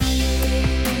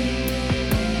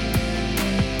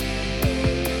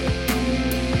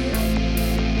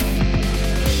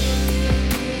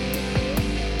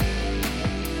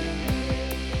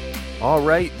All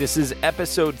right, this is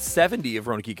episode 70 of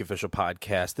Rona Geek Official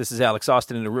Podcast. This is Alex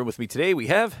Austin. In the room with me today. We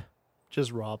have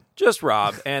just Rob,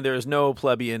 and there is no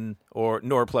plebeian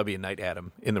nor plebeian Knight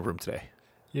Adam in the room today.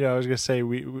 You know, I was gonna say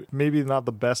we maybe not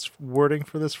the best wording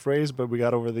for this phrase, but we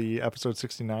got over the episode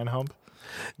 69 hump.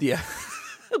 Yeah,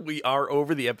 we are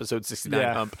over the episode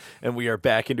 69 hump, and we are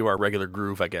back into our regular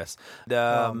groove, I guess.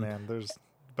 Oh man, there's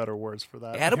better words for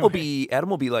that. Adam will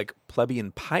be like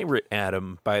plebeian pirate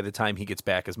Adam by the time he gets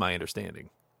back, is my understanding.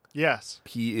 Yes,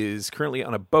 he is currently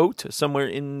on a boat somewhere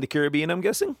in the Caribbean, I'm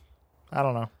guessing. I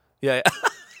don't know. Yeah.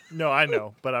 No, I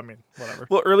know, but I mean, whatever.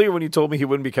 Well, earlier when you told me he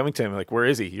wouldn't be coming to him, like, where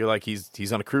is he? You're like,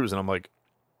 he's on a cruise, and I'm like,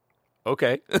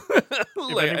 okay. I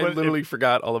literally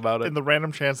forgot all about it. In the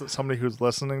random chance that somebody who's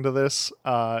listening to this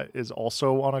is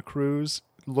also on a cruise,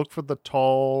 look for the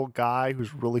tall guy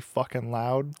who's really fucking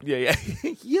loud. Yeah.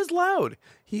 He is loud.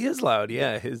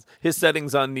 Yeah, his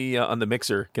settings on the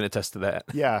mixer can attest to that.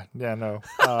 Yeah, no.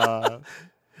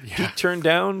 Peak turned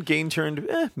down, gain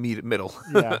turned middle.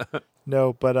 Yeah.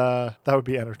 No, but that would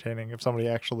be entertaining if somebody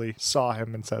actually saw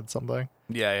him and said something.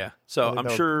 Yeah. So I'm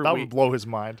sure that would blow his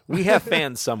mind. We have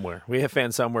fans somewhere. We're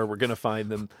going to find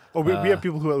them. Oh, we have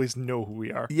people who at least know who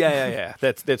we are. Yeah.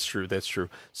 That's true.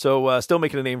 So still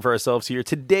making a name for ourselves here.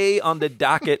 Today on the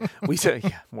docket,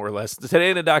 more or less. Today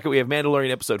on the docket, we have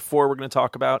Mandalorian episode 4 we're going to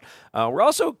talk about. We're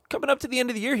also coming up to the end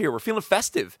of the year here. We're feeling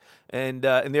festive. And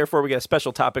therefore, we got a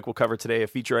special topic we'll cover today, a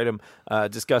feature item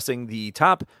discussing the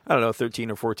top, 13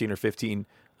 or 14 or 15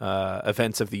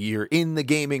 events of the year in the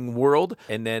gaming world,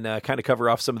 and then kind of cover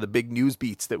off some of the big news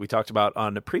beats that we talked about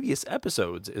on the previous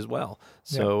episodes as well.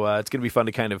 So it's going to be fun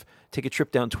to kind of take a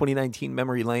trip down 2019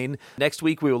 memory lane. Next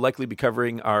week, we will likely be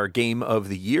covering our game of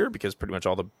the year because pretty much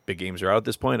all the big games are out at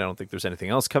this point. I don't think there's anything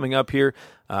else coming up here.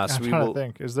 I'm trying to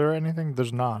think. Is there anything?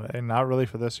 There's not. And not really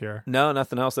for this year. No,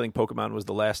 nothing else. I think Pokemon was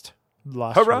the last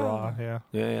hurrah.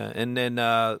 Yeah. And then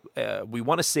we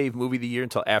want to save movie of the year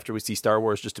until after we see Star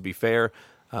Wars, just to be fair,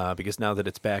 because now that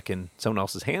it's back in someone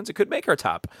else's hands, it could make our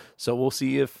top. So we'll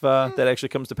see if that actually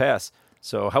comes to pass.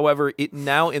 So, however,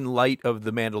 now in light of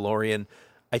The Mandalorian,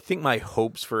 I think my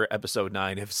hopes for episode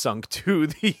 9 have sunk to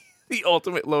the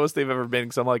ultimate lowest they've ever been,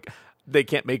 because I'm like, they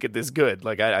can't make it this good.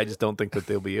 Like, I just don't think that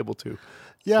they'll be able to.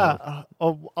 Yeah,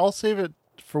 so. I'll save it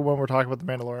for when we're talking about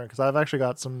The Mandalorian, because I've actually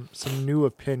got some new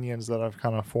opinions that I've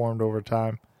kind of formed over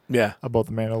time. Yeah, about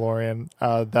The Mandalorian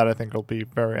that I think will be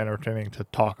very entertaining to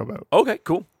talk about. Okay,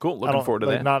 cool. Looking forward to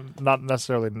that. Not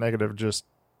necessarily negative, just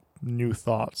new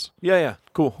thoughts. Yeah,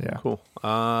 cool. Yeah. Cool.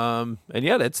 And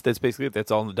yeah, that's basically it.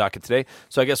 That's all on the docket today.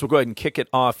 So I guess we'll go ahead and kick it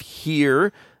off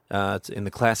here. It's in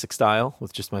the classic style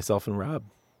with just myself and Rob.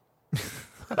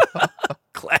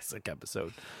 Classic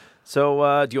episode.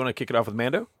 So do you want to kick it off with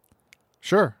Mando?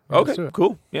 Sure. Okay,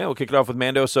 cool. Yeah, we'll kick it off with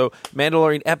Mando. So,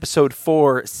 Mandalorian Episode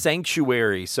 4,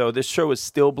 Sanctuary. So, this show is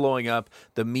still blowing up.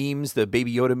 The memes, the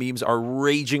Baby Yoda memes, are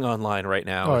raging online right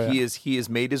now. Oh, yeah. He has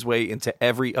made his way into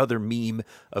every other meme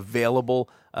available.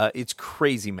 It's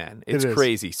crazy, man. It's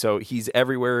crazy. So, he's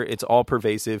everywhere. It's all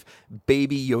pervasive.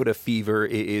 Baby Yoda fever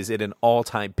is at an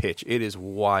all-time pitch. It is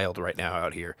wild right now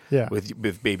out here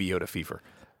with Baby Yoda fever.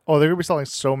 Oh, they're going to be selling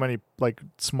so many, like,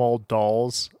 small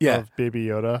dolls of Baby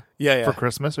Yoda for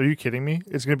Christmas. Are you kidding me?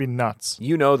 It's going to be nuts.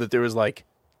 You know that there was, like,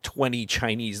 20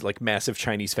 Chinese, like, massive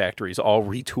Chinese factories all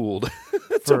retooled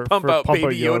to pump out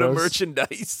Baby Yoda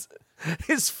merchandise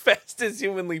as fast as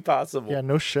humanly possible. Yeah,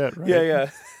 no shit, right? Yeah.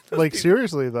 Like,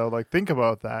 seriously, though, like, think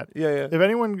about that. Yeah. If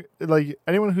anyone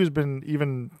who's been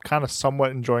even kind of somewhat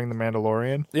enjoying The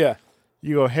Mandalorian,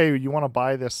 you go, hey, you want to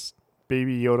buy this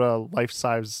Baby Yoda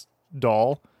life-size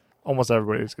doll? Almost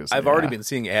everybody's going to say I've already been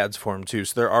seeing ads for them, too,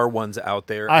 so there are ones out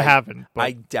there. I haven't. But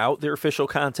I doubt they're official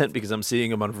content because I'm seeing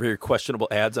them on very questionable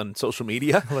ads on social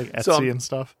media. Like Etsy and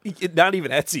stuff? Not even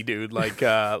Etsy, dude. Like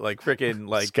freaking,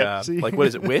 like what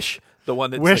is it, Wish? The one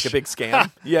that's Wish. like a big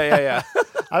scam? Yeah.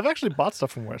 I've actually bought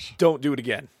stuff from Wish. Don't do it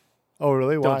again. Oh,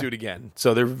 really? Why? Don't do it again.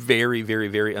 So they're very, very,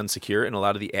 very unsecure, and a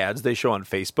lot of the ads they show on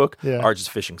Facebook are just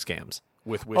phishing scams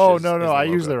with Wishes. Oh, no, I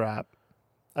use their app.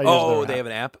 They have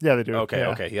an app? Yeah, they do.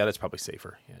 Okay. Yeah, that's probably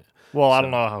safer. Yeah. Well, I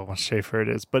don't know how much safer it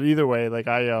is, but either way, like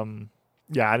I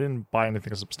didn't buy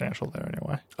anything substantial there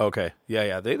anyway. Okay.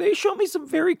 Yeah. They show me some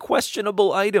very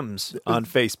questionable items on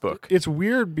Facebook. It's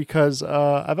weird because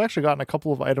I've actually gotten a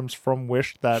couple of items from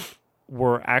Wish that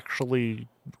were actually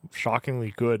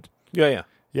shockingly good. Yeah.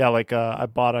 Yeah, like I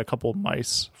bought a couple of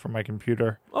mice for my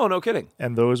computer. Oh, no kidding.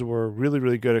 And those were really,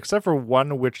 really good, except for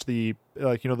one which the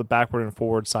the backward and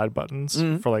forward side buttons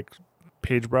for like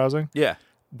page browsing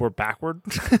were backward.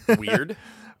 Weird.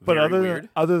 But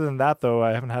other than that, though,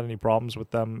 I haven't had any problems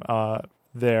with them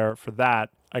there for that.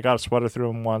 I got a sweater through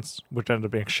them once, which ended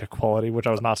up being shit quality, which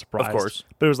I was not surprised. Of course.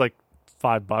 But it was like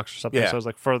 $5 or something. Yeah. So I was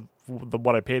like, for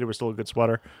what I paid, it was still a good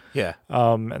sweater. Yeah.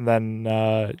 And then,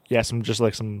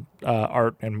 some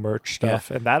art and merch stuff.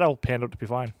 Yeah. And that all panned out to be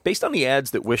fine. Based on the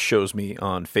ads that Wish shows me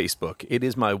on Facebook, it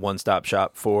is my one-stop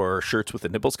shop for shirts with the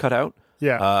nipples cut out.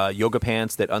 Yeah. Yoga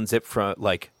pants that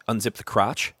unzip the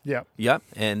crotch. Yeah. Yeah.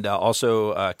 And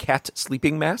also cat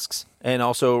sleeping masks. And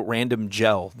also random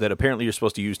gel that apparently you're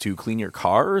supposed to use to clean your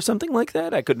car or something like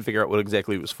that. I couldn't figure out what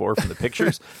exactly it was for from the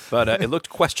pictures, but it looked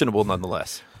questionable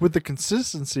nonetheless. With the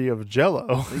consistency of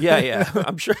Jell-O. Yeah.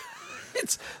 I'm sure.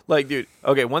 It's like, dude,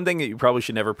 okay, one thing that you probably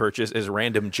should never purchase is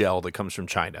random gel that comes from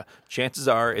China. Chances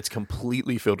are it's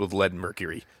completely filled with lead and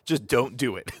mercury. Just don't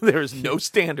do it. There is no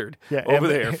standard over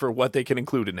there for what they can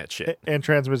include in that shit. And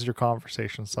transmits your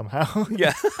conversation somehow.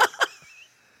 Yeah.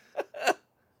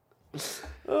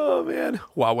 Oh, man.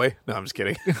 Huawei. No, I'm just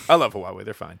kidding. I love Huawei.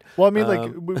 They're fine. Well, I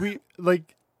mean, we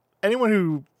anyone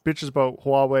who bitches about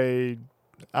Huawei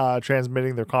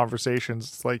transmitting their conversations,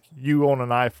 it's like you own an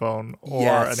iPhone or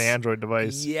an Android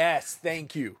device. Yes,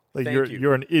 thank you. Like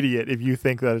you're an idiot if you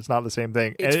think that it's not the same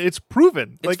thing. And it's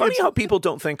proven. It's funny how people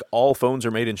don't think all phones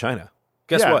are made in China.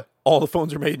 Guess what? All the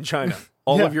phones are made in China.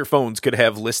 All of your phones could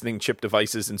have listening chip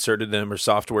devices inserted in them or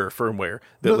software or firmware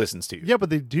that listens to you. Yeah, but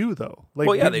they do, though.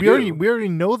 Like, they do. We already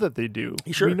know that they do.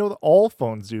 Sure. We know that all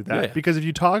phones do that. Yeah. Because if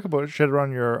you talk about shit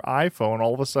on your iPhone,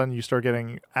 all of a sudden you start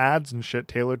getting ads and shit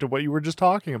tailored to what you were just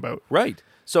talking about. Right.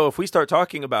 So if we start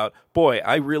talking about, boy,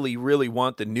 I really, really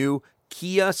want the new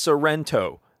Kia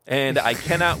Sorento, and I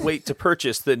cannot wait to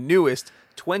purchase the newest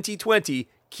 2020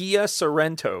 Kia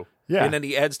Sorento. Yeah. And then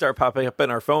the ads start popping up in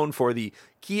our phone for the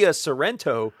Kia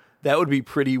Sorento. That would be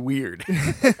pretty weird.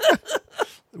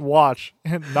 Watch.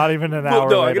 Not even an hour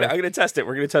later. I'm gonna test it.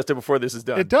 We're gonna test it before this is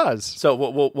done. It does. So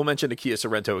we'll mention the Kia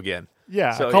Sorento again.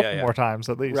 Yeah, so, a couple more times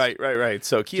at least. Right.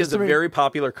 So Kia's a very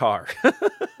popular car.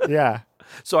 Yeah.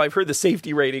 So I've heard the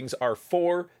safety ratings are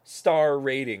 4-star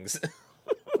ratings.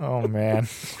 Oh, man.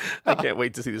 I can't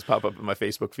wait to see this pop up in my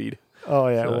Facebook feed. Oh,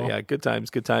 yeah. So, yeah, good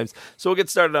times. So we'll get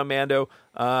started on Mando.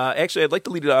 Actually, I'd like to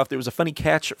lead it off. There was a funny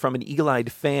catch from an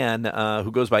eagle-eyed fan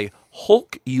who goes by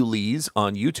Hulk Ulees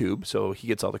on YouTube, so he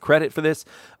gets all the credit for this.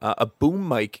 A boom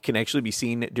mic can actually be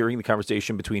seen during the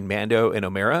conversation between Mando and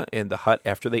Omera in the hut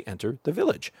after they enter the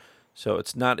village. So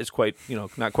it's not quite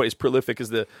as prolific as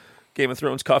the Game of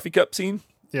Thrones coffee cup scene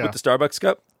with the Starbucks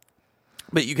cup.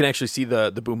 But you can actually see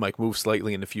the boom mic move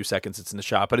slightly in a few seconds. It's in the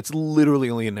shot, but it's literally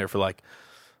only in there for like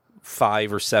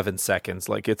 5 or 7 seconds.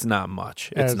 Like, it's not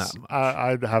much. It's not much.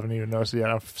 I haven't even noticed it yet.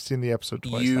 I've seen the episode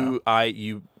twice now.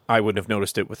 I wouldn't have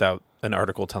noticed it without an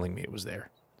article telling me it was there.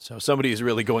 So somebody is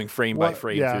really going frame by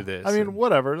frame through this. I mean,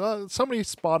 whatever. Somebody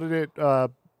spotted it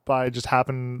by they just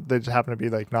happen to be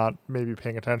like not maybe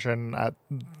paying attention at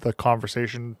the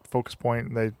conversation focus point,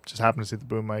 and they just happen to see the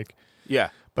boom mic. Yeah.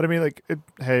 But I mean, like, it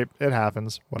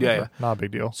happens. Whatever. Yeah. Not a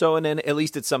big deal. So, and then at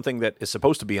least it's something that is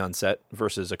supposed to be on set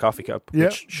versus a coffee cup,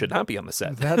 which should not be on the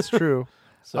set. That's true.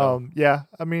 So,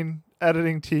 I mean,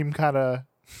 editing team kind of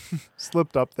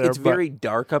slipped up there. It's very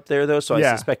dark up there, though, so I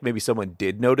suspect maybe someone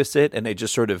did notice it, and they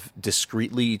just sort of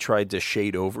discreetly tried to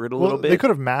shade over it a little bit. They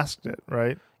could have masked it,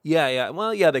 right? Yeah.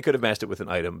 Well, yeah, they could have masked it with an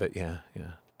item, but yeah.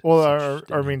 Well,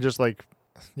 I mean, just like,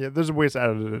 there's ways to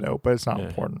edit it out, but it's not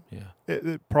important. Yeah.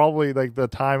 It probably, like, the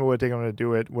time it would take them to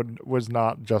do it was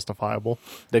not justifiable.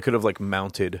 They could have, like,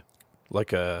 mounted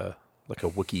like a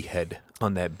Wookiee head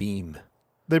on that beam.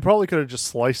 They probably could have just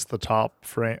sliced the top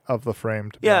frame of the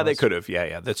frame. To be honest. They could have.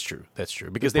 Yeah, that's true.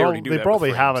 Because they already do that. They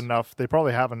probably have enough. They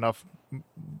probably have enough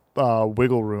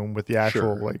wiggle room with the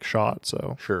actual like shot.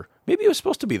 So sure, maybe it was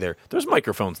supposed to be there. There's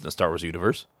microphones in the Star Wars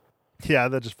universe. Yeah,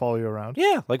 that just follow you around.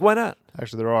 Yeah, like why not?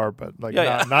 Actually, there are, but like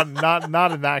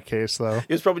not in that case though. It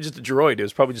was probably just a droid. It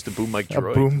was probably just a boom mic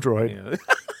droid. A boom droid. Yeah.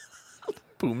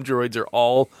 Boom droids are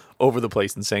all over the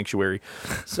place in Sanctuary.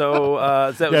 So I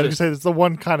was gonna say it's the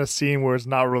one kind of scene where it's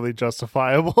not really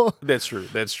justifiable. That's true.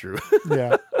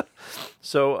 Yeah.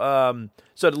 So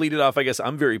to lead it off, I guess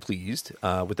I'm very pleased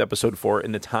with episode 4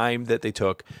 and the time that they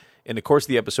took in the course of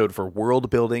the episode for world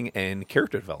building and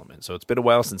character development. So it's been a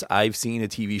while since I've seen a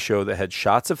TV show that had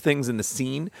shots of things in the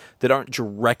scene that aren't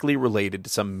directly related to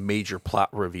some major plot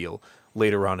reveal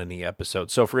later on in the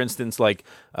episode. So, for instance, like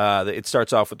it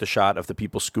starts off with the shot of the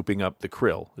people scooping up the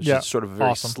krill. It's just sort of a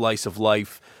very slice of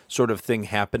life sort of thing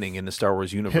happening in the Star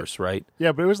Wars universe, right?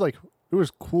 Yeah, but it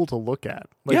was cool to look at.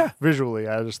 Like, visually,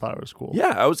 I just thought it was cool.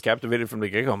 Yeah, I was captivated from the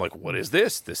get-go. I'm like, what is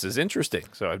this? This is interesting.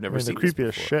 So I've never seen the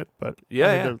creepiest shit, but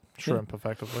they're shrimp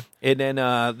effectively. And then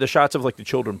the shots of like the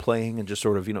children playing and just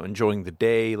sort of, enjoying the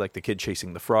day, like the kid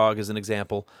chasing the frog as an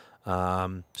example.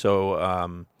 I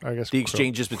guess the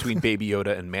exchanges between Baby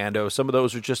Yoda and Mando, some of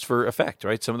those are just for effect,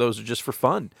 right? Some of those are just for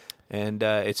fun. And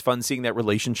it's fun seeing that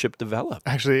relationship develop.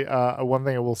 Actually, one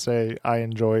thing I will say I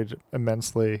enjoyed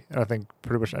immensely, and I think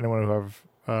pretty much anyone who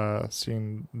I've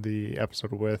seen the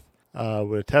episode with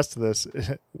would attest to this,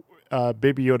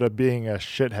 Baby Yoda being a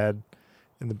shithead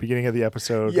in the beginning of the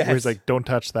episode, where he's like, don't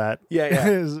touch that.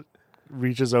 Yeah.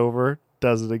 Reaches over,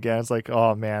 does it again. It's like,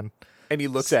 oh, man. And he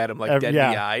looks at him like dead in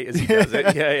the eye as he does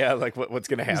it. Yeah. Like, what's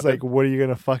going to happen? He's like, what are you going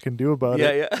to fucking do about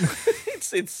it? Yeah.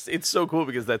 It's so cool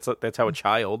because that's how a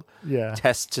child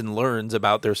tests and learns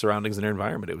about their surroundings and their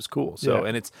environment. It was cool. So,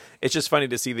 and it's just funny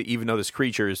to see that even though this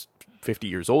creature is 50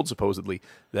 years old, supposedly,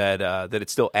 that it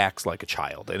still acts like a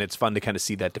child. And it's fun to kind of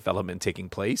see that development taking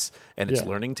place and its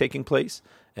learning taking place.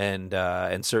 And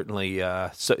certainly,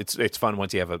 so it's fun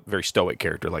once you have a very stoic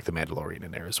character like the Mandalorian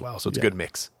in there as well. So it's a good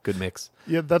mix. Good mix.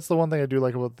 Yeah, that's the one thing I do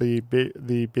like about the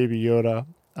Baby Yoda,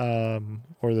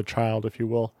 or the child, if you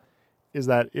will, is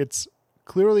that it's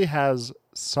clearly has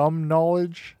some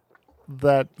knowledge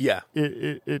that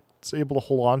it's able to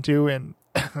hold on to and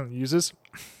uses,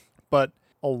 but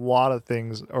a lot of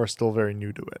things are still very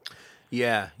new to it.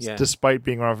 Yeah. Despite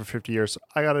being around for 50 years,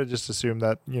 I gotta just assume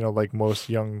that, like most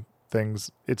young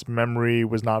things, its memory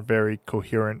was not very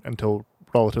coherent until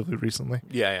relatively recently.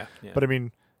 Yeah. But I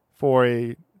mean, for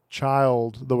a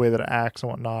child, the way that it acts and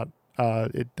whatnot,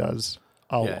 it does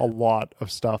a lot of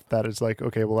stuff that is like,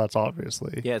 okay, well, that's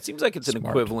obviously it seems like it's smart. An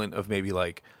equivalent of maybe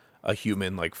like a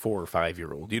human, like 4 or 5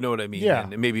 year old. You know what I mean? Yeah.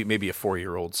 And maybe a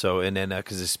 4-year-old. So, and then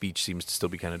because his speech seems to still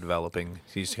be kind of developing,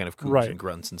 he's kind of coops and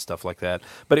grunts and stuff like that.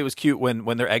 But it was cute when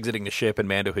they're exiting the ship and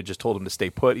Mando had just told him to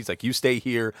stay put. He's like, "You stay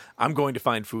here. I'm going to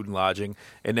find food and lodging."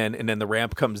 And then the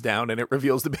ramp comes down and it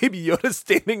reveals the Baby Yoda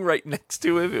standing right next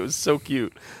to him. It was so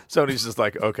cute. So he's just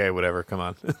like, "Okay, whatever. Come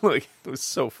on." Like, it was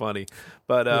so funny.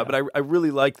 But I really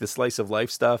like the slice of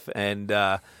life stuff and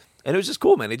it was just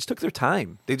cool, man. They just took their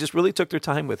time. They just really took their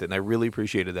time with it, and I really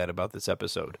appreciated that about this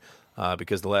episode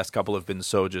because the last couple have been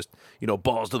so just,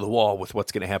 balls to the wall with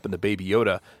what's going to happen to Baby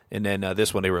Yoda, and then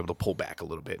this one they were able to pull back a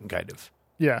little bit and kind of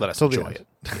let us enjoy it.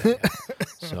 Yeah.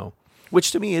 So,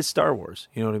 which to me is Star Wars.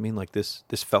 You know what I mean? Like this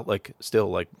felt like still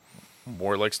like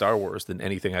more like Star Wars than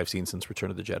anything I've seen since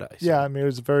Return of the Jedi. So. Yeah, I mean, it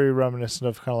was very reminiscent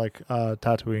of kind of like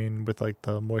Tatooine with like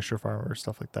the moisture farmers,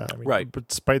 stuff like that. I mean, right. But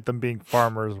despite them being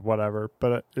farmers, whatever,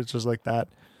 but it's just like that.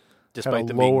 Despite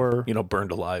them being,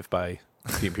 burned alive by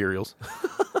the Imperials.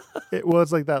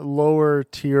 It's like that lower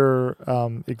tier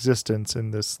existence in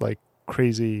this like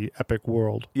crazy epic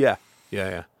world. Yeah.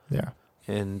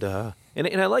 And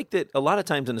I like that a lot of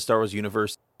times in the Star Wars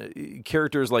universe,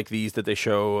 characters like these that they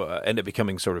show end up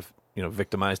becoming sort of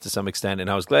victimized to some extent. And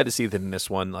I was glad to see that in this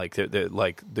one, like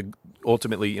the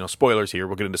ultimately spoilers here.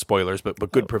 We'll get into spoilers,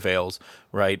 but good prevails,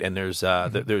 right? And there's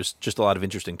there's just a lot of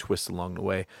interesting twists along the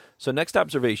way. So next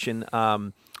observation.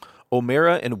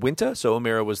 Omera and Winta. So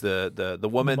Omera was the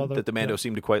woman that the Mando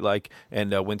seemed to quite like,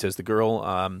 and Winta is the girl.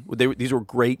 These were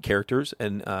great characters,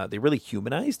 and they really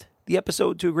humanized the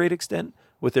episode to a great extent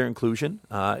with their inclusion.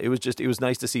 It was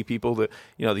nice to see people that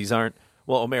these aren't.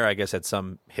 Well, Omera, I guess, had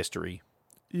some history.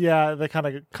 Yeah, they kind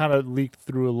of leaked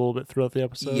through a little bit throughout the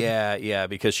episode. Yeah,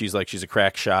 because she's a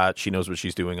crack shot. She knows what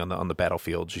she's doing on the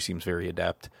battlefield. She seems very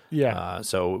adept. Yeah.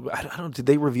 So I don't. Did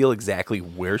they reveal exactly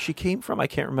where she came from? I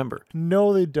can't remember.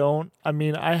 No, they don't. I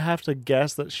mean, I have to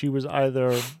guess that she was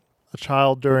either a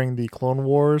child during the Clone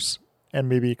Wars and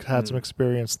maybe had some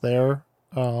experience there.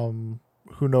 Who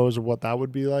knows what that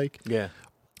would be like? Yeah.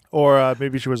 Or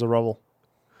maybe she was a rebel.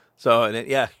 So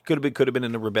could have been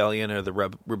in the rebellion or the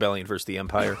rebellion versus the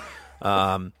Empire.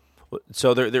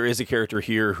 So there is a character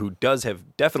here who does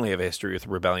definitely have a history with the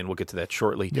rebellion. We'll get to that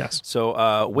shortly. Yes. So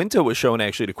Winta was shown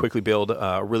actually to quickly build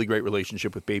a really great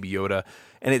relationship with Baby Yoda,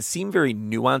 and it seemed very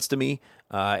nuanced to me.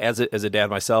 As a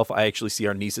dad myself, I actually see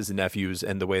our nieces and nephews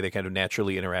and the way they kind of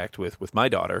naturally interact with my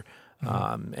daughter.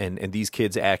 And these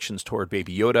kids' actions toward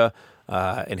Baby Yoda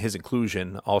and his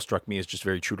inclusion all struck me as just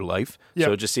very true to life. Yep.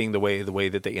 So just seeing the way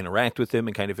that they interact with him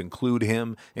and kind of include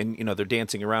him, and they're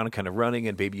dancing around and kind of running,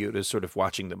 and Baby Yoda is sort of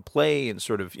watching them play and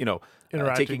sort of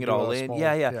taking it all in.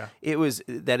 Yeah.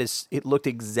 It looked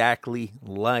exactly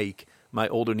like my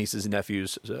older nieces and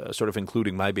nephews, sort of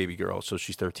including my baby girl. So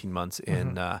she's 13 months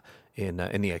in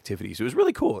the activities. It was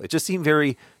really cool. It just seemed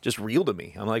very just real to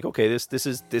me. I'm like, okay, this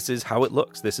is how it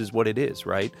looks. This is what it is,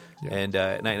 right? Yeah.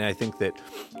 And I think that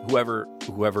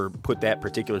whoever put that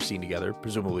particular scene together,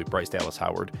 presumably Bryce Dallas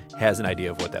Howard, has an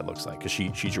idea of what that looks like because she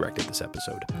directed this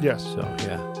episode. Yes. So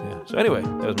yeah. So anyway,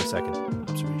 that was my second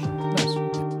observation. Nice.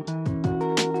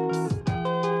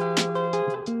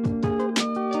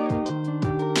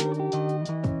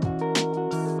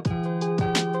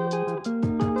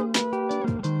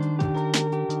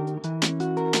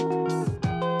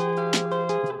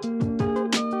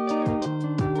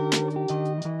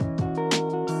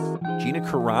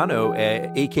 Carano,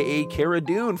 a.k.a. Cara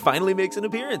Dune, finally makes an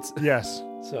appearance. Yes.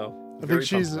 So I think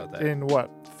she's in,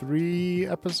 3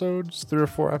 or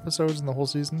 4 episodes in the whole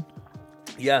season?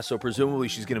 Yeah, so presumably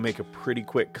she's going to make a pretty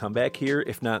quick comeback here.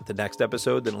 If not the next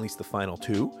episode, then at least the final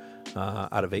 2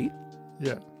 out of 8.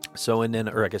 Yeah. So, and then,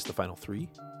 or I guess the final 3,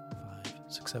 5,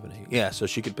 6, 7, 8. Yeah, so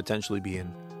she could potentially be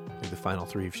in the final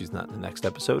 3 if she's not in the next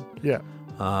episode. Yeah.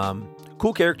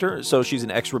 Cool character. So she's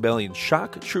an ex-rebellion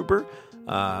shock trooper.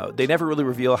 They never really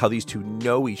reveal how these two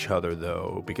know each other,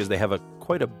 though, because they have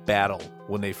quite a battle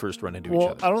when they first run into each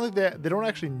other. I don't think they don't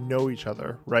actually know each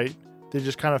other, right? They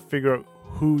just kind of figure out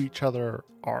who each other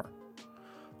are.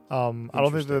 I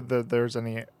don't think that there's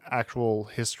any actual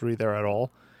history there at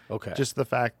all. Okay. Just the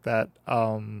fact that,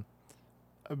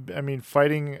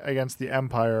 fighting against the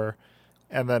Empire,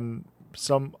 and then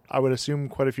I would assume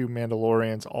quite a few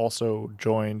Mandalorians also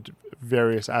joined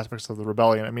various aspects of the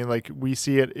rebellion. I mean, like, we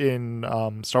see it in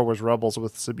Star Wars Rebels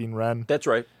with Sabine Wren. That's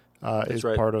right. Is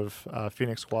part of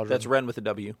Phoenix Squadron. That's Wren with a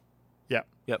W. Yeah.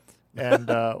 Yep.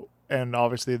 And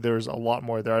obviously there's a lot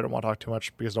more there. I don't want to talk too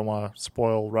much because I don't want to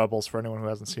spoil Rebels for anyone who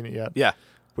hasn't seen it yet. Yeah.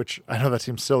 Which I know that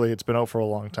seems silly. It's been out for a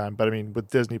long time. But I mean, with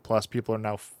Disney Plus, people are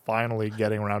now finally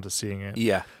getting around to seeing it.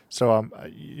 Yeah. So, a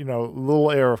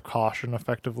little air of caution,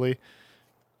 effectively.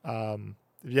 If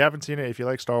you haven't seen it, if you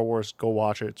like Star Wars, go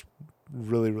watch it. It's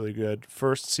really, really good.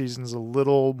 First season's a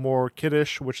little more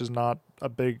kiddish, which is not a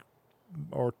big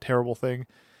or terrible thing.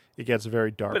 It gets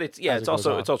very dark. But it's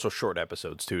also short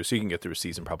episodes too, so you can get through a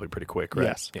season probably pretty quick, right?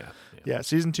 Yes. Yeah.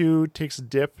 Season 2 takes a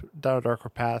dip down a darker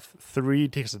path. 3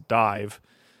 takes a dive.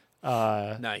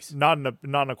 Nice. Not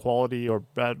in a quality or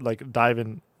bad, like dive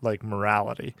in like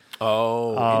morality.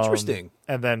 Oh, interesting.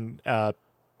 And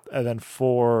then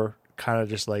 4 kind of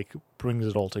just like brings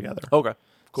it all together. Okay.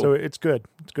 Cool. So it's good.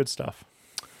 It's good stuff.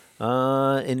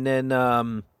 And then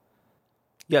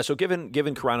so given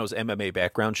Carano's MMA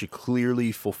background, she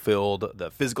clearly fulfilled the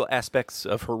physical aspects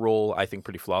of her role, I think,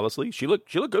 pretty flawlessly. She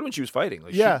looked good when she was fighting.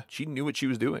 Like, she knew what she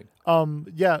was doing.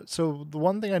 So the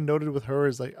one thing I noted with her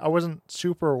is, like, I wasn't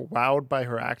super wowed by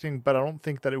her acting, but I don't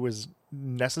think that it was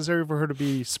necessary for her to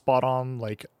be spot on,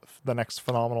 like the next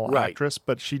phenomenal actress.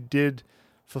 But she did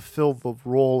fulfill the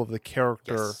role of the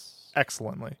character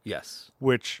excellently. Yes,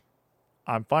 which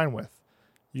I'm fine with.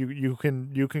 You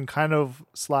can kind of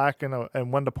slack in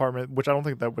one department, which I don't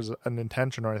think that was an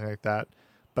intention or anything like that.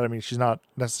 But I mean, she's not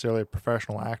necessarily a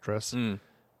professional actress,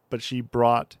 but she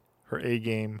brought her A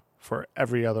game for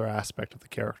every other aspect of the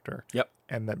character. Yep,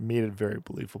 and that made it very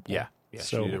believable. Yeah.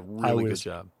 So she did a really good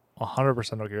job.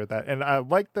 100% okay with that, and I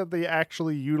like that they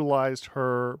actually utilized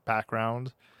her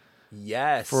background.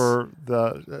 Yes. For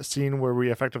the scene where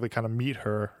we effectively kind of meet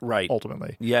her,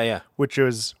 ultimately. Yeah. Which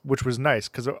was nice,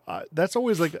 because that's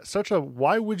always like such a.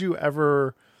 Why would you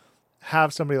ever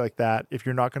have somebody like that if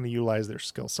you're not going to utilize their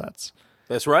skill sets?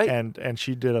 That's right. And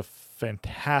she did a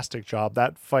fantastic job.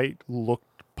 That fight looked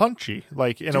punchy,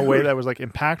 like in a way that was like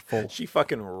impactful. She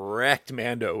fucking wrecked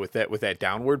Mando with that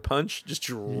downward punch. Just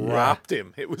dropped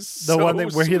him. It was the one thing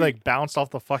where he like bounced off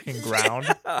the fucking ground.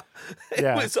 It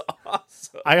was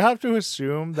awesome. I have to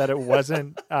assume that it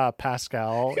wasn't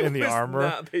Pascal in the armor.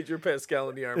 Not Pedro Pascal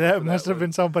in the armor. That must have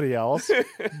been somebody else.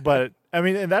 But I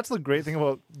mean, and that's the great thing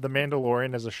about The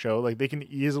Mandalorian as a show. Like, they can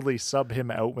easily sub him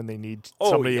out when they need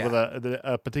somebody with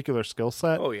a particular skill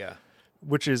set. Oh yeah,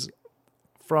 which is,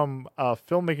 from a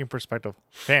filmmaking perspective,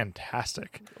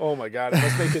 fantastic. Oh my god, it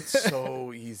must make it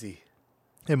so easy.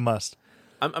 It must.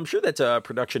 I'm sure that's a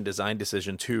production design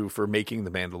decision too for making The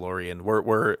Mandalorian.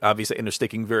 We're obviously, and they're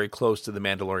sticking very close to the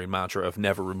Mandalorian mantra of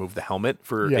never remove the helmet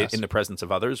in the presence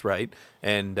of others, right?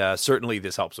 And certainly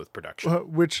this helps with production.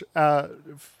 Which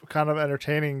kind of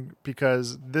entertaining,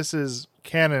 because this is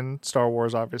canon Star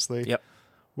Wars, obviously. Yep.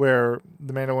 Where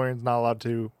the Mandalorian's not allowed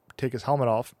to take his helmet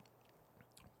off,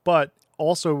 but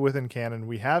also within canon,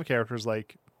 we have characters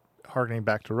like, harkening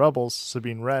back to Rebels,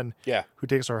 Sabine Wren, who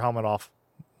takes her helmet off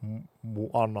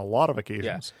on a lot of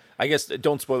occasions. I guess,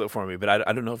 don't spoil it for me, but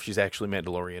I don't know if she's actually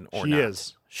Mandalorian or not. She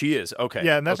is. She is. Okay.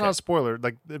 Yeah, and that's not a spoiler.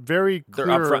 Like, very clear.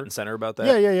 They're up front and center about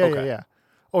that? Yeah.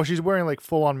 Oh, she's wearing like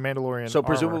full-on Mandalorian So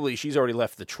presumably armor. She's already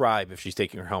left the tribe if she's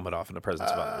taking her helmet off in the presence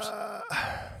of others.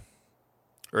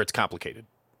 Or it's complicated.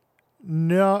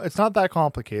 No, it's not that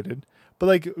complicated. But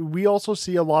like, we also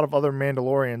see a lot of other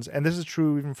Mandalorians, and this is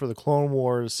true even for the Clone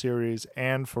Wars series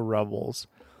and for Rebels.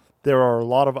 There are a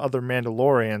lot of other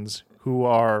Mandalorians who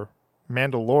are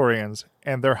Mandalorians,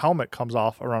 and their helmet comes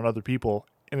off around other people,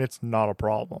 and it's not a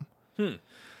problem.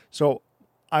 So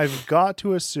I've got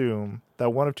to assume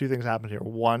that one of two things happened here.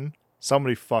 One,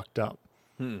 somebody fucked up.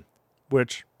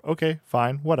 Which, okay,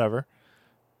 fine, whatever.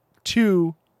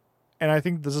 Two, and I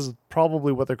think this is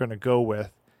probably what they're going to go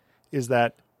with, is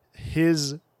that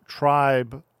his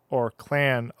tribe or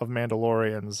clan of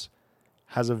Mandalorians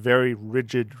has a very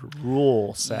rigid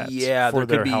rule set. Yeah, for there could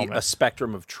their be helmet. a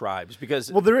spectrum of tribes because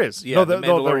There is. Yeah, the there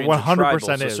Mandalorians 100% are tribal,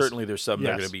 so is. certainly there's some that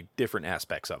are Yes. going to be different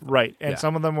aspects of them. Right, and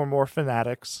some of them are more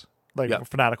fanatics,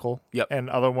 fanatical, Yep. and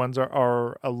other ones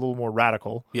are a little more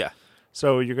radical. Yeah.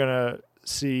 So you're going to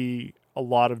see a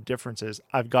lot of differences.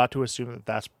 I've got to assume that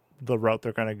that's the route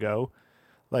they're going to go.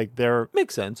 Like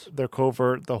Makes sense. Their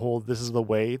covert, the whole "this is the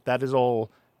way," that is all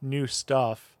new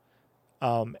stuff.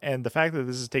 And the fact that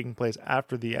this is taking place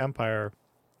after the Empire,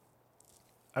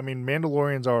 I mean,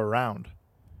 Mandalorians are around,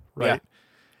 right?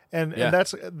 Yeah. And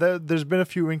that's there's been a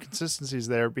few inconsistencies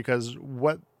there because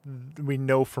what we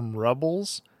know from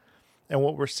Rebels and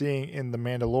what we're seeing in the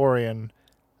Mandalorian,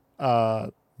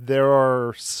 there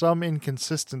are some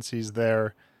inconsistencies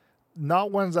there.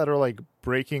 Not ones that are like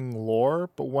breaking lore,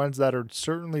 but ones that are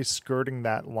certainly skirting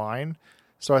that line.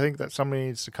 So I think that somebody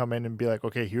needs to come in and be like,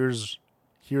 okay, here's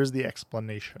the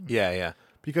explanation. Yeah.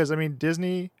 Because, I mean,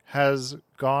 Disney has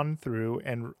gone through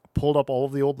and pulled up all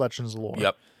of the old Legends lore.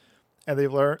 Yep. And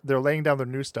they're laying down their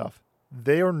new stuff.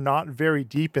 They are not very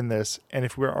deep in this, and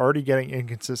if we're already getting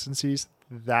inconsistencies,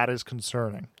 that is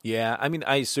concerning. Yeah, I mean,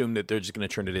 I assume that they're just going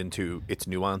to turn it into its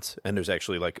nuance, and there's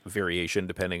actually like variation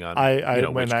depending on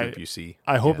which group you see.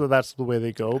 I hope that that's the way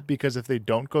they go, because if they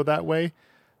don't go that way,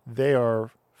 they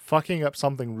are fucking up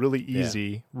something really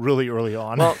easy really early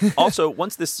on. Well, also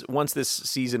once this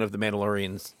season of The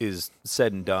Mandalorian is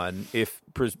said and done, if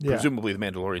presumably The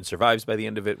Mandalorian survives by the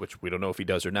end of it, which we don't know if he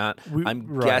does or not,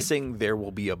 I'm guessing there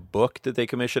will be a book that they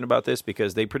commission about this,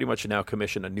 because they pretty much now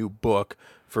commission a new book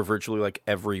for virtually like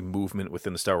every movement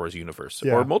within the Star Wars universe,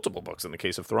 or multiple books in the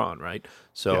case of Thrawn, right?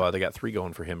 So they got 3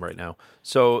 going for him right now.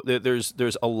 So there's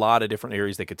a lot of different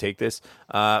areas they could take this.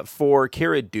 For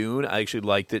Cara Dune, I actually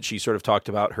liked that she sort of talked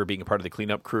about her being a part of the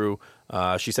cleanup crew.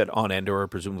 She said on Endor,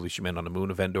 presumably she meant on the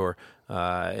moon of Endor,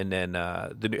 and then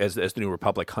as the New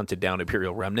Republic hunted down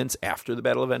Imperial remnants after the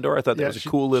Battle of Endor. I thought that was a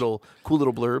cool little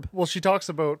blurb. Well, she talks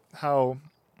about how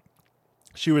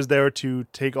she was there to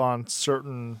take on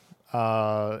certain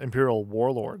Imperial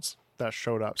warlords that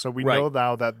showed up. So we know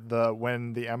now that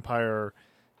when the Empire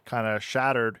kind of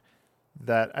shattered,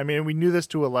 that, I mean, we knew this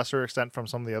to a lesser extent from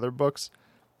some of the other books,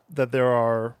 that there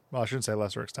are, well, I shouldn't say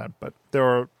lesser extent, but there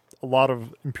are a lot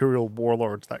of Imperial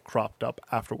warlords that cropped up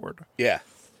afterward. Yeah.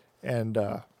 And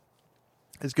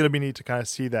it's going to be neat to kind of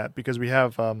see that, because we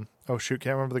have, can't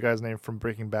remember the guy's name from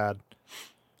Breaking Bad.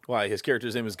 Why, his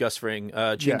character's name is Gus Fring,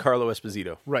 Giancarlo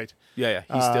Esposito. Right. Yeah.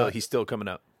 He's still coming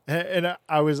up. And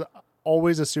I was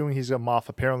always assuming he's a Moff.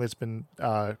 Apparently, it's been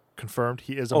confirmed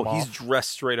he is a Moff. Oh, he's dressed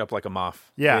straight up like a Moff.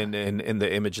 Yeah. In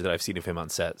the image that I've seen of him on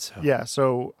set. So. Yeah.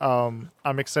 So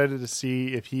I'm excited to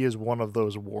see if he is one of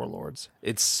those warlords.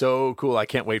 It's so cool. I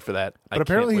can't wait for that. But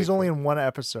apparently, he's only in one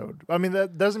episode. I mean,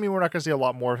 that doesn't mean we're not going to see a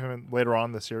lot more of him later on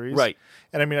in the series. Right.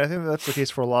 And I mean, I think that's the case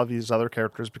for a lot of these other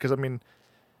characters, because I mean,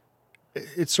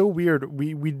 it's so weird.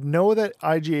 We know that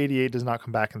IG-88 does not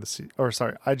come back in the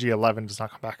IG-11 does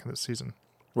not come back in this season.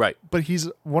 Right. But he's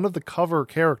one of the cover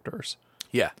characters.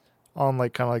 Yeah. On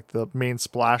like kind of like the main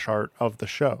splash art of the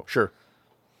show. Sure.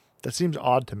 That seems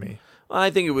odd to me. I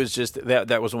think it was just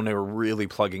that was when they were really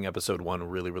plugging episode 1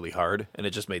 really, really hard, and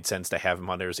it just made sense to have him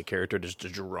on there as a character just to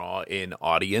draw in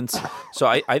audience. So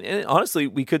and honestly,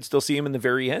 we could still see him in the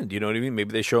very end. You know what I mean?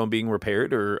 Maybe they show him being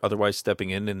repaired or otherwise stepping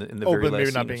in the very last but maybe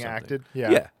scene not being acted.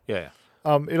 Yeah.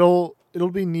 It'll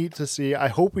be neat to see. I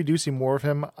hope we do see more of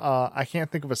him. I can't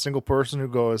think of a single person who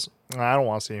goes, I don't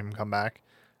want to see him come back.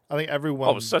 I think everyone...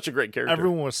 Oh, it was such a great character.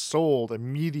 Everyone was sold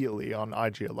immediately on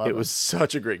IG-11. It was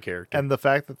such a great character. And the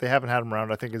fact that they haven't had him around,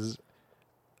 I think is...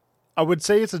 I would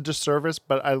say it's a disservice,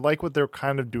 but I like what they're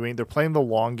kind of doing. They're playing the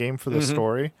long game for the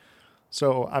story.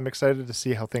 So I'm excited to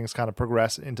see how things kind of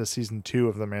progress into season 2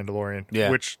 of The Mandalorian. Yeah.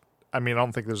 Which, I mean, I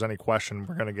don't think there's any question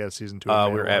we're going to get a season 2 of The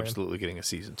Mandalorian. We're absolutely getting a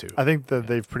season 2. I think that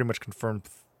they've pretty much confirmed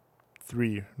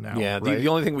 3 now. Yeah, right? the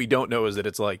only thing we don't know is that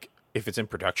it's like, if it's in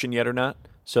production yet or not.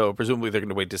 So presumably they're going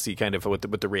to wait to see kind of what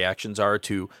the reactions are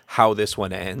to how this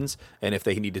one ends, and if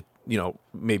they need to,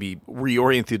 maybe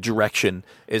reorient the direction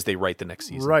as they write the next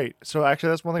season. Right. So actually,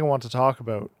 that's one thing I want to talk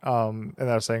about. And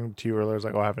I was saying to you earlier, I was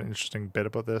like, I have an interesting bit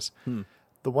about this.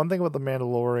 The one thing about the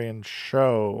Mandalorian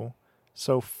show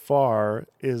so far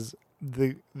is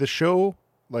the show,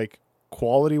 like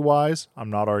quality wise, I'm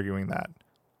not arguing that.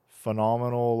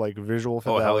 Phenomenal, like visual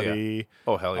fidelity.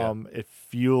 Oh hell yeah! It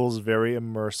feels very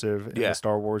immersive in the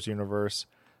Star Wars universe.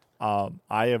 I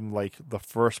am like the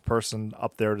first person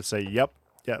up there to say, "Yep,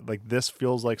 yeah, like this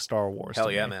feels like Star Wars."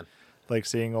 Hell yeah, man! like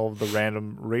seeing all of the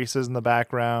random races in the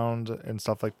background and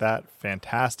stuff like that.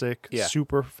 Fantastic. Yeah.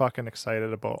 Super fucking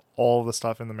excited about all the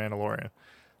stuff in The Mandalorian.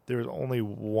 There's only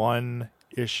one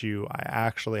issue I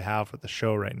actually have with the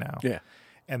show right now. Yeah.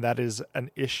 And that is an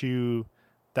issue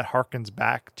that harkens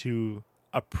back to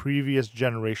a previous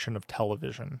generation of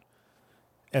television.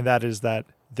 And that is that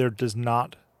there does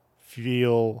not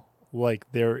feel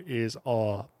like there is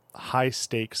a high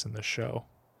stakes in the show.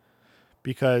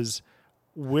 Because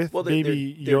with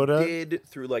Baby Yoda... There did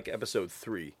through like episode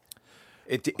 3.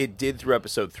 It did through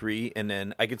episode 3, and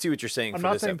then I can see what you're saying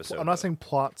for this episode. I'm not saying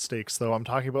plot stakes, though. I'm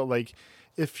talking about, like,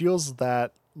 it feels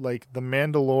that, like, The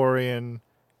Mandalorian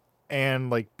and,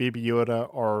 like, Baby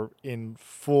Yoda are in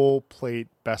full plate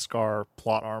Beskar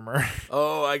plot armor.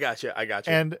 Oh, I got you.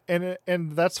 And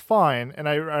that's fine. And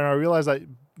I realize that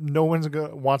no one's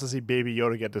gonna want to see Baby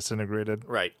Yoda get disintegrated.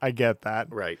 Right. I get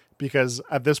that. Right. Because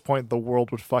at this point, the world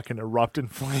would fucking erupt in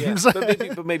flames.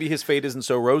 Yeah. But maybe his fate isn't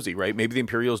so rosy, right? Maybe the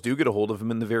Imperials do get a hold of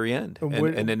him in the very end,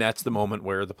 and then that's the moment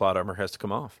where the plot armor has to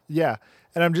come off. Yeah,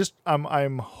 and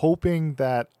I'm hoping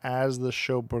that as the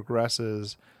show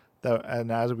progresses,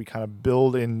 and as we kind of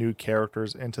build in new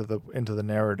characters into the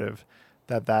narrative,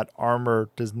 that armor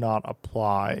does not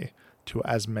apply to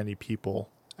as many people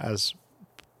as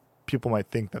people might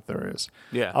think that there is.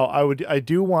 Yeah, I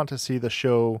do want to see the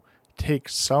show take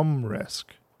some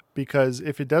risk, because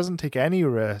if it doesn't take any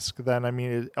risk, then I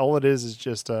mean all it is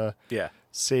just a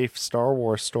safe Star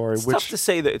Wars story. It's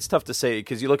tough to say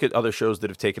because you look at other shows that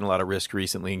have taken a lot of risk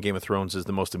recently, and Game of Thrones is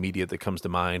the most immediate that comes to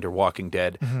mind, or Walking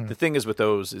Dead. Mm-hmm. The thing is with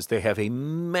those is they have a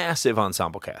massive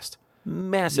ensemble cast.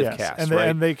 Massive cast, and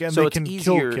right? They can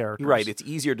kill characters. Right, it's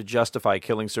easier to justify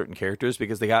killing certain characters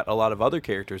because they got a lot of other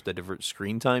characters that divert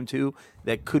screen time to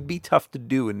that could be tough to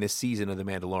do in this season of The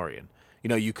Mandalorian. You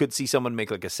know, you could see someone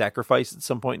make like a sacrifice at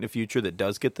some point in the future that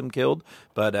does get them killed,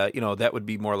 but that would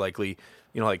be more likely,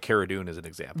 like Cara Dune as an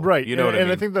example. Right. You know what I mean?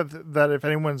 And I think that if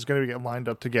anyone's going to get lined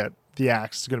up to get the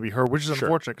axe, it's going to be her, which is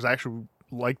unfortunate because I actually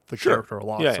like the character a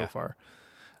lot so far.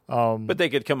 But they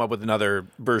could come up with another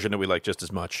version that we like just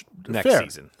as much next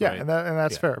season. Yeah, right? and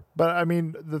that's fair. But I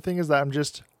mean, the thing is that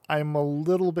I'm a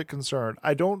little bit concerned.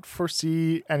 I don't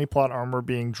foresee any plot armor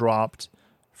being dropped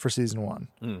for season 1.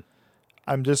 Mm.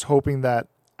 I'm just hoping that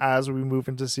as we move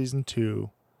into season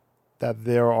 2, that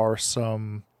there are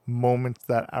some moments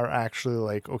that are actually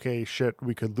like, okay, shit,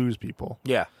 we could lose people.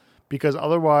 Yeah. Because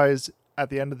otherwise,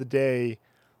 at the end of the day,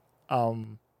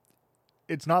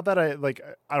 it's not that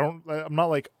I'm not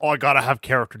like, oh, I gotta have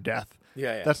character death.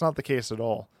 Yeah. That's not the case at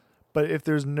all. But if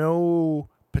there's no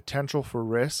potential for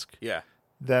risk,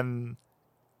 then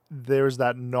there's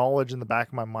that knowledge in the back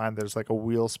of my mind. There's like a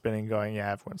wheel spinning going,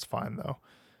 yeah, everyone's fine though.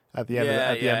 At the end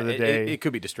of the day, it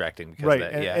could be distracting because right?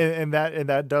 of that, and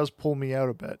that does pull me out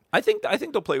a bit. I think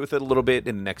they'll play with it a little bit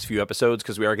in the next few episodes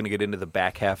because we are going to get into the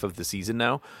back half of the season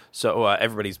now. So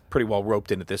everybody's pretty well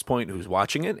roped in at this point who's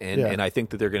watching it, and I think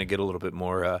that they're going to get a little bit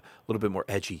more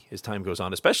edgy as time goes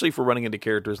on, especially if we're running into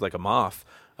characters like a Moff,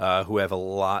 who have a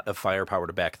lot of firepower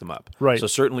to back them up. Right. So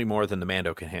certainly more than the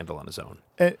Mando can handle on his own.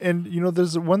 And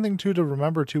there's one thing too to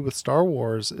remember too with Star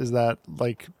Wars is that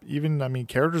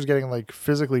characters getting like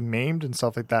physically maimed and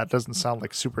stuff like that doesn't sound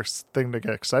like super thing to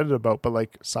get excited about, but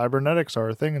like cybernetics are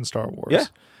a thing in Star Wars. Yeah.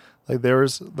 We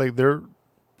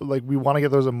want to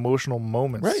get those emotional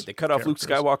moments. Right. They cut off Luke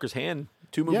Skywalker's hand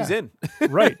 2 movies in.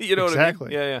 Right. You know exactly.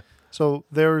 what I mean? Yeah. So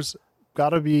there's got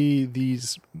to be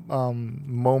these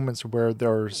moments where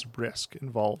there's risk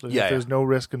involved. And if there's no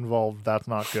risk involved, that's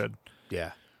not good.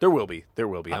 Yeah. There will be.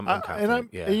 I'm confident.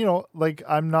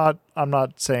 I'm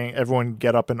not saying everyone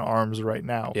get up in arms right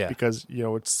now because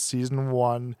it's season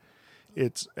 1.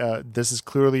 It's this is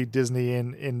clearly Disney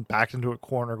in backed into a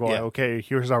corner going, okay,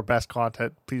 here's our best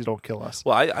content. Please don't kill us.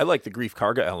 Well, I like the Grief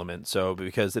Karga element. So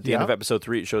because at the end of episode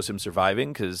 3, it shows him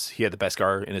surviving because he had the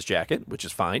Beskar in his jacket, which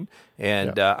is fine.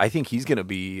 And I think he's gonna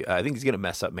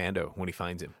mess up Mando when he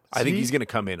finds him. I think he's gonna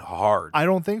come in hard. I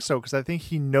don't think so because I think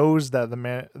he knows that the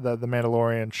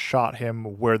Mandalorian shot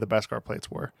him where the Beskar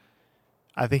plates were.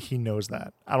 I think he knows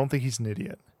that. I don't think he's an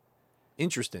idiot.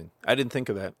 Interesting. I didn't think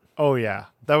of that. Oh, yeah.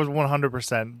 That was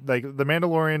 100%. Like, the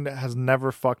Mandalorian has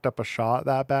never fucked up a shot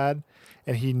that bad,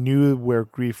 and he knew where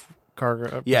Grief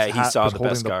Karga he saw the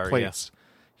holding Beskar, the plates. Yeah.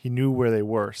 He knew where they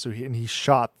were, so he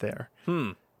shot there.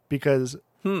 Because,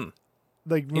 remember,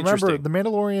 the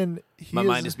Mandalorian... My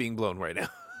mind is being blown right now.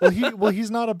 He's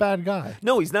not a bad guy.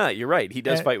 No, he's not. You're right. He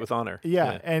does fight with honor.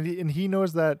 Yeah, and he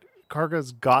knows that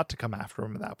Karga's got to come after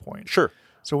him at that point. Sure.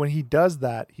 So when he does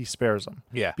that, he spares him.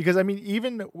 Yeah. Because,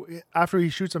 even after he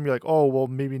shoots him, you're like, oh, well,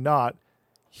 maybe not.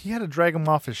 He had to drag him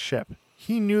off his ship.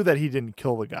 He knew that he didn't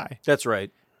kill the guy. That's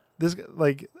right. this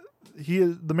like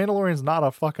the Mandalorian's not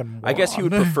a fucking moron. I guess he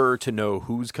would prefer to know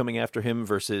who's coming after him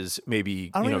versus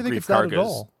maybe Greef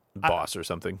Karga's boss or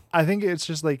something. I think it's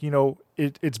just like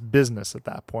it's business at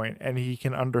that point, and he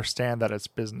can understand that it's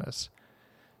business.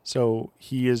 So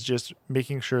he is just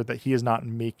making sure that he is not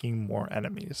making more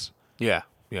enemies. Yeah.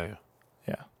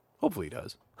 Hopefully he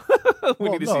does. We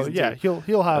need a season 2.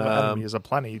 He'll have enemies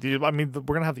aplenty. I mean,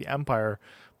 we're gonna have the Empire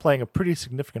playing a pretty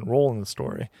significant role in the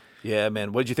story. Yeah,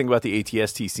 man. What did you think about the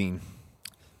ATST scene?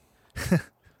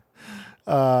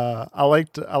 I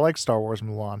liked Star Wars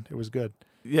Mulan. It was good.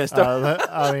 Yeah, Star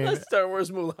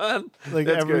Wars Mulan. Like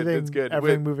That's everything, good.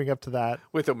 Everything moving up to that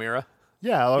with Omira.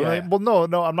 Yeah. Like, well,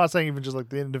 no. I'm not saying even just like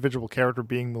the individual character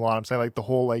being Mulan. I'm saying like the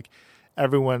whole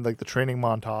everyone like the training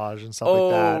montage and stuff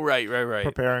like that. Oh, right.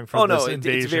 Preparing for this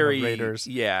invasion it's very, of raiders.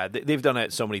 Yeah, they've done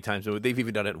it so many times. They've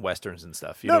even done it in westerns and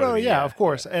stuff. Of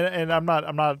course. Yeah. And I'm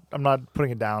not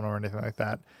putting it down or anything like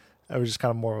that. It was just kind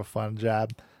of more of a fun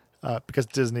jab because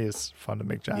Disney is fun to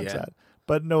make jabs at.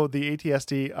 But no, the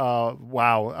ATST,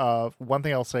 wow. One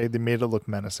thing I'll say, they made it look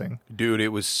menacing. Dude, it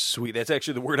was sweet. That's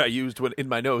actually the word I used in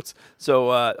my notes. So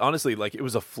honestly, like it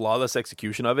was a flawless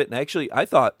execution of it. And actually, I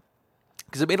thought,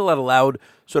 because it made a lot of loud,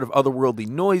 sort of otherworldly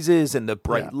noises and the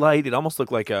bright light. It almost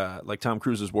looked like Tom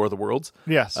Cruise's War of the Worlds.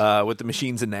 Yes. With the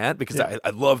machines in that, because I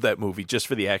love that movie just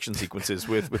for the action sequences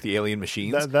with the alien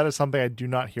machines. That is something I do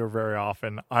not hear very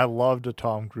often. I loved a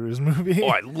Tom Cruise movie. Oh,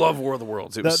 I love War of the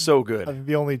Worlds. It was so good. I think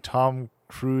the only Tom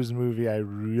Cruise movie I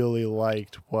really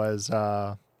liked was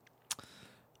it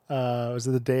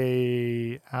The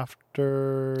Day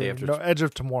After? No, Edge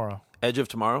of Tomorrow. Edge of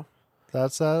Tomorrow?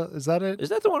 Is that it? Is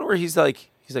that the one where he's like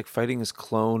fighting his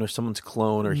clone or someone's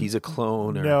clone or he's a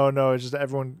clone? Or... No, it's just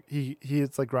everyone.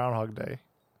 It's like Groundhog Day.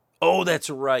 Oh, that's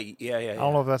right. Yeah. I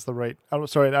don't know if that's the right. I'm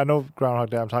sorry. I know Groundhog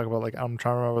Day. I'm talking about I'm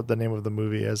trying to remember what the name of the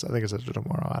movie is. I think it's Edge of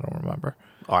Tomorrow. I don't remember.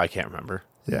 Oh, I can't remember.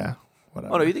 Yeah.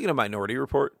 Whatever. Oh no, you're thinking of Minority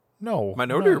Report? No.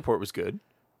 Minority Report was good.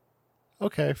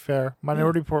 Okay, fair.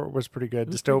 Minority Report was pretty good.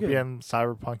 Dystopian,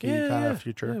 cyberpunky kind of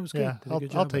future. Yeah, it was good. Yeah,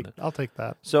 I'll take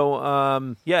that. So,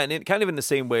 and it kind of in the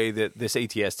same way that this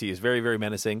ATST is very, very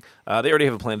menacing. They already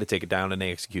have a plan to take it down, and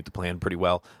they execute the plan pretty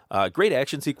well. Great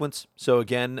action sequence. So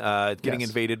again, getting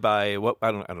invaded by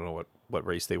I don't know what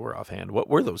race they were offhand. What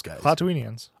were those guys?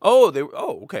 Klatooinians. Oh, they were.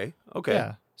 Oh, okay.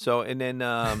 Yeah. So and then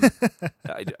I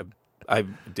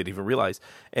didn't even realize.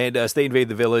 And so they invade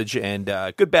the village, and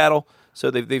good battle. So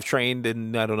they've trained,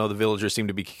 and I don't know, the villagers seem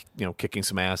to be kicking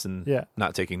some ass and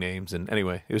not taking names. And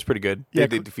anyway, it was pretty good. They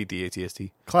defeat the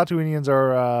ATST. Klatooinians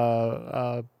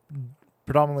are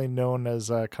predominantly known as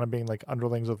kind of being like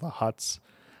underlings of the Hutts.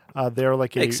 They're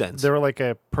like Makes sense. They're like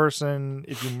a person.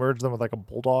 If you merge them with like a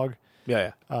bulldog,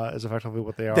 is effectively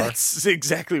what they are. That's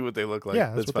exactly what they look like.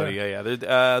 Yeah, that's funny. Yeah.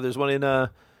 There's one in.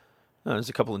 There's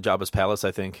a couple in Jabba's palace,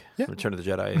 I think. Yeah. Return of the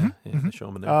Jedi. They show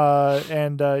them in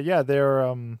there.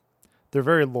 They're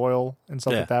very loyal and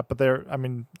stuff like that. But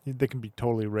they can be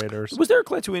totally raiders. Was there a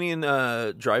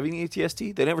Klatooinian driving the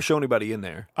ATST? They never show anybody in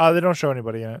there. They don't show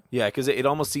anybody in it. Yeah, because it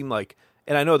almost seemed like,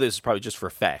 and I know this is probably just for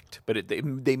effect, but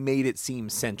they made it seem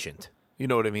sentient. You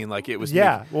know what I mean? Like it was.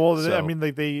 Yeah.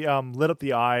 They lit up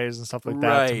the eyes and stuff like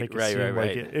that to make it seem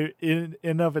like it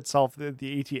in of itself, the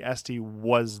ATST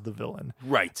was the villain,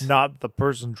 right? Not the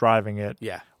person driving it,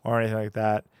 or anything like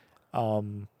that.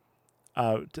 To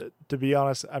be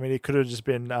honest, it could have just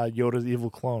been Yoda's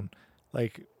evil clone.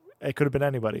 Like it could have been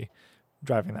anybody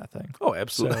driving that thing. Oh,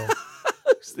 absolutely. So,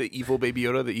 it's the evil baby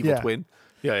Yoda, the evil twin.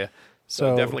 Yeah.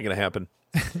 So definitely going to happen.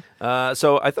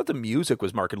 So I thought the music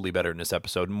was markedly better in this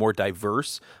episode, more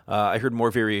diverse. I heard more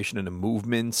variation in the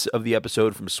movements of the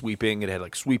episode, from sweeping. It had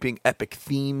like sweeping epic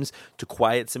themes to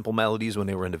quiet, simple melodies when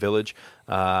they were in the village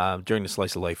during the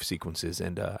slice of life sequences,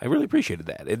 and I really appreciated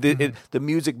that. The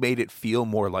music made it feel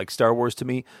more like Star Wars to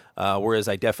me, whereas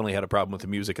I definitely had a problem with the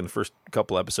music in the first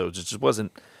couple episodes. It just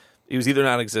wasn't. It was either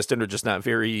non-existent or just not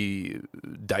very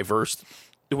diverse.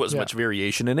 There wasn't much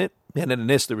variation in it, and then in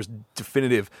this, there was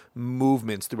definitive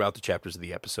movements throughout the chapters of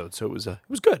the episode. So it was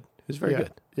good. It was very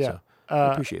good. Yeah, so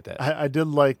I appreciate that. I did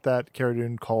like that Cara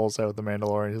Dune calls out the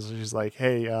Mandalorian. She's like,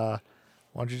 "Hey, why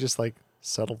don't you just like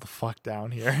settle the fuck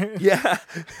down here?" Yeah,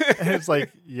 and it's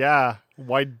like, yeah,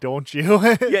 why don't you?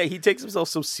 Yeah, he takes himself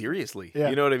so seriously. Yeah.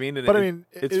 You know what I mean? And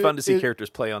it's fun to see characters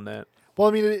play on that.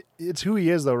 Well, it's who he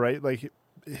is, though, right? Like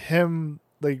him.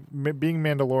 Like being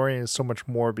Mandalorian is so much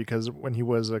more, because when he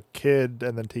was a kid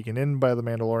and then taken in by the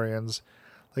Mandalorians,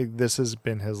 like this has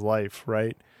been his life,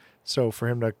 right? So for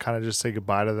him to kind of just say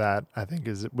goodbye to that, I think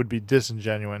would be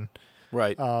disingenuous,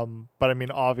 right?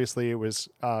 But obviously it was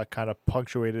kind of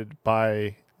punctuated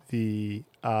by the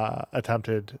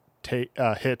attempted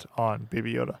hit on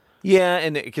Baby Yoda. Yeah,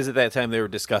 and because at that time they were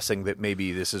discussing that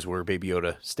maybe this is where Baby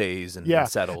Yoda stays and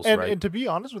settles, right? And to be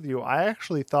honest with you, I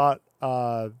actually thought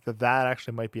that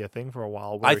actually might be a thing for a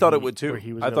while. I thought it would too.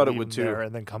 I thought it would too,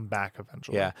 and then come back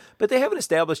eventually. Yeah, but they haven't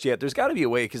established yet. There's got to be a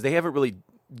way because they haven't really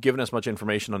given us much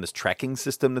information on this tracking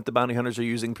system that the bounty hunters are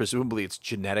using. Presumably, it's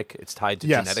genetic. It's tied to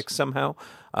genetics somehow.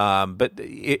 But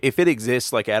if it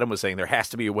exists, like Adam was saying, there has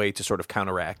to be a way to sort of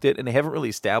counteract it, and they haven't really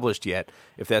established yet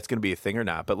if that's going to be a thing or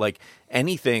not. But like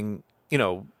anything,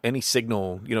 any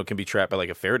signal, can be trapped by like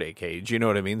a Faraday cage. You know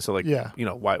what I mean? So like,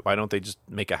 why don't they just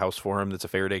make a house for him that's a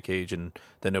Faraday cage, and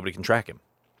then nobody can track him?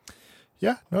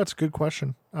 Yeah, no, it's a good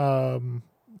question. Don't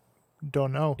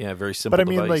know. Yeah, very simple. But I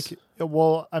mean, device.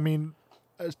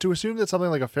 To assume that something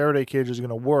like a Faraday cage is going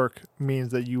to work means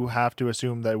that you have to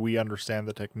assume that we understand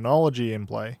the technology in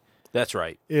play. That's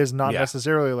right. Is not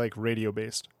necessarily like radio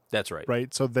based. That's right.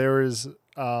 Right. So there is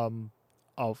a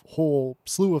whole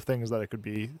slew of things that it could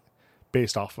be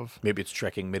based off of. Maybe it's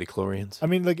tracking midichlorians. I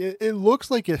mean, like it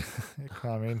looks like it.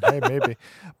 I mean, hey, maybe,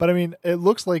 but I mean, it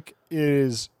looks like it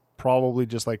is probably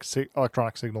just like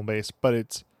electronic signal based,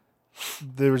 but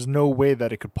there's no way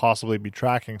that it could possibly be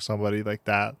tracking somebody like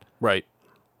that. Right.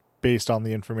 Based on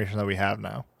the information that we have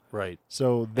now. Right.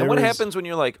 So and what happens when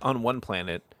you're like on one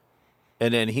planet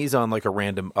and then he's on like a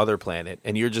random other planet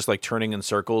and you're just like turning in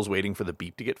circles waiting for the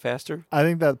beep to get faster? I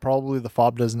think that probably the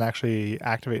fob doesn't actually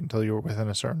activate until you're within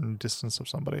a certain distance of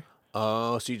somebody.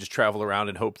 Oh, so you just travel around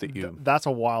and hope that you... That's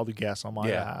a wild guess on my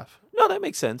behalf. No, that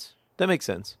makes sense.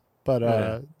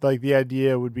 But like the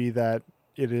idea would be that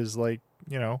it is like,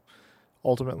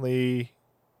 ultimately...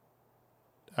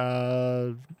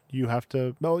 you have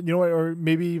to, or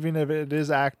maybe even if it is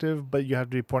active, but you have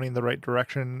to be pointing in the right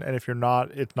direction. And if you're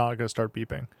not, it's not going to start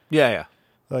beeping. Yeah.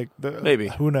 Like maybe,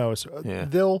 who knows? Yeah.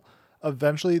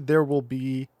 There will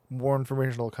be more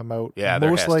information that'll come out. Yeah.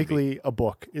 Most likely a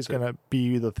book is going to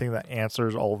be the thing that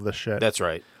answers all of this shit. That's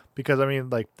right. Because I mean,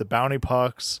 like the bounty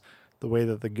pucks, the way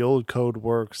that the guild code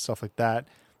works, stuff like that.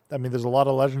 I mean, there's a lot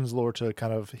of Legends lore to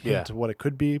kind of hint to what it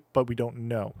could be, but we don't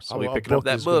know. So I'll be picking up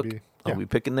that book. I'll be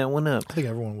picking that one up. I think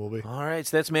everyone will be. All right,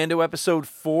 so that's Mando episode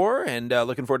 4, and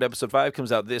looking forward to episode 5.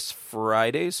 Comes out this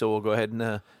Friday, so we'll go ahead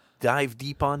and dive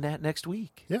deep on that next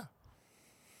week. Yeah.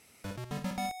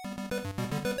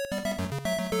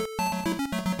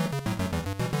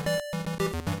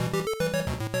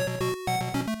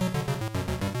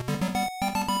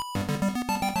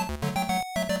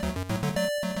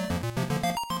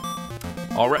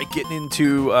 All right, getting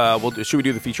into, should we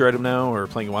do the feature item now, or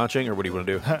playing and watching, or what do you want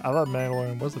to do? I thought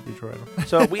Mandalorian was the feature item.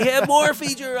 So we have more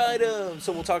feature items.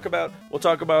 So we'll talk about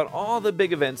all the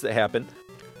big events that happened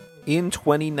in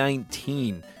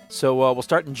 2019. So we'll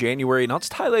start in January, and I'll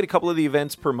just highlight a couple of the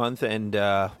events per month, and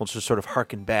we'll just sort of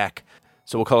harken back.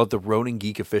 So we'll call it the Ronin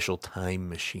Geek Official Time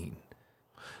Machine.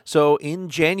 So in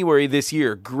January this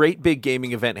year, great big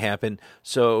gaming event happened.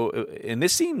 So, and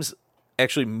this seems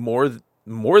actually more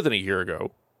than a year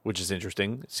ago, which is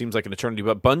interesting. It seems like an eternity,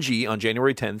 but Bungie on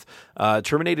January 10th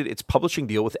terminated its publishing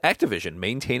deal with Activision,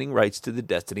 maintaining rights to the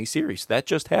Destiny series. That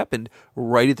just happened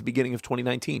right at the beginning of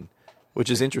 2019, which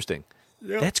is interesting.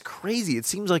 Yep. That's crazy. It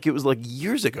seems like it was like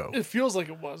years ago. It feels like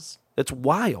it was. That's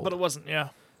wild. But it wasn't, yeah.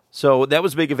 So that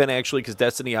was a big event, actually, because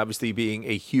Destiny, obviously being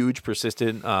a huge,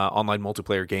 persistent online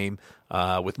multiplayer game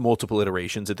with multiple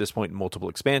iterations at this point and multiple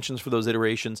expansions for those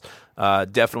iterations,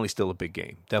 definitely still a big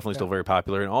game. Definitely still very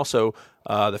popular. And also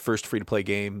the first free-to-play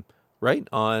game, right,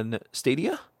 on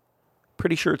Stadia?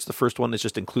 Pretty sure it's the first one that's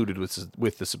just included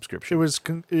with the subscription. It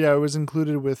was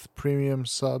included with premium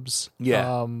subs.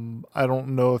 Yeah. I don't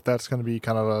know if that's going to be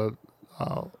kind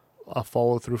of a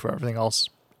follow-through for everything else.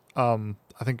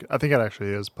 I think it actually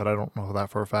is, but I don't know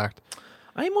that for a fact.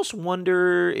 I almost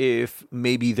wonder if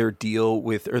maybe their deal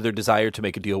with, or their desire to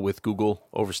make a deal with Google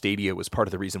over Stadia was part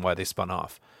of the reason why they spun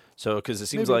off. So, because it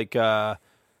seems like, a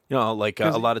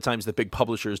lot of times the big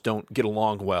publishers don't get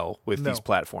along well with these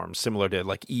platforms, similar to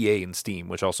like EA and Steam,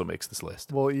 which also makes this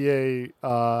list. Well, EA,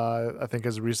 I think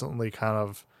has recently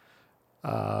kind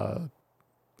of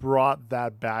brought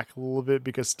that back a little bit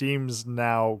because Steam's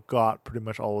now got pretty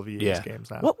much all of EA's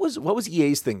games now. What was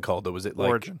EA's thing called though? Was it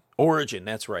like Origin?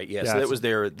 That's right. Yeah, so that was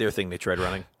their thing they tried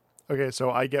running. Okay,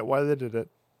 so I get why they did it.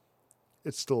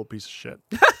 It's still a piece of shit.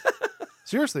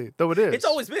 Seriously, though it is. It's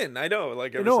always been. I know.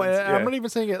 Like I'm not even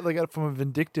saying it like from a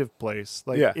vindictive place.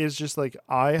 Like it's just like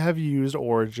I have used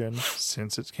Origin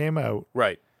since it came out.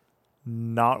 Right.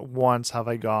 Not once have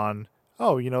I gone,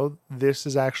 oh, this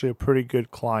is actually a pretty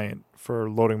good client for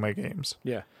loading my games.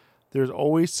 Yeah. There's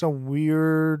always some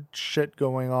weird shit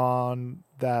going on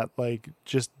that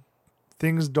just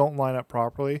things don't line up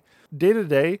properly. Day to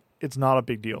day, it's not a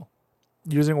big deal.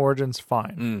 using Origin's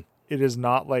fine. It is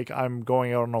not like I'm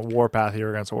going out on a warpath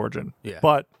here against Origin. Yeah.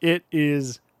 But it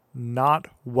is not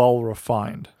well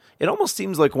refined. It almost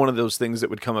seems like one of those things that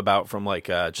would come about from like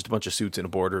just a bunch of suits in a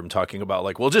boardroom talking about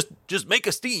like, well, just make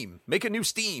a new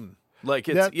Steam. Like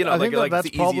it's I think it's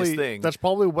the easiest thing. That's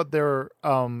probably what their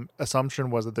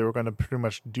assumption was, that they were going to pretty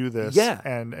much do this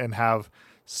and have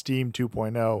Steam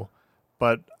 2.0.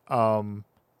 But I don't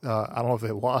know if they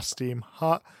lost Steam.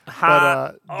 But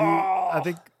I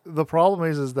think the problem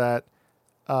is that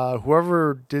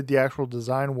whoever did the actual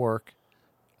design work,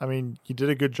 I mean, you did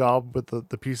a good job with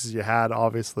the pieces you had,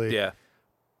 obviously. Yeah.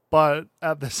 But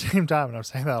at the same time, and I'm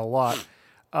saying that a lot,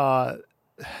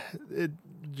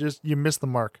 you missed the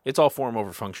mark. It's all form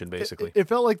over function, basically. It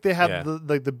felt like they had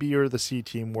the B or the C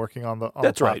team working on the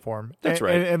platform. Right. That's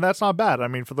right. And that's not bad. I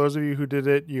mean, for those of you who did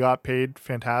it, you got paid.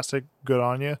 Fantastic. Good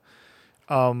on you.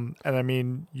 And I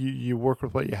mean, you work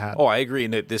with what you had. Oh, I agree.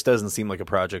 And this doesn't seem like a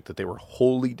project that they were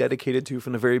wholly dedicated to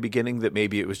from the very beginning. That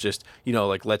maybe it was just,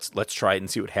 like let's try it and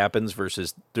see what happens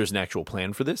versus there's an actual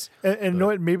plan for this. And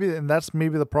that's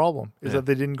maybe the problem is that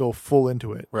they didn't go full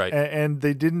into it, right? And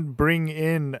they didn't bring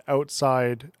in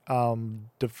outside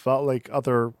like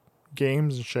other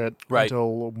games and shit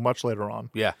until much later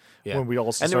on. Yeah. When we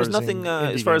also and there was nothing,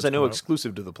 as far as I know,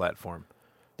 exclusive to the platform.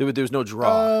 There's no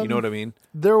draw. You know what I mean?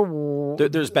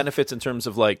 There's benefits in terms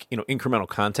of like, incremental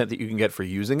content that you can get for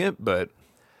using it, but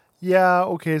yeah,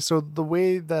 okay. So the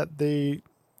way that they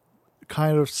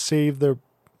kind of saved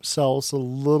themselves a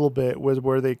little bit was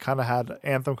where they kind of had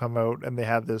Anthem come out and they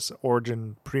had this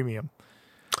Origin Premium.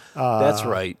 That's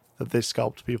right. That they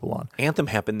scalped people on. Anthem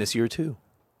happened this year too.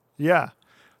 Yeah.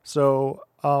 So,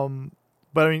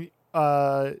 but I mean,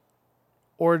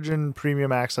 Origin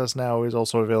Premium Access now is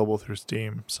also available through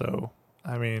Steam. So,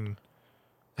 I mean...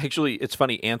 Actually, it's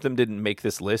funny. Anthem didn't make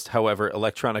this list. However,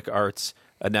 Electronic Arts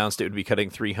announced it would be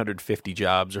cutting 350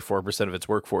 jobs or 4% of its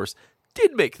workforce.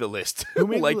 Did make the list,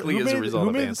 likely as a result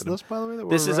of Anthem. This list, by the way,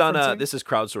 this is this is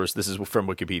crowdsourced. This is from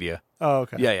Wikipedia. Oh,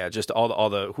 okay. Yeah. Just all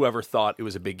the whoever thought it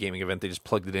was a big gaming event, they just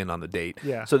plugged it in on the date.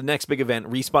 Yeah. So the next big event,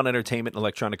 Respawn Entertainment and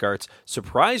Electronic Arts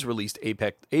surprise released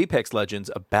Apex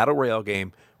Legends, a battle royale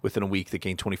game within a week that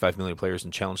gained 25 million players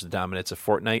and challenged the dominance of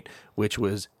Fortnite, which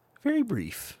was very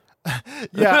brief.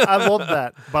 Yeah, I love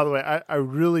that. By the way, I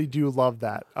really do love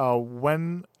that. So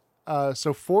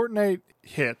Fortnite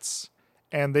hits.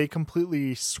 And they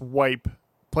completely swipe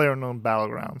PlayerUnknown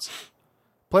Battlegrounds.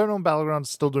 PlayerUnknown Battlegrounds is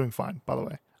still doing fine, by the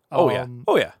way. Oh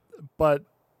yeah. But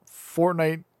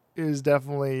Fortnite is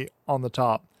definitely on the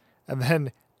top. And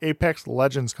then Apex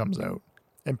Legends comes out,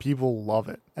 and people love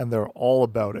it, and they're all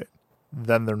about it.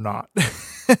 Then they're not.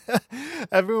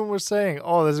 Everyone was saying,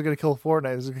 "Oh, this is gonna kill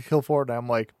Fortnite. This is gonna kill Fortnite." I'm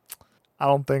like, I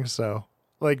don't think so.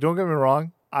 Like, don't get me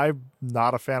wrong. I'm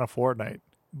not a fan of Fortnite,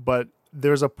 but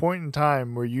there's a point in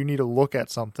time where you need to look at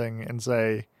something and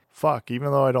say, fuck, even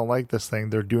though I don't like this thing,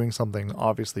 they're doing something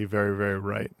obviously very, very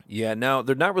right. Yeah, now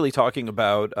they're not really talking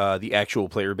about the actual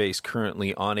player base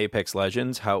currently on Apex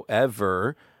Legends.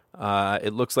 However,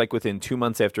 it looks like within 2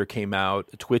 months after it came out,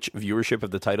 Twitch viewership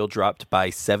of the title dropped by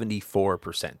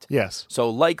 74%. Yes. So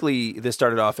likely this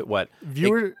started off at what?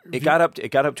 It got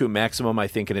up to a maximum, I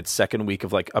think, in its second week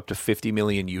of like up to 50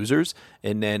 million users,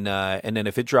 and then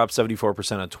if it dropped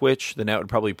 74% on Twitch, then that would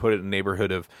probably put it in the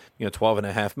neighborhood of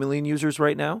 12.5 million users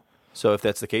right now. So if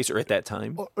that's the case, or at that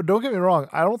time, don't get me wrong,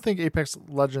 I don't think Apex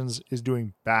Legends is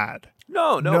doing bad.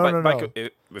 No.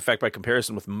 In fact, by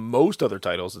comparison with most other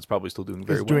titles, it's probably still doing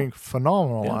very well. It's doing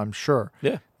phenomenal, yeah. I'm sure.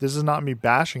 Yeah. This is not me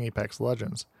bashing Apex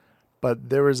Legends, but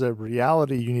there is a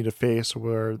reality you need to face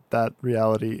where that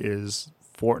reality is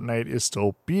Fortnite is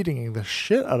still beating the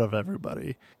shit out of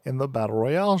everybody in the Battle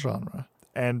Royale genre.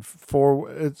 And for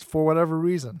whatever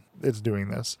reason, it's doing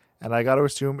this. And I got to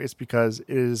assume it's because it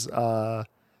is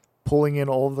pulling in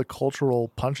all of the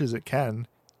cultural punches it can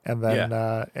and then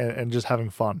and just having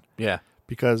fun. Yeah.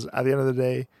 Because at the end of the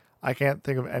day, I can't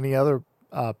think of any other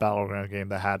Battleground game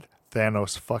that had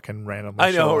Thanos fucking randomly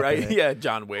I know, right? Yeah,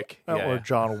 John Wick. Or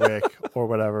John Wick or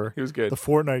whatever. He was good. The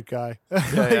Fortnite guy.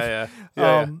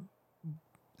 Yeah.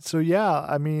 So, yeah,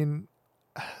 I mean,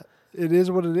 it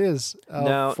is what it is.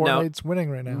 Fortnite's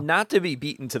winning right now. Not to be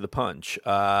beaten to the punch,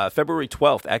 February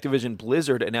 12th, Activision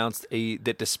Blizzard announced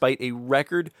that despite a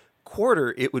record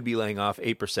quarter, it would be laying off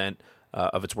 8%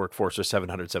 of its workforce, or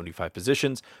 775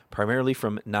 positions, primarily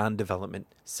from non-development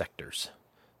sectors.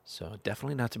 So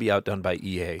definitely not to be outdone by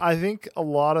EA. I think a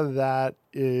lot of that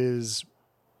is,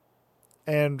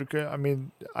 and I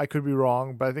mean, I could be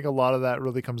wrong, but I think a lot of that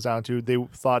really comes down to they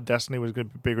thought Destiny was going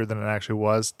to be bigger than it actually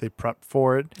was. They prepped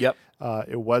for it. Yep.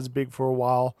 It was big for a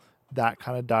while. That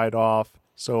kind of died off.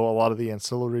 So a lot of the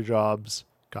ancillary jobs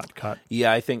got cut.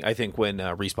 Yeah, I think when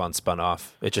Respawn spun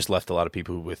off, it just left a lot of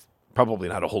people with probably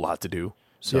not a whole lot to do.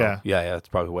 So yeah, that's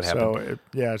probably what happened.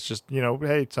 So it's just,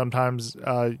 hey, sometimes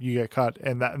you get cut,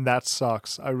 and that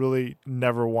sucks. I really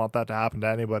never want that to happen to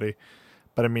anybody.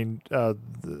 But I mean,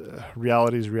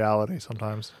 reality is reality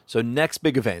sometimes. So next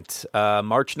big event,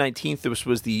 March 19th, this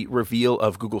was the reveal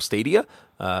of Google Stadia,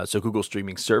 so Google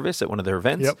streaming service at one of their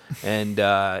events. Yep. And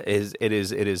it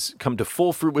is come to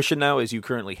full fruition now, as you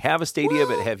currently have a Stadia,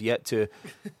 but have yet to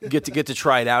get to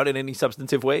try it out in any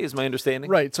substantive way, is my understanding.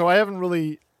 Right. So I haven't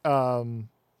really,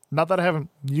 not that I haven't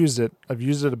used it. I've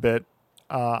used it a bit.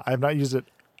 I have not used it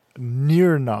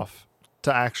near enough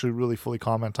to actually really fully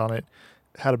comment on it.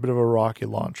 Had a bit of a rocky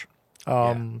launch.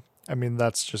 I mean,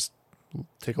 that's just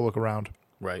take a look around.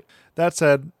 Right. That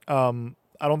said, I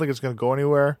don't think it's going to go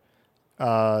anywhere.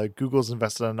 Google's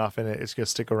invested enough in it; it's going to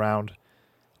stick around,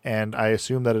 and I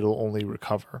assume that it'll only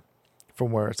recover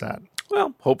from where it's at.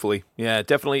 Well, hopefully. Yeah,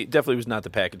 definitely was not the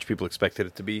package people expected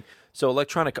it to be. So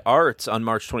Electronic Arts on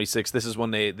March 26th, this is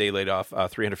when they laid off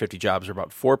 350 jobs, or about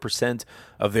 4%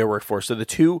 of their workforce. So the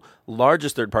two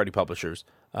largest third-party publishers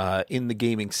in the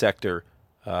gaming sector,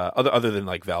 other than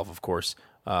like Valve, of course,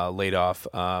 laid off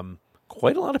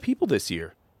quite a lot of people this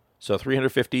year. So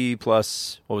 350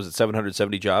 plus,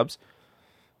 770 jobs?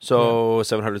 So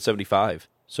 775.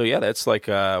 So yeah, that's like,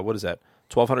 what is that,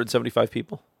 1,275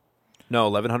 people? No,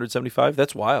 1,175?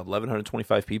 That's wild.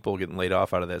 1,125 people getting laid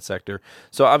off out of that sector.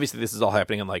 So obviously this is all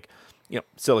happening in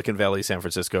Silicon Valley, San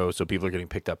Francisco, so people are getting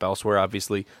picked up elsewhere,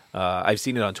 obviously. I've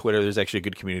seen it on Twitter. There's actually a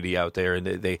good community out there, and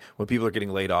they when people are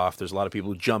getting laid off, there's a lot of people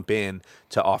who jump in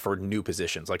to offer new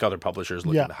positions, like other publishers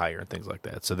looking to hire and things like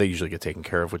that. So they usually get taken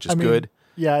care of, which is good.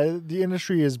 Yeah, the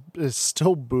industry is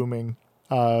still booming.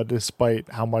 Despite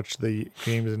how much the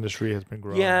games industry has been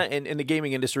growing. Yeah, and the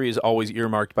gaming industry is always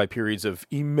earmarked by periods of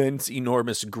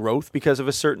enormous growth because of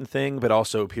a certain thing, but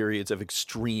also periods of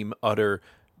extreme, utter,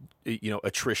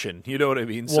 attrition. You know what I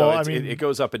mean? Well, so it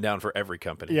goes up and down for every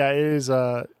company. Yeah,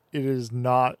 it is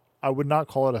not, I would not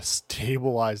call it a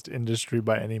stabilized industry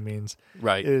by any means.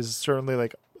 Right. It is certainly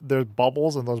like, there's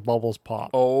bubbles and those bubbles pop.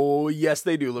 Oh, yes,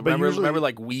 they do. Remember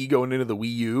like Wii going into the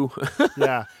Wii U?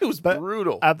 Yeah. It was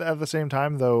brutal. At the same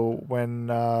time, though, when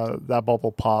that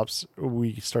bubble pops,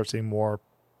 we start seeing more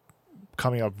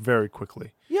coming up very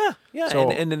quickly. Yeah.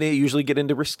 So, and then they usually get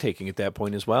into risk-taking at that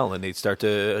point as well, and they start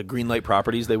to greenlight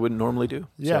properties they wouldn't normally do.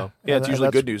 Yeah. So, it's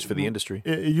usually good news for the industry.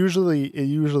 It usually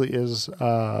is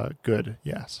good,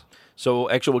 yes. So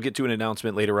actually, we'll get to an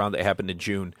announcement later on that happened in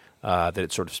June that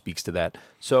it sort of speaks to that.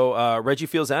 So Reggie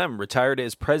Fils-Aime retired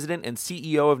as president and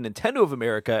CEO of Nintendo of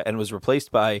America and was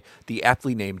replaced by the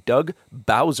aptly named Doug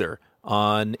Bowser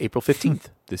on April 15th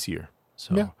this year.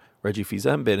 So Reggie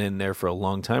Fils-Aime been in there for a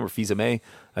long time, or Fils-Aime,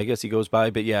 I guess he goes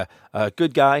by. But yeah,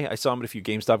 good guy. I saw him at a few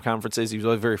GameStop conferences. He was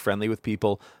always very friendly with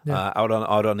people out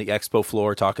on the expo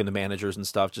floor, talking to managers and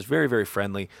stuff. Just very, very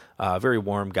friendly, very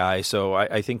warm guy. So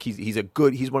I think he's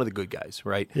one of the good guys,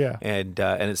 right? Yeah. And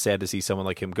it's sad to see someone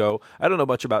like him go. I don't know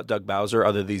much about Doug Bowser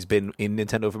other than he's been in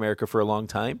Nintendo of America for a long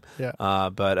time. Yeah.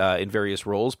 But in various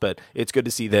roles. But it's good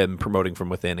to see them promoting from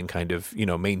within and kind of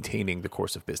maintaining the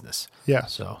course of business. Yeah.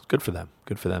 So good for them.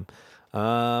 Good for them.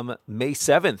 May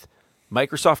 7th.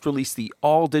 Microsoft released the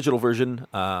all-digital version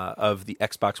of the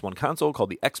Xbox One console called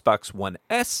the Xbox One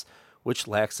S, which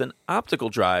lacks an optical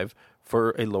drive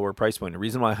for a lower price point. The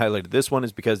reason why I highlighted this one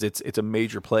is because it's a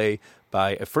major play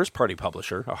by a first-party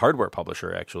publisher, a hardware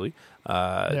publisher actually,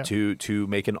 to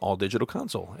make an all-digital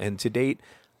console. And to date,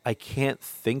 I can't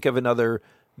think of another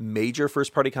major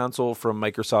first-party console from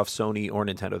Microsoft, Sony, or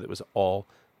Nintendo that was all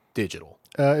digital.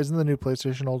 Isn't the new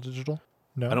PlayStation all digital?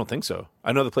 No, I don't think so.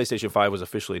 I know the PlayStation 5 was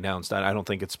officially announced. I don't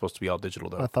think it's supposed to be all digital,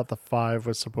 though. I thought the 5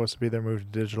 was supposed to be their move to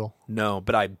digital. No,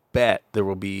 but I bet there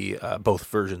will be both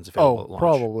versions available at launch.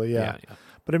 Probably, yeah.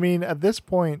 But I mean, at this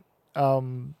point,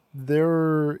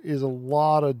 there is a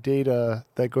lot of data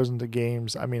that goes into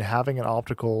games. I mean, having an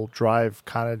optical drive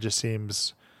kind of just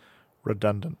seems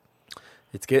redundant.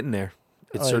 It's getting there.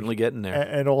 It's certainly getting there.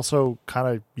 And also kind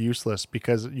of useless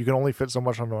because you can only fit so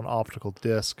much onto an optical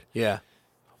disc. Yeah.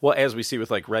 Well, as we see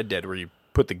with like Red Dead, where you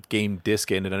put the game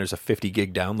disc in and then there's a 50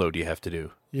 gig download you have to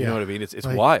do. You know what I mean? It's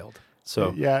like, wild.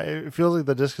 So yeah, it feels like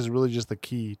the disc is really just the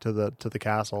key to the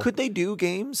castle. Could they do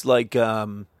games like like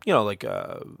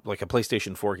a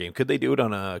PlayStation 4 game? Could they do it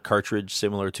on a cartridge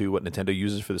similar to what Nintendo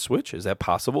uses for the Switch? Is that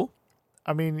possible?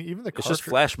 I mean, even it's just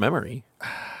flash memory.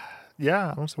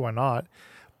 Yeah, I don't see why not.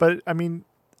 But I mean,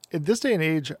 in this day and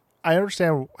age, I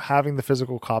understand having the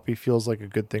physical copy feels like a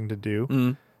good thing to do.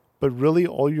 Mm. But really,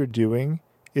 all you're doing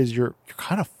is you're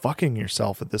kind of fucking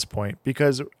yourself at this point,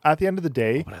 because at the end of the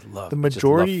day, but I love the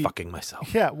majority just love fucking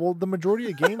myself. Yeah, well, the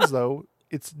majority of games though,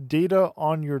 it's data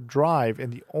on your drive,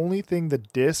 and the only thing the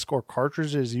disc or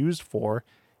cartridge is used for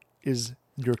is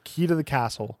your key to the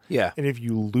castle. Yeah. And if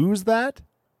you lose that,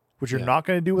 which you're not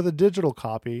going to do with a digital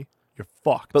copy, you're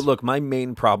fucked. But look, my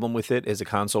main problem with it as a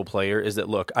console player is that,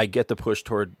 look, I get the push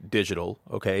toward digital,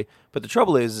 okay? But the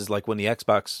trouble is like when the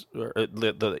Xbox, or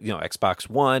the Xbox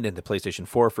One and the PlayStation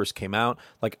 4 first came out,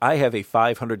 like I have a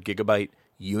 500 gigabyte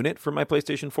unit for my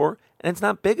PlayStation 4, and it's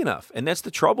not big enough. And that's the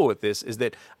trouble with this, is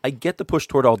that I get the push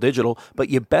toward all digital, but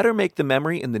you better make the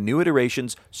memory in the new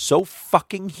iterations so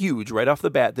fucking huge right off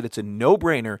the bat that it's a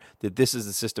no-brainer that this is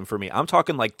the system for me. I'm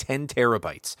talking like 10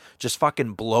 terabytes. Just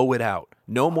fucking blow it out.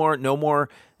 No more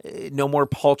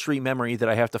paltry memory that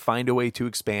I have to find a way to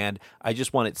expand. I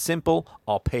just want it simple.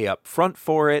 I'll pay up front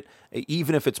for it,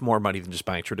 even if it's more money than just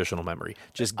buying traditional memory.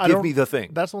 Just give me the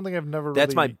thing. That's one thing I've never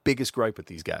That's my biggest gripe with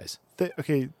these guys.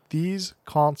 These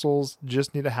consoles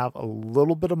just need to have a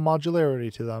little bit of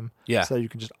modularity to them, so that you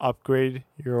can just upgrade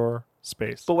your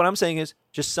space. But what I'm saying is,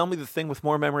 just sell me the thing with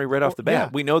more memory right off the bat. Yeah.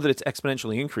 We know that it's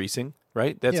exponentially increasing,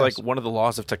 right? That's like one of the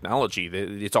laws of technology.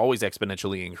 It's always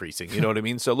exponentially increasing. You know what I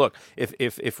mean? So look,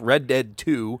 if Red Dead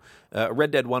 2,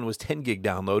 Red Dead 1 was 10 gig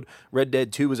download, Red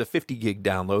Dead 2 was a 50 gig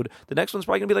download, the next one's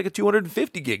probably going to be like a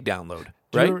 250 gig download,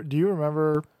 right? Do you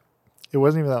remember, it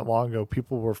wasn't even that long ago,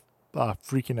 people were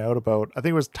freaking out about, I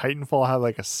think it was Titanfall had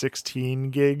like a 16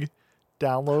 gig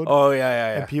download. Oh,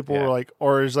 yeah. And people were like,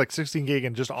 or it's like 16 gig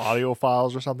and just audio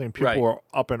files or something. People were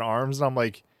up in arms. And I'm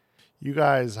like, you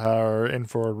guys are in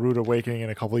for a rude awakening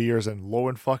in a couple of years. And lo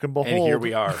and fucking behold. And here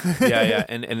we are. Yeah.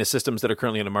 And the systems that are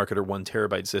currently on the market are 1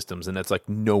 terabyte systems. And that's like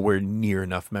nowhere near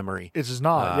enough memory. It's just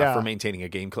not, for maintaining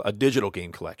a digital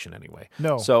game collection anyway.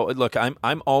 No. So look,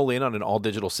 I'm all in on an all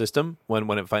digital system when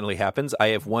it finally happens. I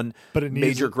have one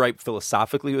major gripe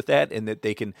philosophically with that, and that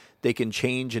they can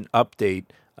change and update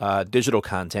digital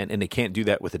content, and they can't do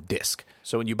that with a disc.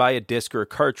 So when you buy a disc or a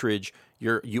cartridge,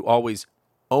 you always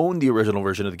own the original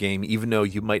version of the game, even though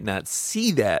you might not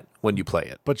see that when you play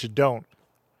it. But you don't.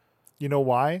 You know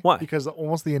why? Why? Because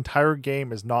almost the entire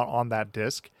game is not on that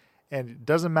disc, and it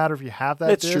doesn't matter if you have that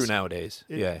That's disc. true nowadays.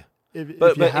 If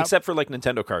But except for like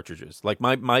Nintendo cartridges. Like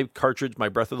my cartridge, my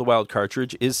Breath of the Wild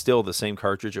cartridge is still the same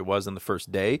cartridge it was on the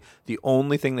first day. The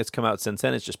only thing that's come out since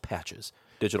then is just patches,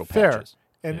 digital patches.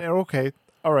 And okay,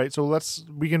 all right, so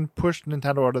we can push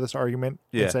Nintendo out of this argument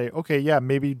and say, okay,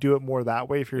 maybe do it more that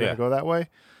way if you're going to go that way.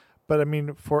 But I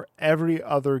mean, for every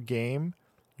other game,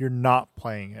 you're not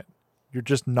playing it. You're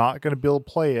just not going to be able to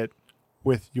play it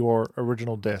with your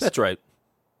original disc. That's right.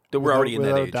 We're already in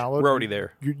that age. We're already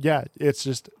there. It's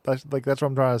just that's what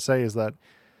I'm trying to say, is that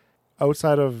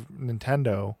outside of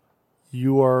Nintendo,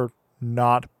 you are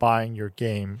not buying your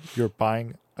game. You're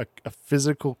buying a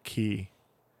physical key.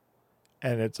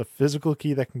 And it's a physical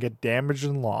key that can get damaged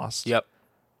and lost. Yep.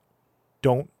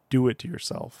 Don't do it to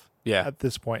yourself. Yeah. At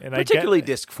this point, and particularly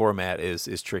disc format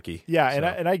is tricky. Yeah, so.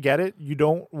 and I get it. You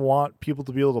don't want people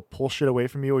to be able to pull shit away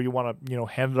from you, or you want to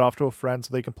hand it off to a friend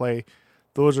so they can play.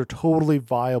 Those are totally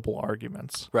viable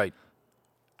arguments. Right.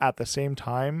 At the same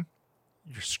time,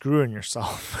 you're screwing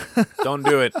yourself. Don't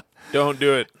do it. Don't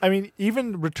do it. I mean,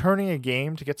 even returning a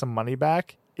game to get some money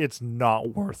back, it's not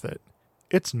worth it.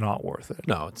 It's not worth it.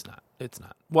 No, it's not. It's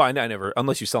not. Well, I never,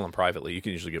 unless you sell them privately, you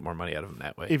can usually get more money out of them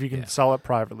that way. If you can sell it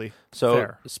privately. So,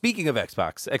 fair. Speaking of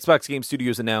Xbox Game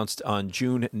Studios announced on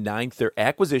June 9th their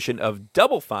acquisition of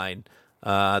Double Fine,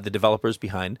 the developers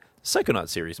behind Psychonaut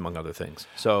series, among other things.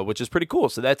 So, which is pretty cool.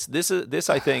 So this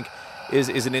I think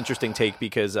is an interesting take,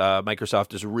 because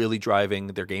Microsoft is really driving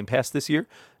their Game Pass this year,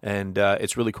 and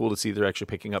it's really cool to see they're actually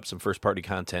picking up some first party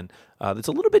content that's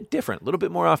a little bit different, a little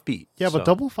bit more offbeat. Yeah, but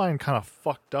Double Fine kind of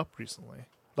fucked up recently.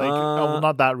 Like,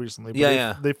 not that recently,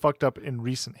 but they fucked up in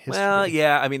recent history. Well,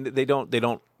 yeah, I mean, they don't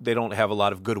have a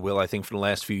lot of goodwill, I think, from the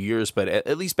last few years, but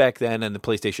at least back then, in the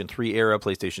PlayStation 3 era,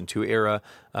 PlayStation 2 era,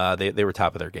 they were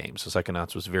top of their game. So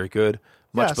Psychonauts was very good,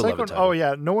 much beloved title. Oh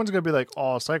yeah, no one's gonna be like,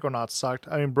 oh, Psychonauts sucked.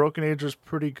 I mean, Broken Age was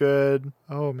pretty good.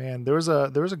 Oh man, there was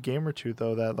a game or two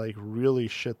though that like really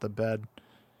shit the bed.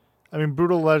 I mean,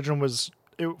 Brutal Legend was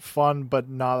fun, but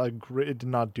not it did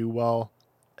not do well.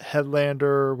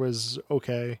 Headlander was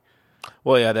okay.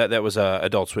 Well, yeah, that was a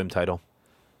Adult Swim title.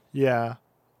 Yeah.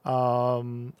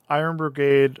 Iron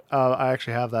Brigade, I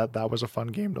actually have that. That was a fun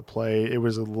game to play. It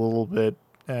was a little bit,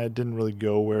 it didn't really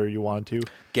go where you wanted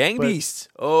to. Gang Beasts.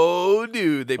 Oh,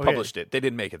 dude, they published it. They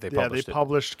didn't make it. They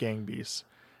published Gang Beasts.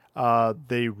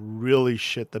 They really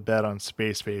shit the bed on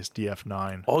Space Base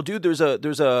DF9. Oh, dude, there's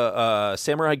a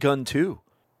Samurai Gun 2,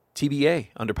 TBA,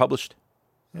 underpublished.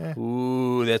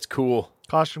 Ooh, that's cool.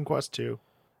 Costume Quest 2.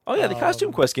 Oh yeah, the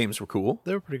Costume Quest games were cool.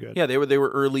 They were pretty good. Yeah, they were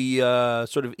early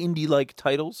sort of indie-like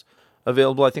titles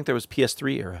available. I think there was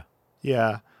PS3 era.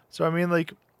 Yeah. So I mean,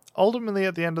 like, ultimately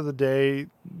at the end of the day,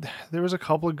 there was a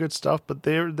couple of good stuff, but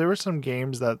there were some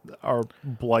games that are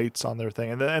blights on their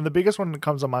thing. And the biggest one that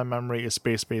comes to my memory is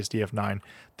Space Base DF9.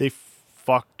 They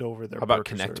fucked over their How about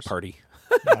purchasers. Connect Party?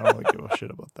 I don't really give a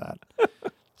shit about that.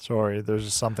 Sorry, there's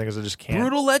just some things I just can't.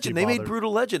 Brutal Legend. They made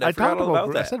Brutal Legend. I forgot all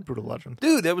about that. I said Brutal Legend.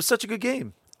 Dude, that was such a good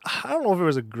game. I don't know if it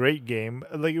was a great game.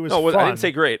 Like, it was No, fun. I didn't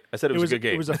say great. I said it was a good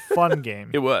game. It was a fun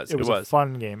game. It was a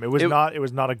fun game. It was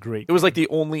not a great game. It was like the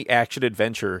only action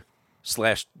adventure /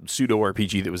 pseudo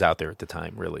RPG that was out there at the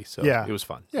time, really. So yeah. It was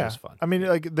fun. Yeah. It was fun. I mean,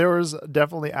 like, there was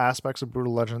definitely aspects of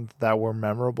Brutal Legend that were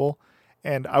memorable,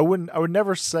 and I would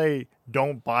never say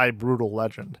don't buy Brutal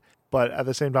Legend, but at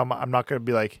the same time, I'm not going to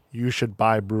be like, you should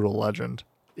buy Brutal Legend.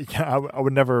 Yeah, I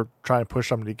would never try and push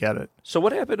somebody to get it. So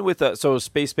what happened with so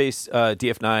Space Base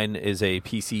DF9 is a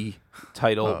PC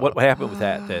title. What happened with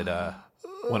that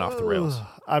went off the rails?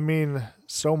 I mean,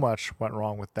 so much went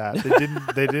wrong with that.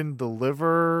 They didn't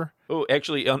deliver. Oh,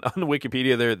 actually, on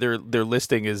Wikipedia, their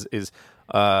listing is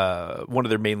one of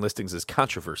their main listings is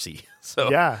controversy.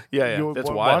 So yeah. That's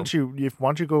wild. Why don't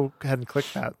you go ahead and click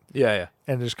that? Yeah.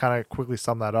 And just kind of quickly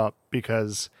sum that up,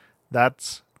 because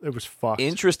it was fucked.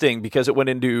 Interesting, because it went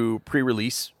into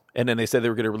pre-release, and then they said they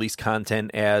were going to release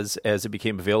content as it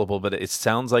became available, but it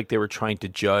sounds like they were trying to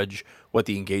judge what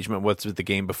the engagement was with the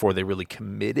game before they really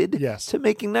committed to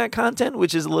making that content,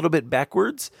 which is a little bit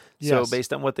backwards. So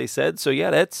based on what they said. So yeah,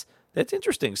 that's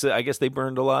interesting. So I guess they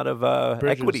burned a lot of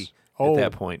equity at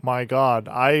that point. My God.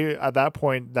 At that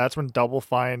point, that's when Double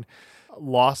Fine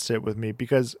lost it with me,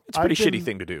 because it's a pretty shitty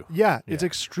thing to do. Yeah, it's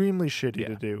extremely shitty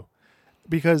to do.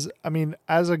 Because, I mean,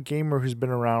 as a gamer who's been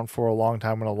around for a long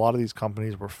time, when a lot of these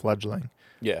companies were fledgling,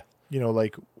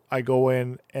 like, I go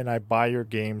in and I buy your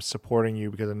games supporting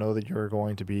you because I know that you're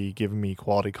going to be giving me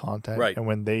quality content. Right. And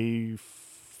when they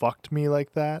fucked me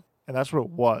like that, and that's what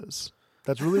it was.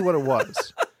 That's really what it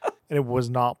was. And it was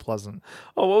not pleasant.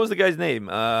 Oh, what was the guy's name?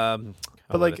 But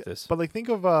think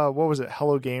of what was it?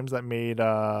 Hello Games that made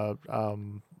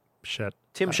Tim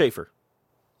Schafer.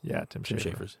 Yeah, Tim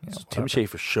Schafer. Yeah, Tim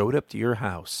Schafer showed up to your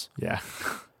house. Yeah.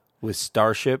 With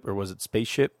Starship, or was it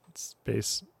Spaceship?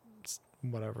 Space,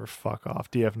 whatever. Fuck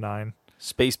off. DF9.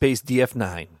 Space Base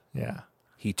DF9. Yeah.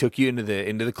 He took you into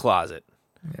the closet.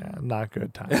 Yeah, not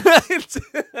good time. It's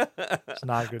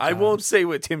not good time. I won't say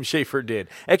what Tim Schafer did.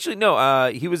 Actually,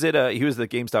 no. He was at the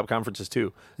GameStop conferences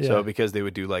too. Yeah. So because they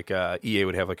would do like EA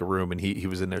would have like a room, and he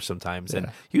was in there sometimes,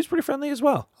 and he was pretty friendly as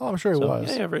well. Oh, I'm sure he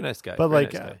was. Yeah, very nice guy. But very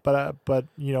nice guy. But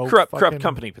you know, corrupt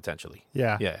company potentially.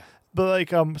 Yeah. Yeah. But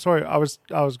like, sorry, I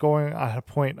was going at a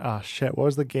point. Ah, shit. What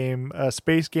was the game? A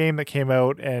space game that came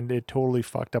out and it totally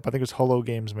fucked up. I think it was Hello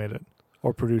Games made it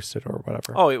or produced it or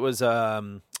whatever. Oh, it was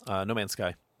No Man's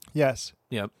Sky. Yes.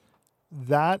 Yep.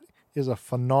 That is a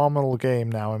phenomenal game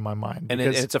now in my mind. And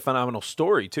it's a phenomenal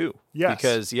story too.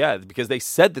 Yes. Because they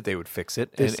said that they would fix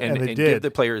it and give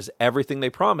the players everything they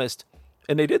promised,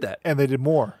 and they did that. And they did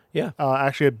more. Yeah.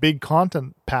 Actually, a big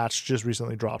content patch just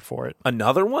recently dropped for it.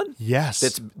 Another one? Yes.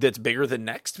 That's bigger than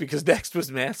Next, because Next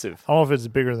was massive. I don't know if it's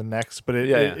bigger than Next, but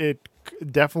it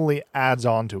definitely adds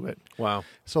on to it. Wow.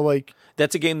 So like,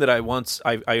 that's a game that I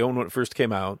owned when it first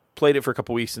came out, played it for a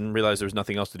couple weeks and realized there was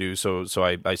nothing else to do, so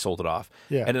I sold it off.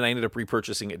 Yeah. And then I ended up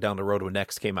repurchasing it down the road when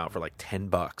Next came out for like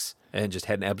 $10 and just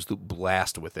had an absolute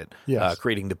blast with it. Yes.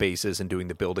 Creating the bases and doing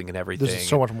the building and everything. There's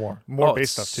so much more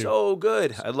base stuff too. So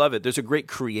good. I love it. There's a great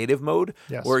creative mode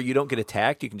where you don't get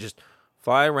attacked. You can just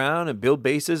fly around and build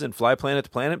bases and fly planet to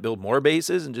planet, build more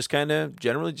bases, and just kind of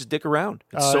generally just dick around.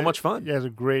 It's so much fun. Yeah, it's a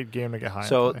great game to get high.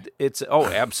 So it's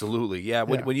absolutely. Yeah.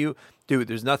 When you dude,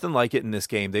 there's nothing like it in this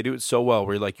game. They do it so well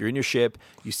where you're in your ship,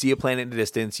 you see a planet in the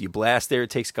distance, you blast there, it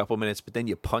takes a couple minutes, but then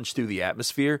you punch through the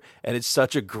atmosphere, and it's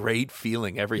such a great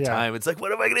feeling every time. It's like,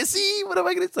 what am I going to see?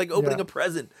 It's like opening a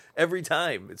present every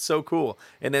time. It's so cool.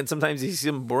 And then sometimes you see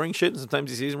some boring shit, and sometimes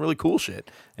you see some really cool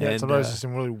shit. Yeah, and sometimes you see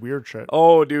some really weird shit.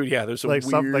 Oh, dude, yeah, there's some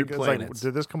weird planets.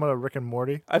 Like, did this come out of Rick and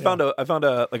Morty? I found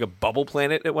a like a bubble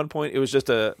planet at one point. It was just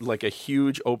a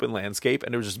huge open landscape,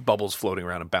 and there was just bubbles floating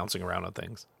around and bouncing around on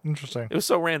things. Interesting. It was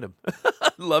so random. I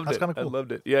loved That's it. kind of cool. I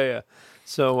loved it. Yeah.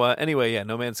 So anyway,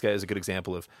 No Man's Sky is a good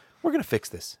example of we're gonna fix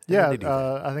this. Yeah,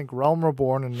 I think Realm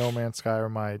Reborn and No Man's Sky are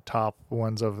my top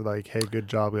ones of like, hey, good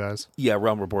job, guys. Yeah,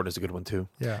 Realm Reborn is a good one too.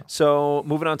 Yeah. So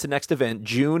moving on to next event,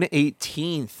 June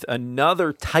 18th,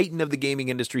 another titan of the gaming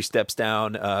industry steps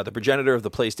down. The progenitor of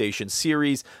the PlayStation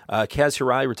series, Kaz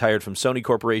Hirai, retired from Sony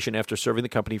Corporation after serving the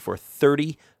company for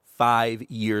 35 5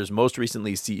 years. Most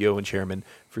recently, CEO and chairman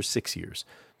for 6 years.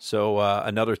 So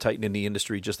another titan in the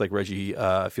industry, just like Reggie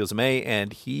Fils-Aimé,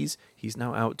 and he's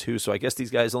now out too. So I guess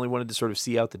these guys only wanted to sort of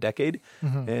see out the decade,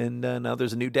 and now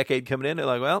there's a new decade coming in. They're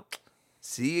like, well,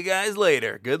 see you guys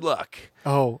later. Good luck.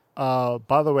 Oh,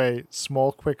 by the way,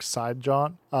 small quick side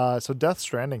jaunt. So Death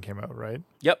Stranding came out, right?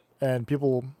 Yep. And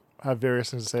people have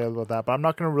various things to say about that, but I'm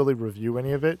not going to really review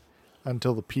any of it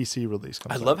until the PC release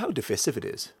comes out. I love how divisive it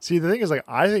is. See, the thing is, like,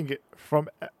 I think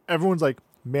everyone's like,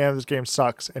 man, this game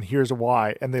sucks, and here's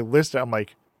why. And they list it. I'm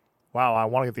like, wow, I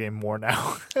want to get the game more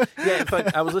now. Yeah, in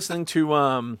fact, I was listening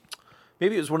to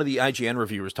maybe it was one of the IGN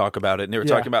reviewers talk about it, and they were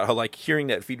talking about how like hearing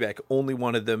that feedback only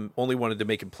wanted to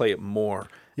make him play it more.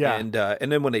 Yeah,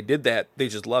 and then when they did that, they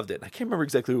just loved it. And I can't remember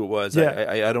exactly who it was. Yeah.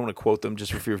 I don't want to quote them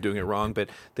just for fear of doing it wrong, but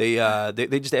they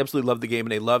just absolutely loved the game,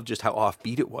 and they loved just how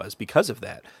offbeat it was because of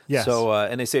that. Yes. So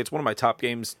and they say it's one of my top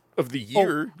games of the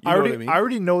year. I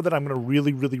already know that I'm going to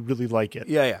really, really, really like it.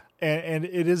 Yeah, yeah. And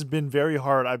it has been very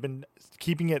hard. I've been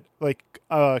keeping it like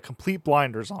complete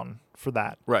blinders on for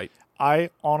that. Right.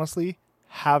 I honestly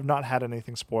have not had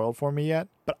anything spoiled for me yet,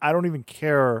 but I don't even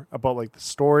care about like the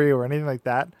story or anything like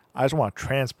that. I just want to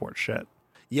transport shit.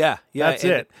 Yeah, That's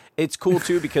it. It's cool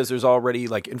too because there's already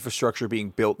like infrastructure being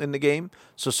built in the game.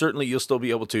 So certainly you'll still be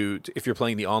able to if you're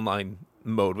playing the online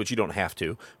mode, which you don't have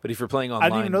to. But if you're playing online,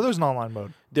 I didn't even know there's an online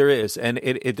mode. There is, and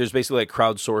there's basically like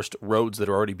crowdsourced roads that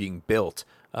are already being built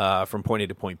from point A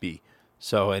to point B.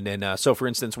 So and then so for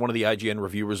instance, one of the IGN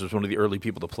reviewers was one of the early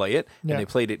people to play it, and they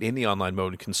played it in the online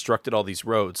mode and constructed all these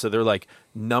roads. So they're like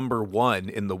number one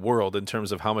in the world in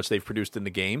terms of how much they've produced in the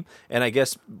game. And I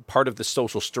guess part of the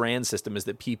social strand system is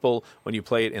that people, when you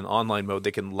play it in online mode,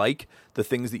 they can like the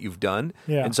things that you've done.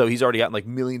 Yeah. And so he's already gotten like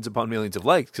millions upon millions of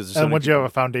likes because. And once you have a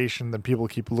foundation, then people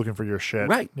keep looking for your shit.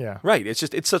 Right. Yeah. Right.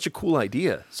 It's such a cool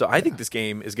idea. So I think this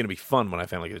game is going to be fun when I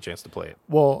finally get a chance to play it.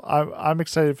 Well, I'm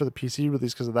excited for the PC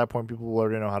release because at that point people will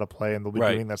already know how to play and they'll be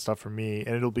Right. doing that stuff for me,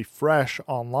 and it'll be fresh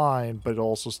online, but it'll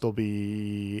also still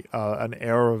be an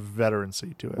air of veterancy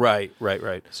to it. Right.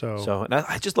 So and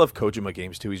I just love Kojima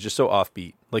games too. He's just so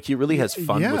offbeat. Like he really has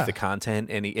fun Yeah. with the content,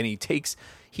 and he takes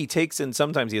and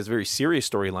sometimes he has very serious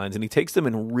storylines, and he takes them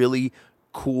in really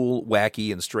cool,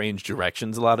 wacky, and strange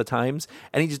directions a lot of times,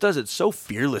 and he just does it so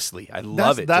fearlessly. I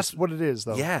love it. That's what it is,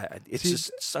 though. Yeah, it's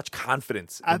just such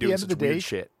confidence in At the doing end of such the day, weird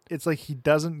shit. It's like he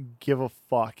doesn't give a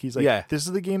fuck. He's like, Yeah. this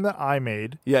is the game that I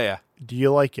made. Yeah. Do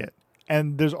you like it?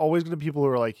 And there's always going to be people who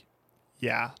are like,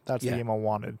 yeah, that's Yeah. the game I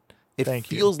wanted. It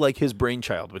Thank you. feels like his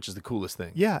brainchild, which is the coolest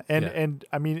thing. Yeah, and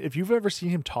I mean, if you've ever seen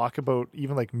him talk about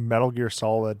even like Metal Gear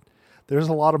Solid, there's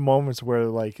a lot of moments where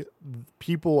like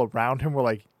people around him were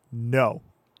like, no,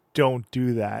 don't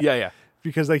do that. Yeah.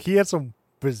 Because like he had some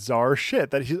bizarre shit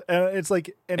that it's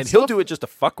like, And he'll do it just to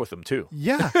fuck with them too.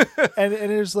 Yeah. and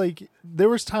it was like, there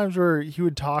was times where he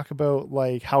would talk about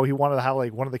like how he wanted to have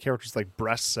like one of the characters like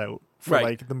breasts out for Right.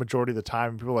 like the majority of the time.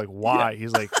 And people were like, why? Yeah.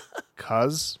 He's like,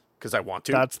 because I want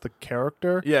to. that's the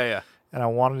character. Yeah. And I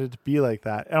wanted it to be like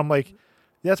that. And I'm like,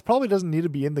 that probably doesn't need to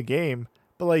be in the game,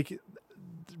 but like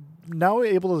now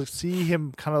able to see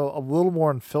him kind of a little more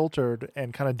unfiltered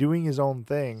and kind of doing his own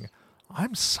thing,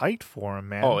 I'm psyched for him,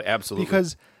 man. Oh, absolutely.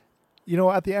 Because, you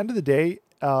know, at the end of the day,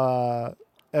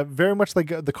 very much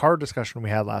like the car discussion we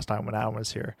had last time when Adam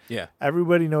was here. Yeah.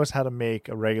 Everybody knows how to make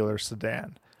a regular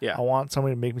sedan. Yeah. I want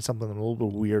somebody to make me something a little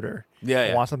bit weirder. Yeah.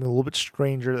 I want something a little bit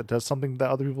stranger that does something that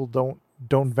other people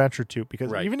don't venture to.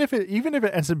 Because Right. even if it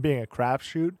ends up being a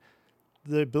crapshoot,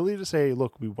 the ability to say,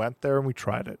 "Look, we went there and we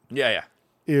tried it," Yeah.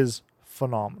 is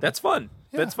phenomenal. That's fun.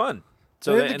 Yeah. That's fun.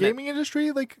 So in the and gaming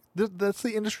industry, like that's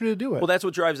the industry to do it. well, that's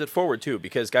what drives it forward too,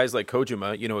 because guys like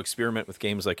Kojima, experiment with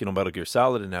games like Metal Gear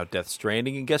Solid and now Death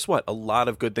Stranding, and guess what? A lot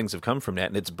of good things have come from that,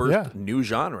 and it's birthed new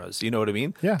genres. You know what I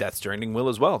mean? Yeah. Death Stranding will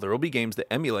as well. There will be games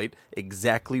that emulate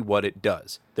exactly what it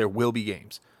does. There will be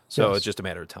games, so Yes. it's just a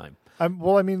matter of time.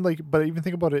 But even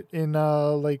think about it in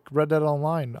like Red Dead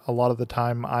Online. A lot of the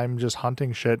time, I'm just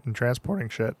hunting shit and transporting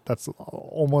shit. That's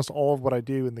almost all of what I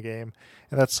do in the game,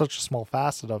 and that's such a small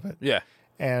facet of it. Yeah.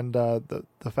 And the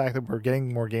fact that we're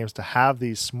getting more games to have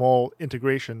these small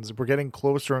integrations, we're getting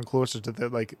closer and closer to the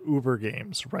like Uber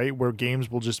games, right? Where games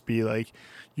will just be like,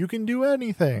 you can do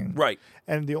anything, Right.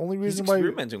 And the only He's reason why,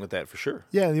 experimenting with that for sure.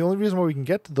 the only reason why we can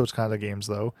get to those kind of games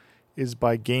though, is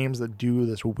by games that do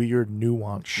this weird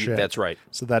nuanced shit. That's right.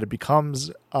 So that it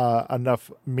becomes enough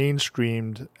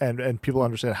mainstreamed and people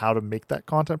understand how to make that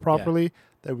content properly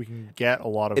that we can get a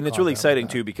lot of. And it's really content exciting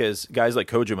like that. too, because guys like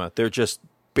Kojima, they're just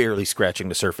barely scratching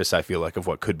the surface, I feel like, of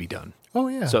what could be done. Oh,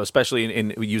 yeah. So especially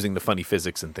in using the funny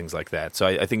physics and things like that. So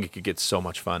I think it could get so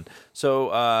much fun.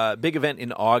 So big event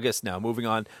in August now. Moving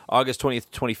on, August 20th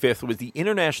to 25th was the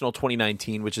International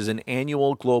 2019, which is an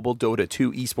annual global Dota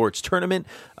 2 esports tournament.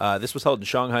 This was held in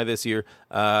Shanghai this year.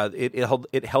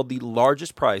 It held the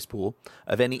largest prize pool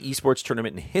of any esports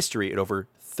tournament in history at over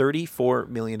 $34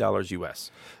 million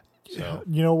US. So.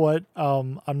 You know what?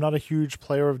 I'm not a huge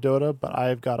player of Dota, but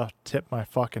I've got to tip my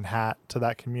fucking hat to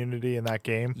that community and that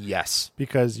game. Yes.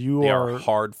 Because they are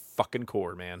hard fucking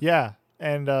core, man. Yeah.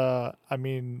 And, I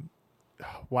mean,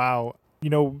 wow.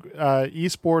 You know,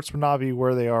 esports would not be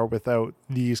where they are without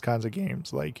these kinds of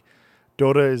games. Like,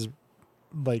 Dota is,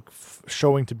 like,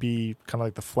 showing to be kind of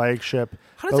like the flagship.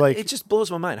 It just blows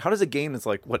my mind. How does a game that's,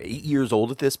 like, 8 years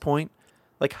old at this point,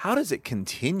 like, how does it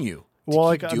continue?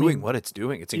 Doing what it's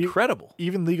doing. It's incredible.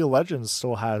 Even League of Legends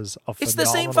still has a phenomenal... It's the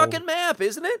same fucking map,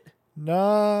 isn't it?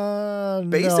 No.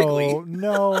 Basically.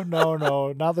 No.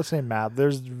 Not the same map.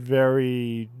 There's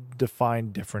very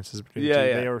defined differences between the two.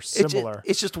 They are similar.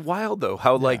 It's just wild, though,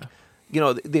 how,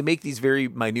 they make these very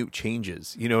minute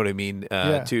changes, you know what I mean,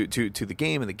 to the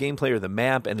game and the gameplay or the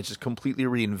map, and it just completely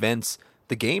reinvents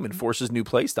the game and forces new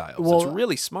play styles. Well, it's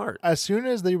really smart. As soon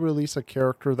as they release a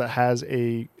character that has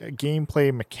a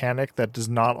gameplay mechanic that does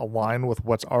not align with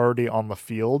what's already on the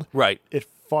field, right, it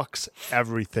fucks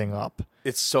everything up.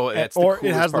 That's the coolest part about it. Or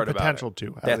it has the potential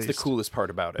to. That's the coolest part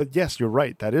about it. But yes, you're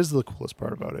right. That is the coolest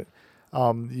part about it.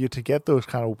 To get those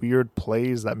kind of weird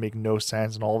plays that make no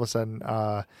sense, and all of a sudden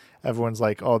everyone's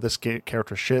like, "Oh, this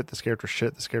character shit, this character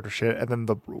shit, this character shit," and then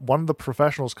one of the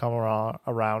professionals come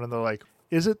around and they're like,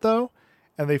 "Is it though?"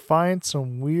 And they find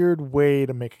some weird way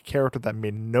to make a character that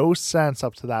made no sense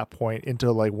up to that point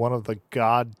into like one of the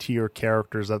god tier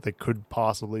characters that they could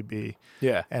possibly be.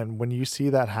 Yeah. And when you see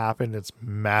that happen, it's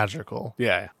magical.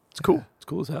 Yeah. It's cool. Yeah. It's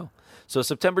cool as hell. So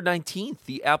September 19th,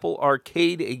 the Apple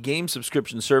Arcade, a game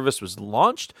subscription service, was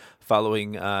launched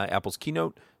following Apple's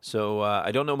keynote. So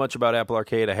I don't know much about Apple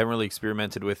Arcade. I haven't really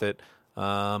experimented with it.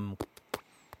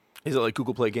 Is it like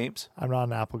Google Play Games? I'm not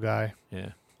an Apple guy. Yeah.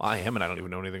 I am, and I don't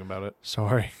even know anything about it.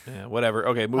 Sorry. Yeah, whatever.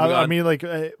 Okay, moving on. I mean, like,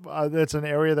 it's an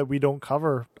area that we don't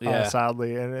cover,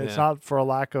 sadly, and it's not for a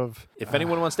lack of... If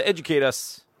anyone wants to educate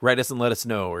us, write us and let us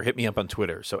know, or hit me up on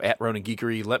Twitter. So,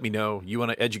 @RonanGeekery, let me know. You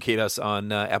want to educate us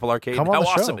on Apple Arcade and how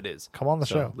awesome it is. Come on the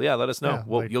show. Yeah, let us know.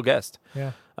 Yeah, you'll guest.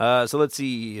 Yeah. So let's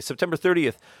see. September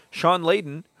 30th, Sean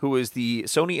Layden, who is the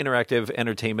Sony Interactive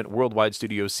Entertainment Worldwide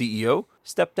Studios CEO,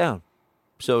 stepped down.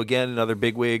 So again, another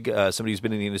bigwig, somebody who's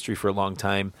been in the industry for a long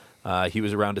time. He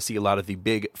was around to see a lot of the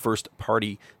big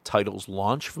first-party titles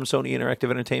launch from Sony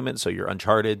Interactive Entertainment. So your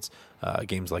Uncharted's,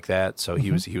 games like that. So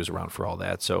he was around for all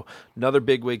that. So another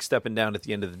bigwig stepping down at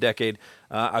the end of the decade.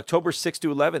 October 6th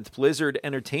to 11th, Blizzard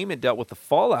Entertainment dealt with the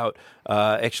fallout.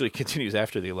 Actually, continues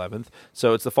after the 11th.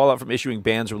 So it's the fallout from issuing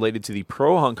bans related to the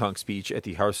pro-Hong Kong speech at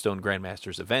the Hearthstone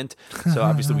Grandmasters event. So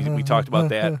obviously we talked about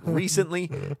that recently.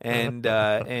 And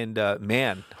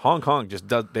man, Hong Kong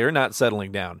they're not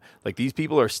settling down. Like these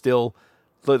people are still,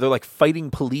 they're like fighting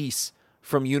police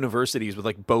from universities with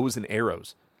like bows and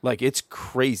arrows. Like it's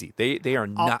crazy. They are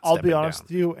not. I'll be honest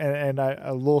with you, and I'm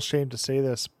a little ashamed to say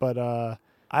this, but I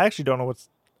actually don't know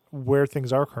where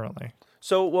things are currently.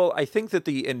 So, well, I think that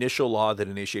the initial law that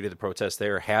initiated the protest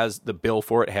there the bill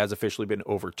for it has officially been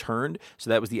overturned. So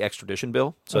that was the extradition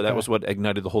bill. So that was what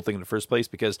ignited the whole thing in the first place,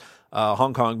 because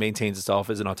Hong Kong maintains itself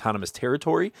as an autonomous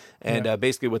territory. And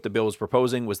basically what the bill was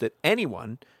proposing was that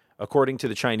anyone, according to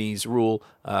the Chinese rule,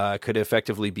 could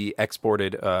effectively be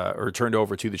exported or turned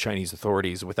over to the Chinese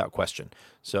authorities without question.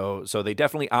 So they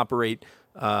definitely operate,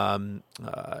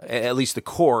 at least the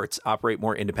courts operate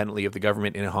more independently of the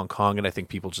government in Hong Kong, and I think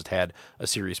people just had a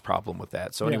serious problem with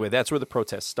that. So anyway, that's where the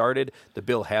protest started. The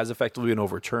bill has effectively been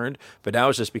overturned, but now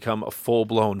it's just become a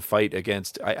full-blown fight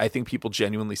against, I think people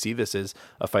genuinely see this as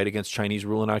a fight against Chinese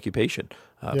rule and occupation.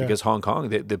 Because Hong Kong,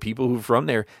 the people who are from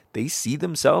there, they see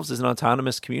themselves as an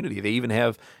autonomous community. They even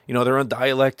have, their own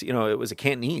dialect. It was a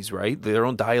Cantonese, right? Their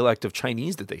own dialect of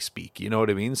Chinese that they speak. You know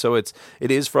what I mean? So it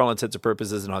is, for all intents and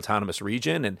purposes, an autonomous region.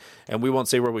 And we won't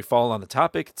say where we fall on the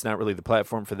topic. It's not really the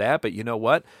platform for that. But you know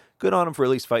what? Good on them for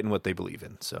at least fighting what they believe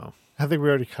in. So I think we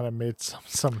already kind of made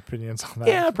some opinions on that.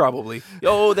 Yeah, probably.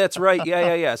 Oh, that's right.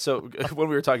 Yeah. So when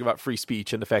we were talking about free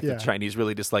speech and the fact that Chinese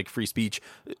really dislike free speech,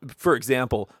 for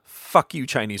example, fuck you,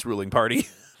 Chinese ruling party.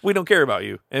 We don't care about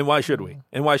you. And why should we?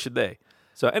 And why should they?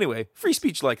 So anyway, free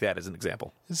speech like that is an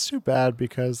example. It's too bad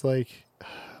because,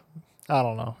 I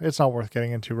don't know. It's not worth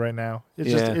getting into right now.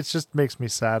 It just makes me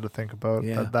sad to think about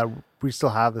that we still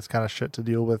have this kind of shit to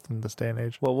deal with in this day and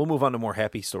age. Well, we'll move on to more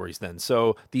happy stories then.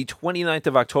 So the 29th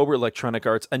of October, Electronic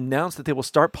Arts announced that they will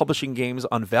start publishing games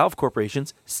on Valve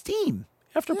Corporation's Steam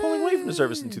after pulling away from the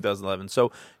service in 2011.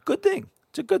 So good thing.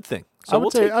 It's a good thing. So I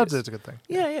would say it's a good thing.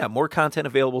 Yeah. More content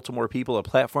available to more people. A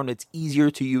platform that's easier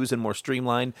to use and more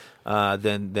streamlined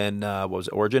than what was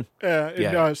it, Origin?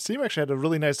 Steam actually had a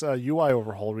really nice UI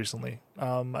overhaul recently.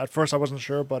 At first, I wasn't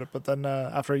sure about it, but then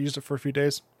after I used it for a few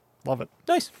days, love it.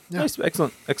 Nice.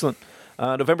 Excellent.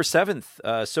 November 7th,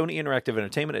 Sony Interactive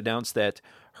Entertainment announced that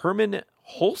Herman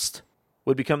Holst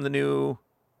would become the new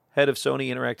head of Sony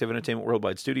Interactive Entertainment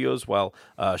Worldwide Studios, while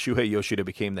Shuhei Yoshida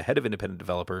became the head of Independent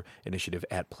Developer Initiative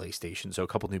at PlayStation. So a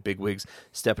couple new bigwigs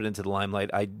stepping into the limelight.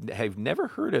 I have never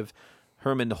heard of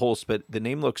Herman Holst, but the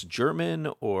name looks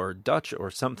German or Dutch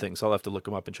or something, so I'll have to look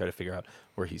him up and try to figure out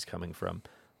where he's coming from.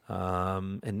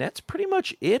 And that's pretty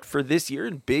much it for this year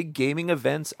in big gaming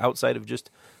events outside of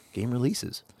just game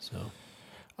releases. So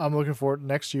I'm looking forward.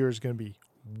 Next year is going to be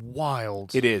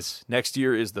wild. It is. Next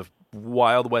year is the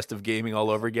Wild West of gaming all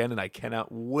over again, and I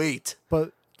cannot wait.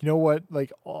 But you know what?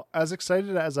 Like, as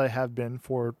excited as I have been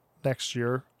for next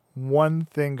year, one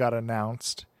thing got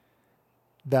announced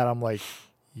that I'm like,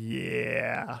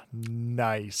 yeah,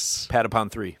 nice.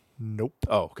 Patapon 3. Nope.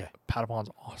 Oh, okay. Patapon's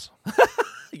awesome.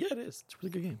 Yeah, it is. It's a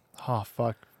really good game. Oh,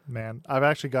 fuck, man. I've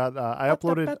actually got, I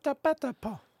uploaded,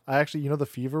 I actually, the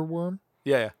fever worm?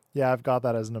 Yeah. Yeah, I've got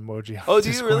that as an emoji. Oh,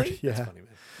 do you really? Yeah. That's funny, man.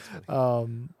 That's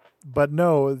funny. But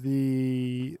no,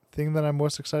 the thing that I'm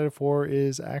most excited for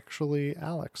is actually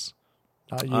Alex,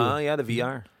 not you. Yeah, the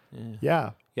VR.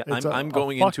 Yeah. I'm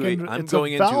going into a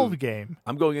Valve game.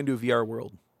 I'm going into a VR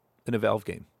world in a Valve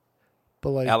game.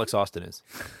 But like Alex Austin is.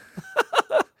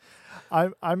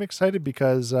 I'm excited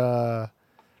because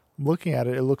looking at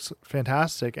it, it looks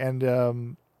fantastic, and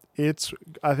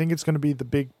I think it's going to be the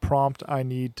big prompt I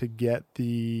need to get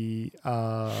the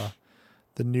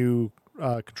new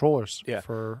controllers. Yeah.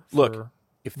 Look,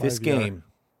 if this game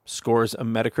scores a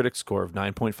Metacritic score of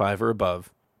 9.5 or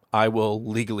above, I will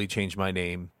legally change my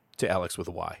name to Alex with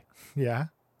a Y. Yeah.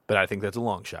 But I think that's a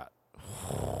long shot.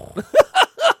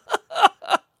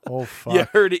 Oh fuck! You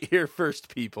heard it here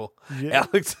first, people. Yeah.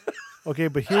 Alex. Okay,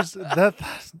 but here's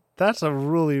that's a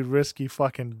really risky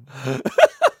fucking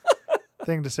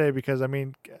thing to say, because I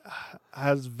mean,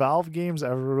 has Valve games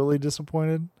ever really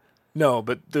disappointed? No,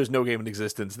 but there's no game in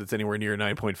existence that's anywhere near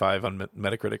 9.5 on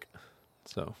Metacritic.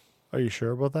 So, are you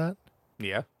sure about that?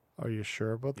 Yeah. Are you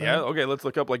sure about that? Yeah. Okay, let's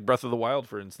look up like Breath of the Wild,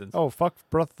 for instance. Oh, fuck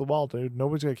Breath of the Wild, dude.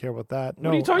 Nobody's gonna care about that.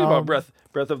 What are you talking about, Breath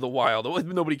of the Wild?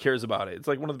 Nobody cares about it. It's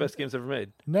like one of the best games ever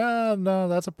made. No,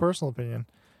 that's a personal opinion.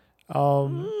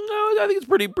 No, I think it's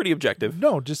pretty objective.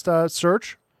 No, just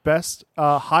search best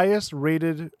highest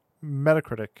rated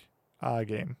Metacritic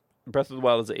game. Breath of the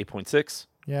Wild is at 8.6.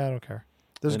 Yeah, I don't care.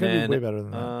 There's going to be way better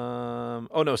than that.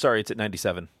 Oh no, sorry, it's at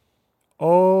 97.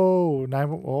 Oh,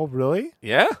 9. Oh, really?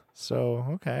 Yeah. So,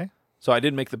 okay. So I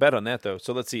did make the bet on that though.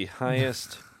 So let's see,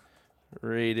 highest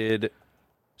rated.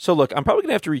 So look, I'm probably going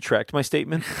to have to retract my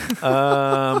statement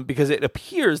because it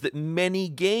appears that many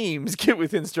games get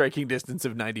within striking distance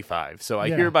of 95. So I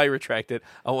hereby retract it.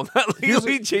 I will not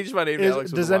legally change my name to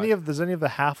Alex. Does any of the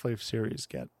Half-Life series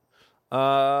get?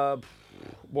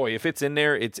 Boy, if it's in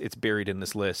there, it's buried in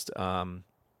this list.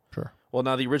 Sure. Well,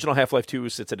 now the original Half-Life 2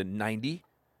 sits at a 90.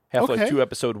 Half-Life 2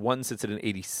 Episode 1 sits at an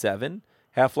 87.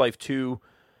 Half-Life 2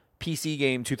 PC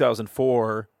game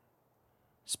 2004,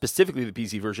 specifically the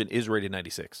PC version, is rated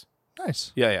 96.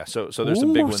 Nice. Yeah. So there's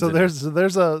some big ones. So there's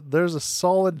a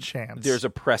solid chance. There's a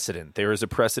precedent. There is a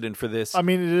precedent for this. I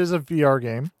mean, it is a VR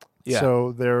game. Yeah.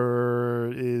 So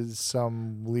there is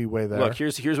some leeway there. Look,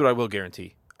 here's what I will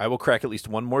guarantee. I will crack at least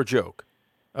one more joke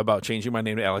about changing my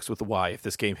name to Alex with a Y if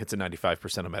this game hits a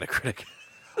 95% on Metacritic.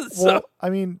 Well, I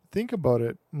mean, think about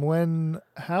it. When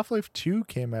Half-Life 2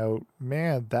 came out,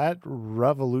 man, that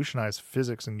revolutionized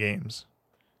physics in games.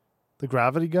 The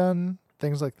gravity gun,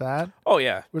 things like that. Oh,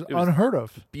 yeah. It was unheard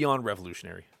of. Beyond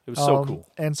revolutionary. It was so cool.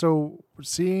 And so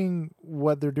seeing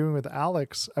what they're doing with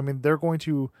Alex, I mean, they're going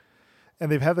to,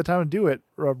 and they've had the time to do it,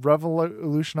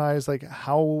 revolutionize, like,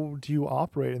 how do you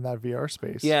operate in that VR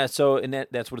space? Yeah, so and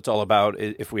that's what it's all about.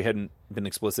 If we hadn't been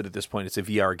explicit at this point, it's a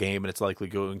VR game, and it's likely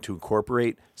going to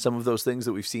incorporate some of those things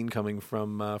that we've seen coming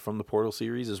from the Portal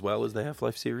series as well as the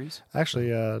Half-Life series.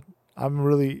 Actually, I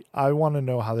want to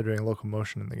know how they're doing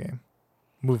locomotion in the game.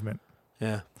 Movement.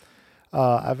 Yeah.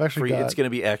 I've actually it's going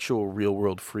to be actual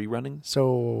real-world free running.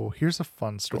 So here's a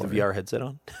fun story. With a VR headset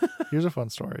on. Here's a fun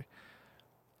story.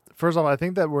 First off, I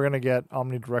think that we're going to get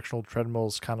omnidirectional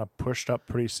treadmills kind of pushed up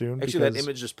pretty soon. Actually, that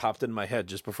image just popped in my head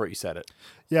just before you said it.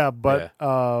 Yeah, but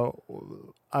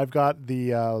I've got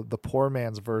the poor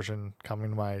man's version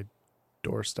coming to my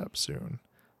doorstep soon.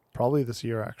 Probably this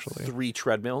year, actually. 3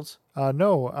 treadmills?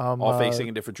 No. All facing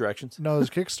in different directions? No, there's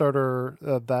a Kickstarter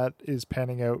that is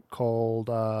panning out called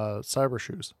Cyber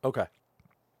Shoes. Okay.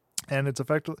 And it's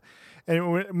effectively...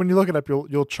 And when you look it up,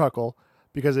 you'll chuckle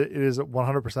because it is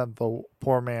 100% the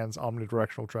poor man's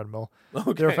omnidirectional treadmill.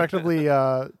 Okay. They're effectively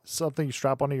something you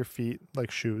strap onto your feet,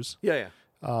 like shoes. Yeah.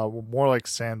 More like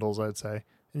sandals, I'd say.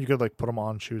 And you could put them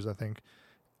on shoes, I think.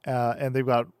 And they've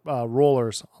got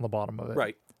rollers on the bottom of it.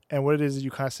 Right. And what it is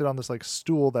you kind of sit on this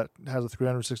stool that has a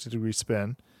 360-degree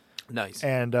spin. Nice.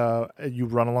 And you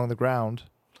run along the ground.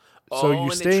 So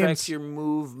you stay it tracks your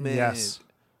movement. Yes.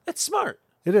 That's smart.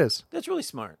 It is. That's really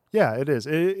smart. Yeah, it is.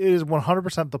 It is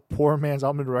 100% the poor man's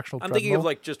omnidirectional treadmill. I'm thinking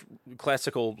of just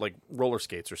classical roller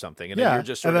skates or something. And then you're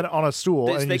just and then on a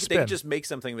stool and you spin. They just make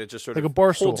something that just sort of a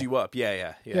bar holds stool. you up.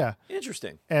 Yeah.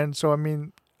 Interesting. And so, I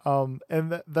mean,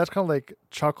 and that's kind of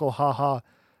chuckle, haha.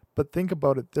 But think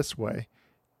about it this way.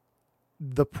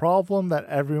 The problem that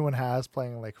everyone has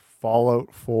playing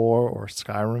Fallout 4 or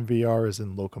Skyrim VR is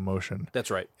in locomotion. That's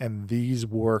right. And these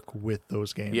work with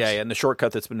those games. Yeah, and the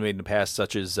shortcut that's been made in the past,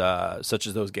 such as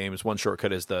those games, one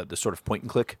shortcut is the sort of point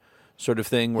and click sort of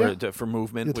thing where for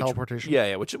movement. The teleportation.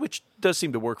 Yeah, which does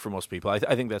seem to work for most people. I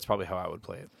think that's probably how I would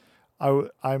play it.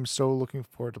 I'm so looking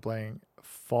forward to playing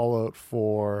Fallout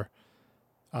 4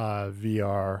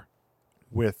 VR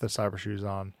with the Cyber Shoes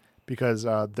on. Because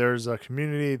there's a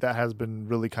community that has been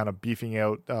really kind of beefing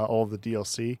out all of the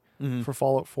DLC for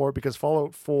Fallout 4. Because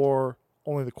Fallout 4,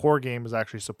 only the core game is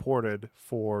actually supported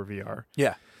for VR.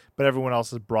 Yeah. But everyone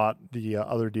else has brought the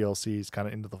other DLCs kind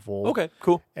of into the fold. Okay,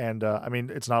 cool. And, I mean,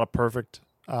 it's not a perfect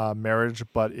marriage,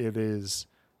 but it is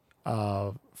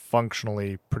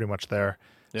functionally pretty much there.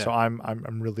 Yeah. So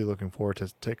I'm really looking forward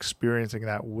to experiencing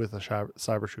that with the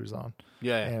Cyber Shoes on.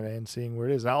 Yeah. And seeing where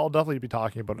it is. I'll definitely be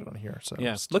talking about it on here. So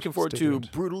yeah, looking forward to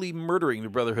brutally murdering the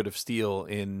Brotherhood of Steel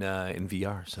in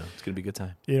VR. So it's gonna be a good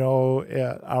time. I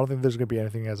don't think there's gonna be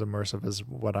anything as immersive as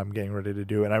what I'm getting ready to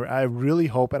do, and I really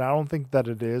hope, and I don't think that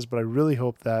it is, but I really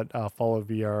hope that Fallout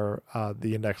VR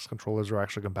the index controllers are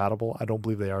actually compatible. I don't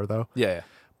believe they are though. Yeah.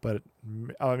 But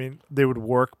I mean, they would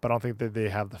work, but I don't think that they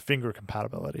have the finger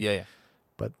compatibility. Yeah.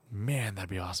 But man, that'd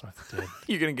be awesome if they did.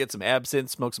 You're gonna get some absinthe,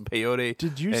 smoke some peyote,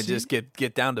 just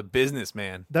get down to business,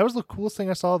 man. That was the coolest thing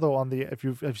I saw though. Have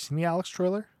you seen the Alex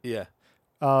trailer? Yeah.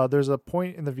 There's a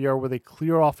point in the VR where they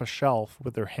clear off a shelf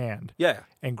with their hand. Yeah.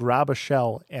 And grab a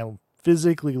shell and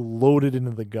physically load it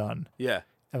into the gun. Yeah.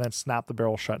 And then snap the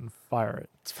barrel shut and fire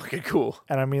it. It's fucking cool.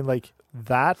 And I mean,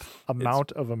 that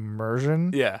amount of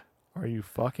immersion. Yeah. Are you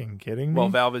fucking kidding me? Well,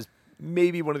 Valve is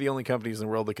maybe one of the only companies in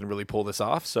the world that can really pull this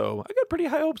off, so I got pretty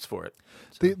high hopes for it.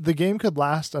 So. The game could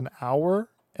last an hour,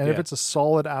 and if it's a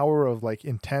solid hour of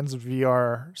intense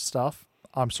VR stuff,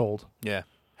 I'm sold. Yeah.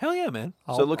 Hell yeah, man.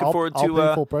 I'll looking forward to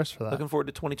pay full price for that. Looking forward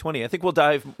to 2020. I think we'll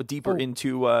dive deeper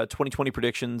into 2020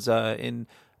 predictions in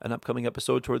an upcoming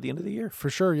episode toward the end of the year.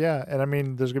 For sure, yeah. And I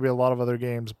mean, there's going to be a lot of other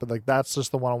games, but that's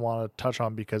just the one I want to touch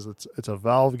on because it's a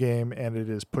Valve game and it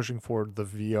is pushing forward the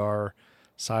VR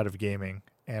side of gaming.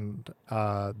 And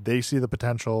they see the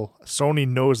potential. Sony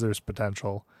knows there's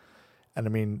potential. And I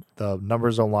mean, the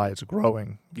numbers don't lie. It's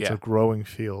growing. It's a growing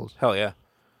field. Hell yeah.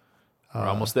 We're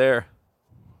almost there.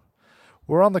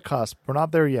 We're on the cusp. We're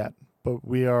not there yet, but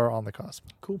we are on the cusp.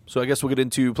 Cool. So I guess we'll get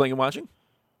into playing and watching?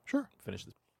 Sure. Finish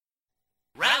this.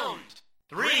 Round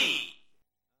 3.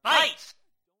 Fight!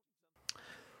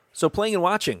 So playing and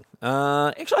watching.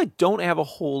 Actually, I don't have a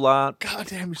whole lot. God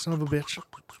damn, you son of a bitch.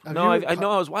 I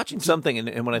know I was watching something,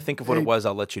 and when I think of what it was,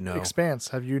 I'll let you know. Expanse.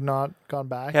 Have you not gone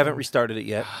back? Haven't restarted it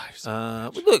yet.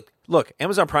 Look,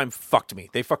 Amazon Prime fucked me.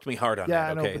 They fucked me hard on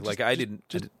that, okay? I didn't...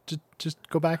 Just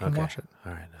go back and watch it.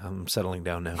 All right, I'm settling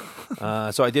down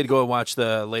now. So I did go and watch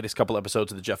the latest couple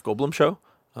episodes of the Jeff Goldblum show.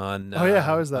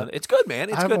 How is that? It's good, man.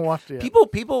 It's I haven't watched it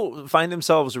yet. People find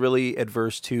themselves really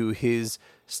adverse to his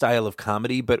style of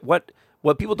comedy, but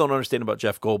what people don't understand about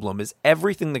Jeff Goldblum is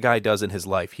everything the guy does in his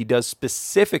life, he does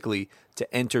specifically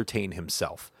to entertain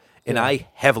himself. And I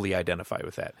heavily identify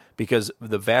with that because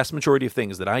the vast majority of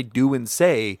things that I do and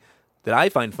say that I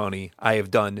find funny, I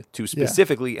have done to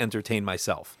specifically entertain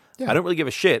myself. Yeah. I don't really give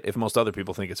a shit if most other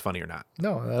people think it's funny or not.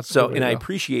 No, that's so, and I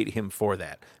appreciate him for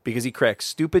that because he cracks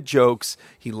stupid jokes.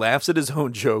 He laughs at his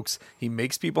own jokes. He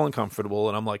makes people uncomfortable,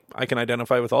 and I'm like, I can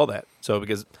identify with all that. So,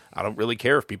 because I don't really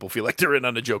care if people feel like they're in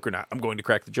on a joke or not. I'm going to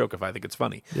crack the joke if I think it's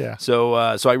funny. Yeah. So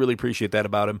I really appreciate that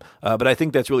about him. But I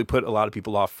think that's really put a lot of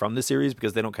people off from the series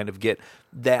because they don't kind of get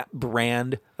that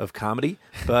brand of comedy.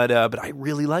 But I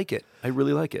really like it. I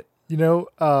really like it. You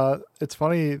know, it's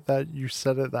funny that you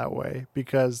said it that way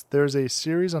because there's a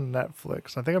series on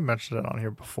Netflix. I think I mentioned it on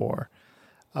here before,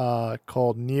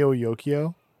 called Neo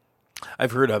Yokio.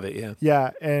 I've heard of it, yeah.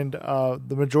 Yeah, and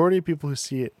the majority of people who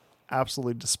see it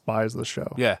absolutely despise the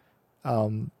show. Yeah.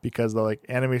 Because they're like,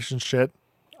 animation shit.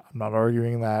 I'm not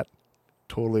arguing that.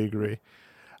 Totally agree.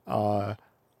 But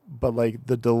like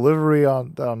the delivery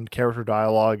on character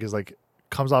dialogue is like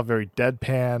comes off very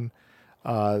deadpan.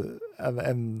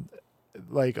 And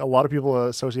like a lot of people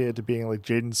associate it to being like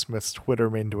Jaden Smith's Twitter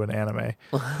made into an anime.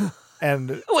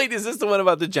 And wait, is this the one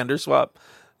about the gender swap?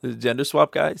 The gender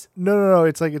swap guys? No.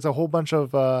 It's like it's a whole bunch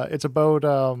of it's about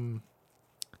kind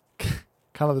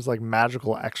of this like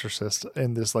magical exorcist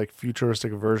in this like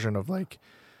futuristic version of like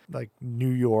New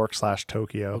York /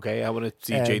 Tokyo. Okay, I want to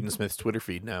see Jaden Smith's Twitter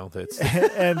feed now. That's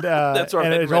that's what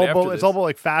and it's all about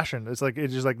like fashion. It's like it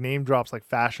just like name drops like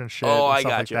fashion shit. Oh, and I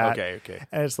stuff got like you. That. Okay.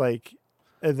 And it's like,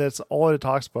 and that's all it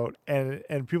talks about.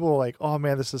 And people are like, oh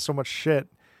man, this is so much shit.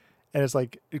 And it's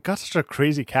like it got such a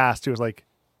crazy cast. It was like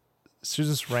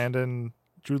Susan Sarandon,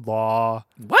 Jude Law.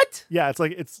 What? Yeah, it's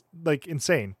like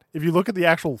insane. If you look at the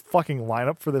actual fucking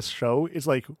lineup for this show, it's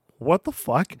like, what the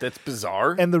fuck? That's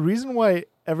bizarre. And the reason why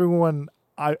everyone,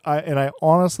 I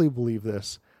honestly believe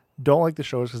this, don't like the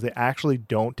show is because they actually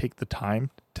don't take the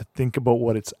time to think about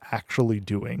what it's actually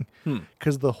doing.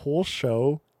 Because the whole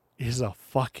show is a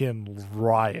fucking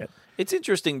riot. It's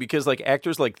interesting because like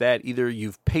actors like that, either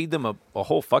you've paid them a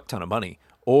whole fuck ton of money,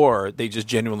 or they just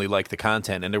genuinely like the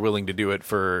content and they're willing to do it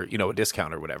for a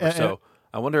discount or whatever. So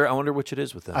I wonder which it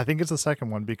is with them. I think it's the second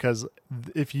one because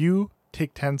if you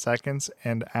take 10 seconds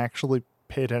and actually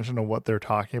pay attention to what they're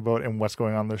talking about and what's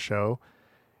going on in the show,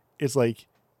 it's like,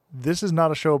 this is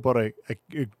not a show about a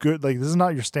good, like, this is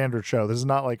not your standard show. This is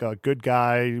not like a good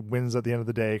guy wins at the end of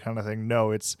the day kind of thing.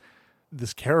 No, it's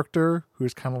this character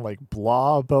who's kind of like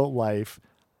blah about life.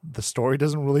 The story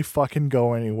doesn't really fucking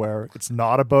go anywhere. It's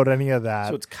not about any of that.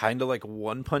 So it's kind of like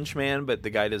One Punch Man, but the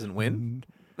guy doesn't win?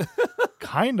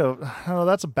 Kind of. Oh,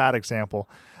 that's a bad example.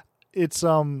 It's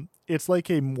like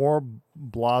a more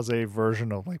blasé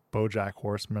version of like BoJack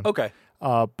Horseman. Okay.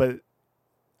 But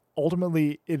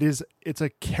ultimately it's a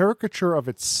caricature of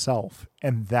itself,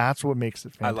 and that's what makes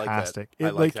it fantastic. I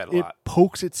like that a lot. It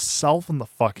pokes itself in the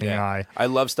fucking eye. I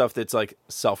love stuff that's like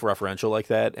self-referential like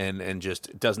that and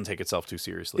just doesn't take itself too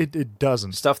seriously. It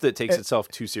doesn't. Stuff that takes itself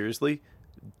too seriously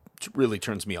really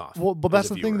turns me off. Well, but that's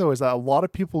the thing though, is that a lot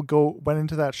of people went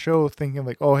into that show thinking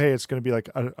like, oh hey, it's going to be like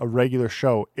a regular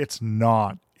show. It's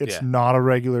not. It's not a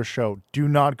regular show. Do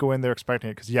not go in there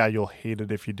expecting it, because you'll hate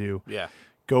it if you do. Yeah.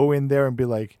 Go in there and be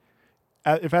like,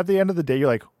 if at the end of the day you're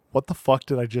like, what the fuck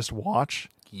did I just watch?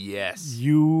 Yes.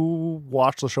 You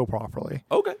watch the show properly.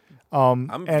 Okay.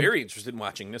 I'm very interested in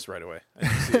watching this right away. I need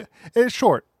to see it. It's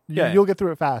short. You'll get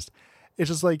through it fast. It's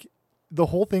just like the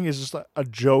whole thing is just a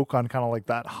joke on kind of like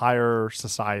that higher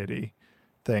society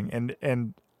thing.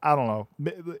 And I don't know.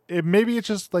 Maybe it's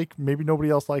just like, maybe nobody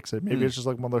else likes it. Maybe it's just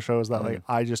like one of those shows that like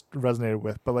I just resonated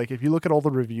with. But like if you look at all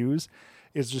the reviews,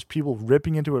 it's just people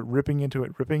ripping into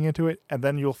it, and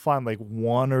then you'll find like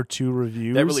one or two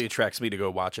reviews. That really attracts me to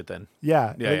go watch it then.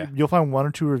 Yeah. You'll find one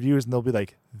or two reviews and they'll be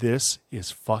like, this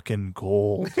is fucking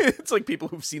gold. It's like people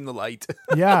who've seen the light.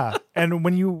 Yeah. And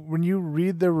when you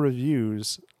read their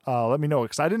reviews, let me know,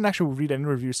 because I didn't actually read any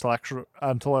reviews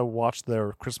until I watched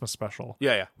their Christmas special.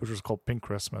 Yeah. Which was called Pink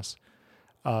Christmas.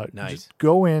 Nice. Just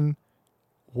go in,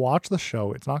 watch the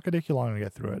show. It's not going to take you long to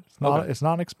get through it. It's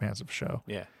not an expansive show.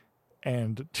 Yeah.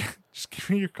 And just give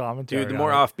me your commentary. Dude, the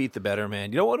more offbeat, the better,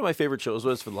 man. You know what one of my favorite shows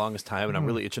was for the longest time, and I'm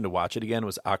really itching to watch it again,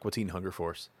 was Aqua Teen Hunger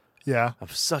Force. Yeah. I'm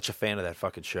such a fan of that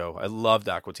fucking show. I loved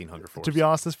Aqua Teen Hunger Force. To be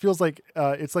honest, this feels like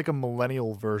it's like a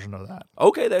millennial version of that.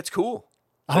 Okay, that's cool.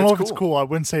 I don't know if it's cool. I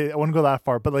wouldn't go that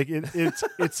far, but like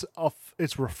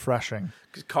it's refreshing.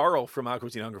 Because Carl from Aqua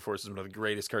Teen Hunger Force is one of the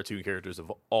greatest cartoon characters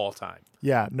of all time.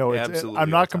 Yeah, no, absolutely. I'm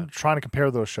not trying to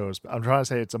compare those shows, but I'm trying to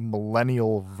say it's a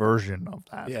millennial version of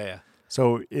that. Yeah.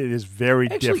 So it is very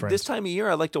different. This time of year,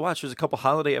 I like to watch. There's a couple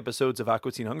holiday episodes of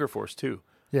Aqua Teen Hunger Force too.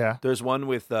 Yeah. There's one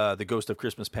with the Ghost of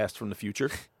Christmas Past from the Future.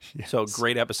 Yes. So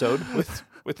great episode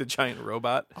with the giant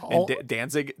robot. And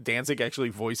Danzig actually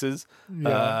voices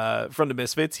from the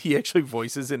Misfits. He actually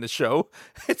voices in the show.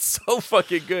 It's so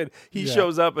fucking good. He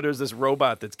shows up and there's this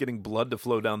robot that's getting blood to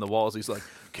flow down the walls. He's like,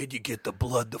 "Can you get the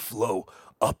blood to flow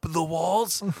up the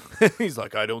walls?" He's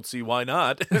like, "I don't see why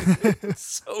not."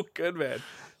 It's so good, man.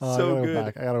 So good.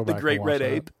 I gotta go The back Great and Red watch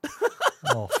Ape.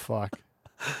 that. Oh fuck.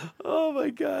 Oh my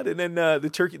god! And then the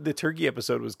turkey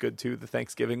episode was good too. The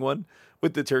Thanksgiving one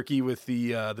with the turkey with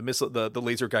the missile, the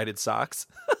laser guided socks.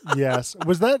 Yes.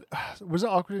 Was it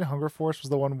Aqua Teen Hunger Force was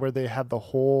the one where they had the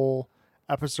whole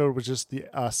episode was just the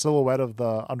silhouette of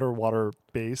the underwater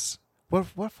base?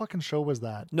 What fucking show was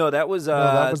that? No, that was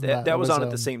that was on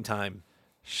at the same time.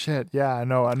 Shit. Yeah, I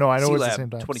know. It was the same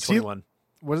time. 2021.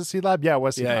 Was it C-Lab? Yeah, it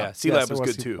was C-Lab. Yeah. C-Lab Yes, was it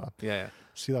good C-Lab. too. Yeah.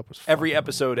 C-Lab was Every fucking-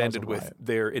 episode that was ended a with riot.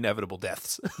 their inevitable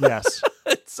deaths. Yes.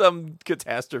 Some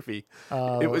catastrophe.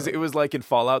 It was like in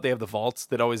Fallout, they have the vaults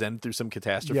that always end through some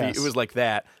catastrophe. Yes. It was like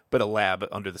that, but a lab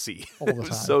under the sea. All the It was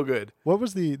time. so good.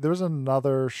 There was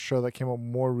another show that came out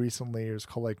more recently. It was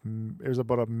called it was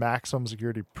about a maximum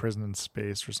security prison in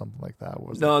space or something like that.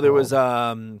 There was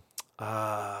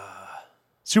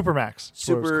Supermax.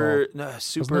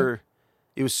 Super.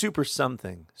 It was Super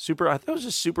something. Super. I thought it was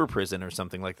just Super Prison or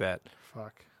something like that.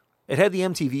 Fuck. It had the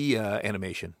MTV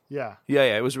animation. Yeah. Yeah.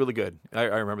 It was really good. I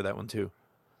remember that one too.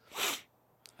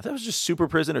 I thought it was just Super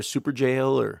Prison or Super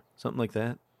Jail or something like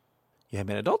that. Yeah,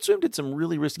 man. Adult Swim did some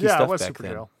really risky stuff it was back Super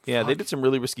then. Jail. Yeah, they Fuck. did some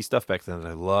really risky stuff back then that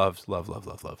I loved. So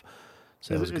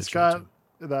that was a good It's show, got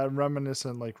too. that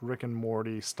reminiscent like Rick and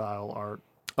Morty style art.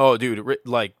 Oh, dude,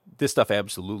 like this stuff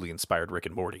absolutely inspired Rick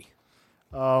and Morty.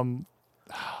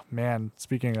 Man,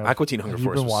 speaking of Aqua Teen Hunger have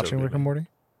Force you been was so watching good, Rick and man. Morty?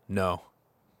 No,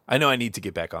 I know I need to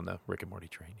get back on the Rick and Morty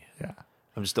train. Yeah.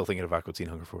 I'm just still thinking of Aqua Teen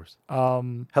Hunger Force.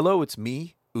 Um, Hello, it's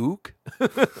me, Ook.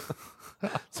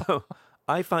 So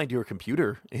I find your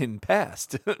computer in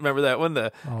past. Remember that one?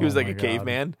 He was Oh like my a God.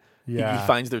 caveman. Yeah. He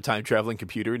finds their time traveling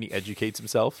computer and he educates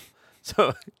himself.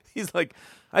 So he's like,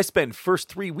 I spend first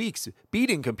 3 weeks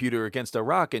beating computer against a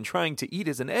rock and trying to eat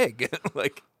as an egg.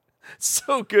 Like,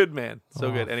 so good, man.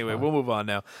 So good. Anyway, we'll move on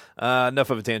now.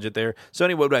 Enough of a tangent there. So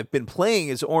anyway, what I've been playing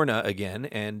is Orna again,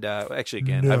 and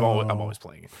I'm always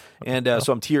playing it. And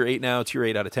so I'm tier 8 now, tier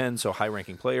 8 out of 10, so high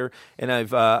ranking player. And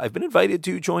I've been invited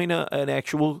to join an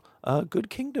actual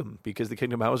good kingdom because the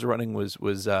kingdom I was running was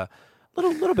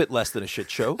little bit less than a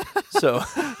shit show. So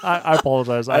I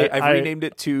apologize. I've renamed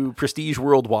it to Prestige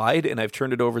Worldwide, and I've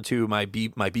turned it over to my B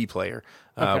player,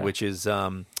 which is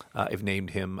I've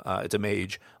named him. It's a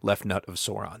mage, Left Nut of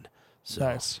Sauron. So,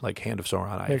 Nice. like Hand of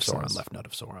Sauron, Eye Makes of Sauron, sense. Left Nut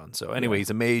of Sauron. So anyway, he's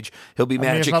a mage. He'll be I mean,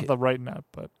 it's magic. not the right nut,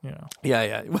 but you know.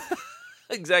 Yeah.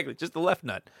 Exactly, just the left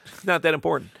nut. It's not that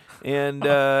important. And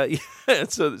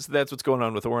so that's what's going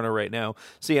on with Orna right now.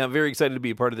 So yeah, I'm very excited to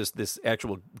be a part of this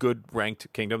actual good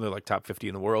ranked kingdom. They're like top 50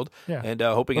 in the world. Yeah. And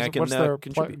hoping I can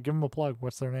contribute. Give them a plug.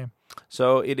 What's their name?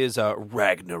 So it is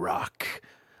Ragnarok.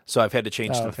 So I've had to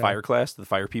change to the fire class, the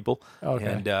fire people,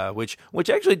 and which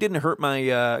actually didn't hurt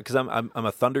my because I'm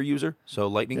a thunder user, so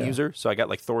lightning user. So I got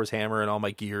like Thor's hammer and all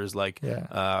my gear is like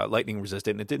lightning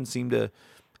resistant. And it didn't seem to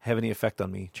have any effect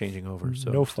on me changing over. So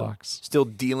No still, fucks. still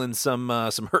dealing some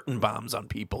hurting bombs on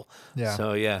people. Yeah.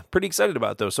 So yeah, pretty excited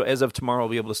about those. So as of tomorrow, I'll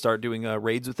be able to start doing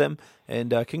raids with them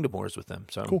and Kingdom Wars with them.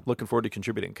 So I'm looking forward to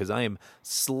contributing because I am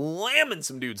slamming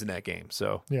some dudes in that game.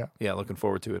 So yeah, looking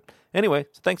forward to it. Anyway,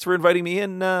 so thanks for inviting me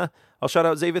in. I'll shout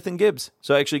out Zavith and Gibbs.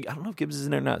 So actually, I don't know if Gibbs is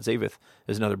in there or not. Zavith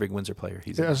is another big Windsor player.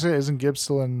 He's Isn't Gibbs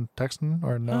still in Texan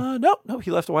or no? No, he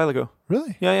left a while ago.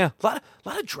 Really? Yeah. A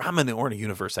lot of drama in the Orna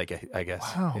universe, I guess.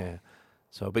 Wow. Yeah.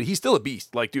 So, but he's still a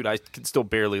beast. Like, dude, I can still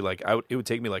barely it would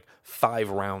take me like 5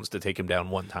 rounds to take him down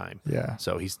one time. Yeah.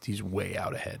 So he's way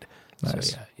out ahead.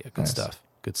 Nice. So yeah,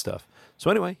 good stuff. So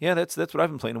anyway, yeah, that's what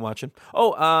I've been playing and watching.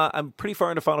 Oh, I'm pretty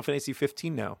far into Final Fantasy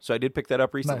 15 now. So I did pick that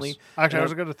up recently. Nice. Actually, I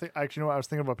was going to think. Actually, you know what? I was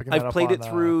thinking about picking that up. I've played it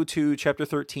through to chapter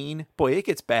 13. Boy, it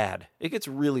gets bad. It gets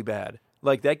really bad.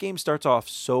 Like, that game starts off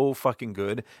so fucking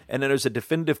good, and then there's a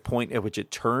definitive point at which it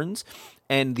turns,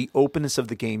 and the openness of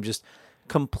the game just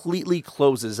completely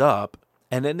closes up,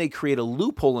 and then they create a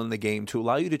loophole in the game to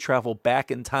allow you to travel back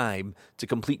in time to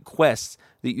complete quests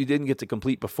that you didn't get to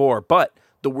complete before, but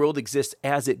the world exists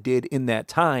as it did in that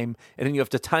time, and then you have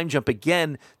to time jump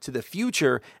again to the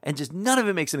future, and just none of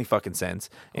it makes any fucking sense.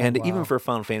 And even for a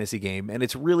Final Fantasy game, and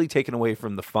it's really taken away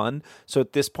from the fun. So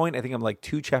at this point, I think I'm like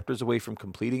 2 chapters away from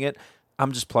completing it.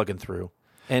 I'm just plugging through.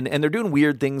 And they're doing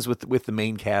weird things with the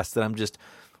main cast that I'm just,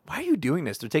 why are you doing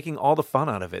this? They're taking all the fun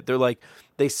out of it. They're like,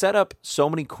 they set up so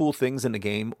many cool things in the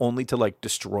game only to like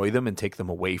destroy them and take them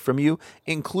away from you,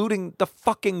 including the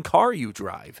fucking car you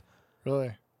drive.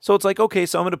 Really? So it's like, okay,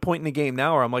 so I'm at a point in the game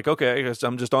now where I'm like, okay, I guess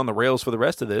I'm just on the rails for the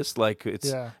rest of this. Like,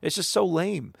 it's just so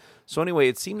lame. So anyway,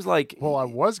 it seems like... Well, I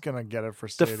was going to get it for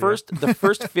Stadia. The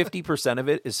first 50% of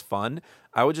it is fun.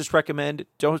 I would just recommend,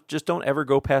 don't ever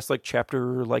go past like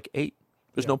chapter like 8.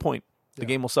 There's no point. The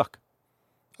game will suck.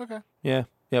 Okay. Yeah.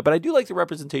 Yeah, but I do like the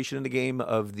representation in the game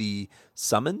of the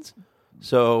summons.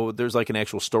 So there's like an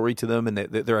actual story to them, and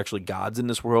they're actually gods in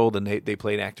this world, and they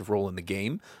play an active role in the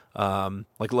game.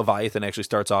 Like Leviathan actually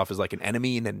starts off as like an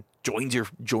enemy, and then joins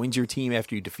your team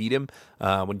after you defeat him.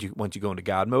 Once you go into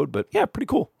God mode, but yeah, pretty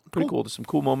cool. Pretty cool. There's some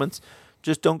cool moments.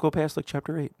 Just don't go past like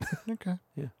chapter 8. Okay.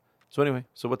 Yeah. So anyway,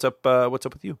 so what's up? What's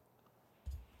up with you?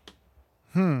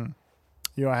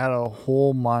 I had a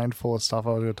whole mind full of stuff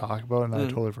I was going to talk about, and I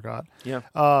totally forgot. Yeah.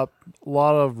 A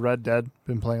lot of Red Dead.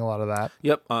 Been playing a lot of that.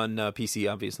 Yep, on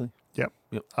PC, obviously. Yep.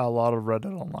 A lot of Red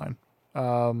Dead Online.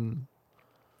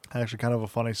 Actually, kind of a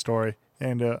funny story.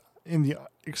 And in the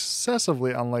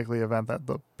excessively unlikely event that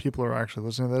the people are actually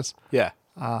listening to this,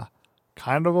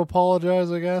 kind of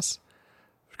apologize, I guess.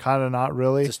 Kind of not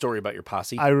really. It's a story about your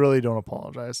posse. I really don't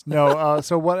apologize. No.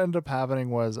 So what ended up happening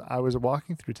was I was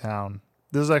walking through town.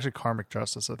 This is actually karmic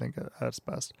justice, I think, at its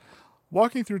best.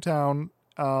 Walking through town,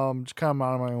 just kind of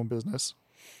minding my own business,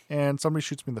 and somebody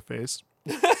shoots me in the face.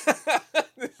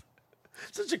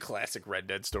 Such a classic Red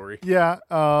Dead story. Yeah,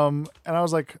 and I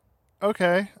was like,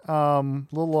 okay, a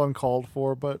little uncalled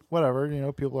for, but whatever,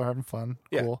 people are having fun.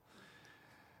 Cool.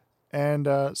 And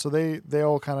so they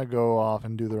all kind of go off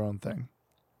and do their own thing.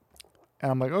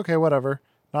 And I'm like, okay, whatever.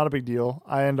 Not a big deal.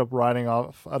 I end up riding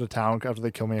off out of town after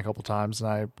they kill me a couple times, and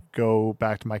I go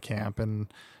back to my camp, and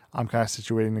I'm kind of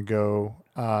situating to go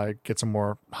get some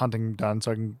more hunting done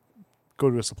so I can go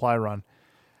to a supply run.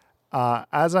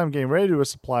 As I'm getting ready to do a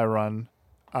supply run,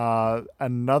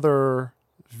 another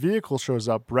vehicle shows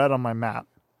up red on my map.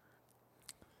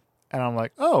 And I'm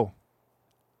like, oh,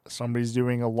 somebody's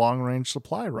doing a long-range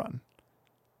supply run.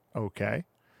 Okay.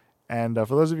 And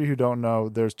for those of you who don't know,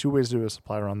 there's 2 ways to do a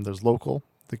supply run. There's local,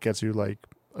 that gets you like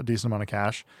a decent amount of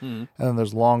cash. And then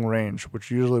there's long range, which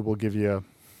usually will give you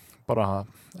about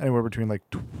anywhere between like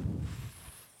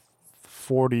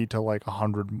 40 to like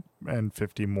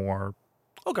 150 more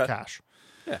cash.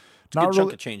 Yeah. It's not a good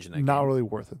chunk of change in that not game. really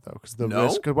worth it though, because the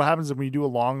risk. Because what happens is when you do a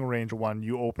long range one,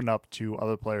 you open up to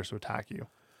other players to attack you.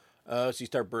 So you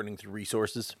start burning through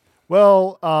resources.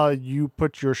 Well, you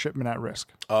put your shipment at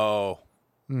risk. Oh.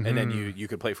 Mm-hmm. And then you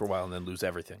could play for a while and then lose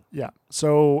everything. Yeah.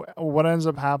 So what ends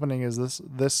up happening is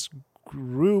this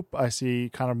group I see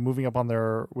kind of moving up on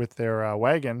their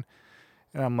wagon,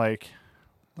 and I'm like,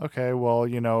 okay,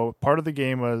 well, part of the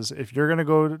game was if you're gonna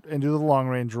go and do the long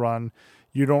range run,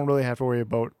 you don't really have to worry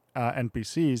about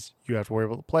NPCs. You have to worry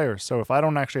about the players. So if I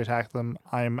don't actually attack them,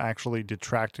 I'm actually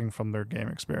detracting from their game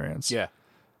experience. Yeah.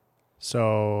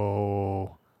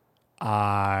 So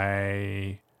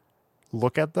I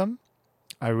look at them.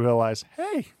 I realize,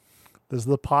 hey, this is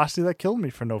the posse that killed me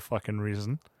for no fucking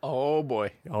reason. Oh,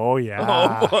 boy. Oh,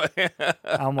 yeah. Oh, boy.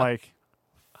 I'm like,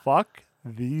 fuck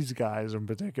these guys in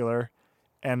particular.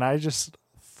 And I just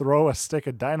throw a stick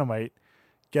of dynamite,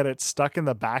 get it stuck in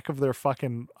the back of their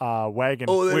fucking wagon.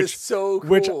 Oh, that is so cool.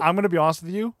 Which, I'm going to be honest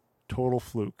with you, total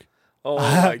fluke. Oh,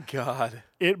 my God.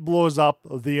 It blows up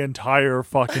the entire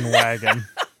fucking wagon.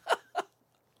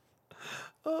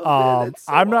 Oh, man,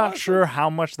 so I'm not awesome. sure how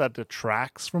much that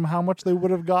detracts from how much they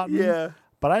would have gotten. Yeah.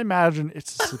 But I imagine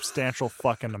it's a substantial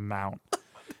fucking amount.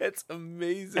 That's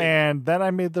amazing. And then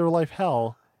I made their life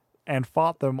hell and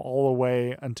fought them all the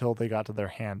way until they got to their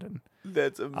Handon.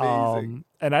 That's amazing.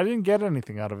 And I didn't get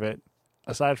anything out of it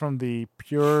aside from the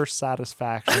pure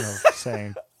satisfaction of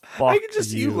saying, fuck I can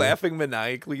just see you you laughing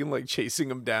maniacally and like chasing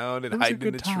them down and hiding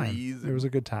in the trees. It was a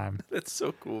good time. That's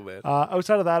so cool, man.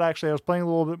 Outside of that, actually, I was playing a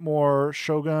little bit more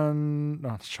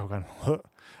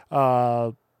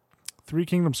Three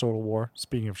Kingdoms Total War,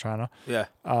 speaking of China. Yeah.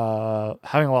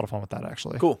 Having a lot of fun with that,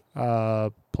 actually. Cool.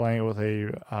 Playing it with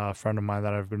a friend of mine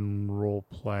that I've been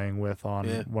role-playing with on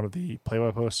one of the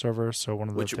Play-by-Post servers. So one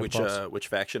of the which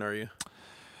faction are you?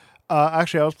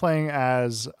 Actually, I was playing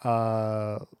as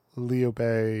Liu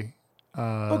Bei.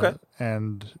 Okay.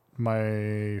 And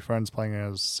my friend's playing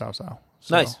as Cao Cao.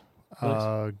 So, Nice.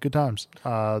 Good times.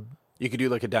 You could do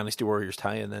like a Dynasty Warriors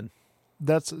tie-in then.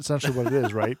 That's essentially what it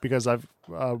is, right? Because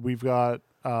we've got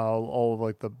all of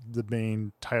like the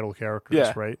main title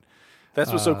characters, right? That's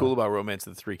what's so cool about Romance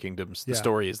of the Three Kingdoms. The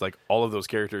story is like all of those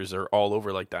characters are all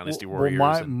over like Dynasty Warriors.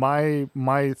 Well,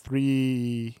 my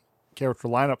 3 character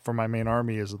lineup for my main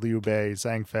army is Liu Bei,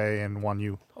 Zhang Fei, and Wan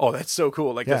Yu. Oh, that's so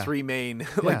cool! Like Yeah. the three main,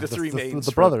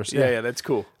 the brothers. Yeah, that's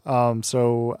cool.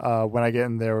 So when I get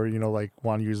in there, like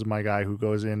Wan Yu's my guy who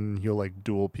goes in, he'll like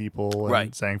duel people, and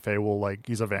Right. Zhang Fei will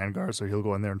he's a vanguard, so he'll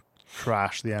go in there and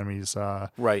trash the enemy's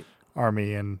Right.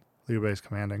 army, and Liu Bei's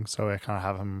commanding. So I kind of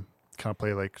have him kind of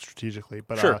play like strategically.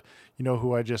 But Sure. you know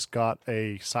who I just got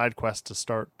a side quest to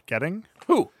start getting?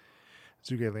 Who?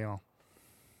 Zhuge Liang.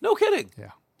 No kidding.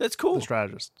 Yeah. That's cool. The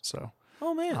strategist. So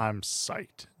Oh man, I'm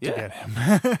psyched Yeah. to get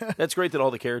him. that's great that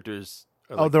all the characters.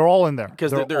 Are They're all in there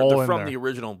because they're all in from there. the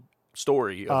original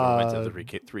story of Romance of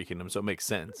the Three Kingdoms, so it makes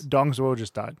sense. Dong Zhuo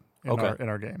just died in Okay. in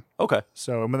our game. Okay,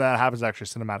 So when that happens, actually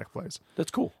cinematic plays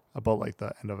that's cool. about like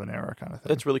the end of an era kind of thing.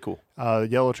 That's really cool.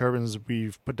 Yellow Turbans,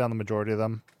 we've put down the majority of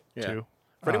them too.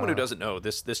 For anyone who doesn't know,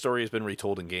 this story has been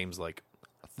retold in games like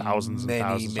Thousands many, and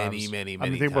thousands many, of times. many, I many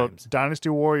mean, think times. about Dynasty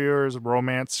Warriors,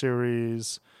 romance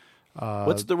series.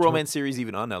 What's the romance series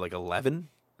even on now? Like 11?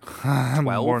 12?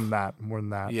 More than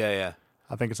that. Yeah, yeah.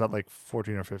 I think it's at like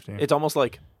 14 or 15. It's almost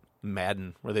like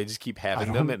Madden, where they just keep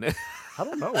having them, and I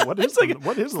don't know what is it's like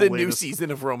what is the new latest? season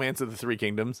of Romance of the Three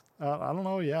Kingdoms. I don't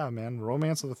know. Yeah, man,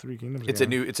 Romance of the Three Kingdoms. It's a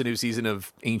new season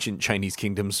of ancient Chinese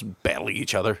kingdoms battling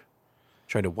each other,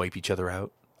 trying to wipe each other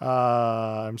out.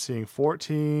 I'm seeing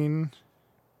 14.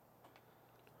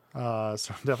 So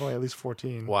definitely at least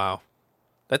 14. Wow,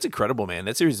 that's incredible, man.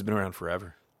 That series has been around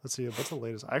forever. Let's see. What's the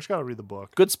latest? I actually got to read the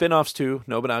book. Good spin-offs too.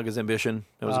 Nobunaga's Ambition.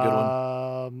 That was a good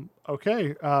one.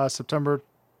 Okay. September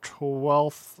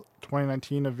 12th,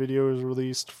 2019, a video is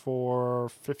released for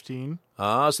 15.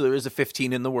 So there is a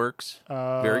 15 in the works.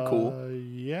 Very cool.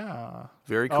 Yeah.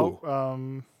 Very cool.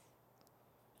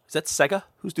 Is that Sega?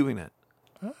 Who's doing that?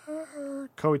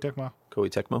 Koei Tecmo. Koei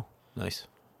Tecmo. Nice.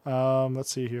 Let's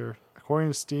see here. According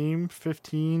to Steam,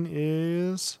 15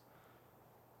 is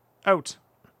out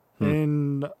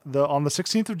on the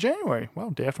 16th of January. Wow,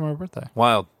 day after my birthday.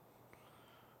 Wild.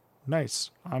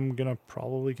 Nice. I'm gonna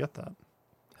probably get that.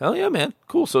 Hell yeah, man.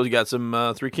 Cool. So you got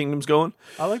some Three Kingdoms going.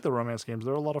 I like the romance games.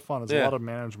 They're a lot of fun. It's Yeah. a lot of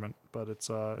management, but it's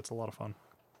a lot of fun.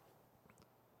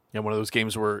 Yeah, one of those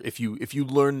games where if you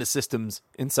learn the systems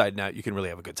inside and out, you can really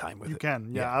have a good time with You it.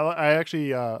 can. Yeah. I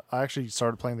actually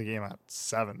started playing the game at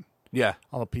 7 Yeah.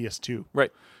 on the PS2.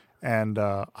 Right. And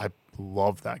I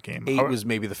love that game. 8 was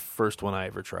maybe the first one I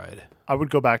ever tried. I would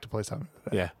go back to play 7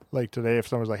 today. Yeah. Like today, if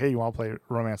someone was like, "Hey, you want to play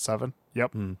Romance 7?"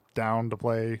 Yep, down to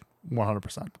play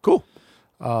 100%. Cool.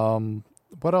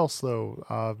 What else though?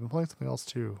 I've been playing something else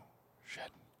too.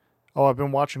 Shit. Oh, I've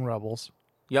been watching Rebels.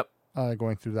 Yep.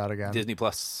 Going through that again. Disney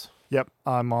Plus. Yep,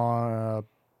 I'm on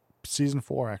season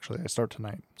 4 actually. I start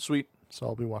tonight, Sweet. so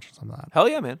I'll be watching some of that. Hell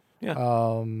yeah, man. Yeah.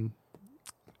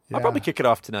 Yeah. I'll probably kick it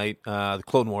off tonight. The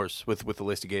Clone Wars with the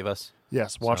list you gave us.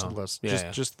 Yes, watch So, the list. yeah,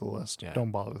 Just the list. Yeah.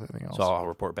 Don't bother with anything else. So I'll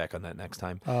report back on that next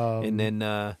time. And then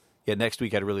next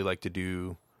week I'd really like to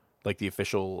do like the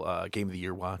official Game of the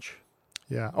Year watch.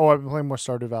 Yeah. Oh, I've been playing more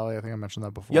Stardew Valley. I think I mentioned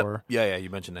that before. Yep. Yeah, you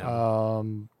mentioned that.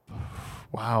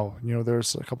 Wow.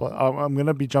 There's a couple. I'm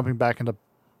gonna be jumping back into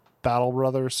Battle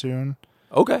Brothers soon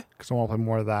Okay. because I want to play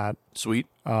more of that. Sweet.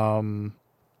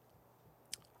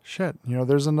 Shit.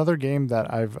 There's another game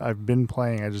that I've been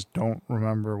playing. I just don't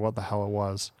remember what the hell it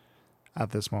was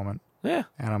at this moment, Yeah.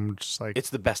 and I'm just like, It's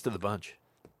the best of the bunch.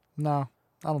 no,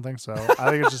 I don't think so. I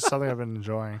think it's just something I've been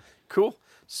enjoying. Cool.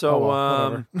 So,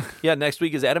 whatever. yeah, next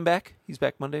week is Adam back? He's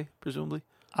back Monday, presumably.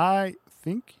 I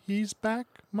think he's back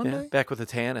Monday. Yeah, back with a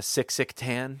tan, a sick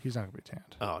tan. He's not gonna be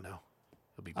tanned. Oh no,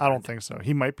 he'll be. I don't burned. think so.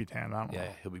 He might be tanned. I don't know.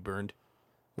 Yeah, he'll be burned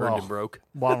Well, and broke.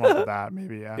 Well, I don't know about that.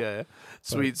 Maybe, yeah. Yeah.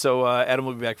 Sweet. So Adam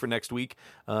will be back for next week.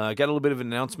 Got a little bit of an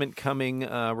announcement coming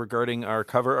regarding our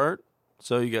cover art.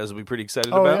 So you guys will be pretty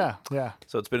excited Oh, about. yeah.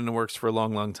 So it's been in the works for a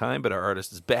long, long time, but our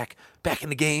artist is back in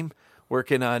the game,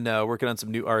 working on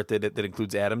some new art that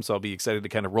includes Adam. So I'll be excited to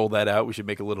kind of roll that out. We should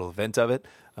make a little event of it.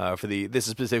 This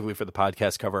is specifically for the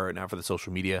podcast cover art, not for the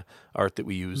social media art that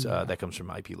we use. That comes from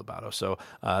IP Lobato. So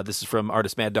this is from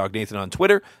artist Mad Dog Nathan on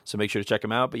Twitter. So make sure to check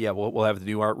him out. But yeah, we'll have the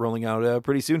new art rolling out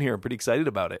pretty soon here. I'm pretty excited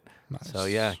about it. Nice. So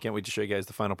yeah, can't wait to show you guys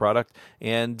the final product.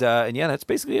 And yeah, that's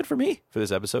basically it for me for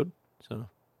this episode. So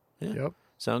yeah. Yep.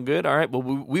 Sound good? All right. Well,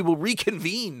 we will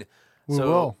reconvene. We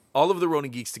will. All of the Ronin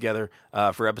Geeks together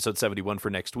for episode 71 for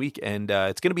next week. And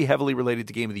it's going to be heavily related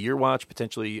to Game of the Year watch,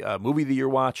 potentially Movie of the Year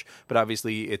watch. But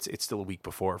obviously, it's still a week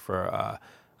before for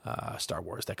Star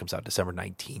Wars. That comes out December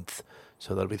 19th.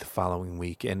 So that'll be the following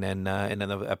week. And then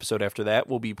the episode after that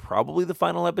will be probably the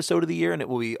final episode of the year, and it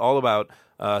will be all about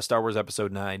Star Wars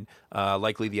Episode 9,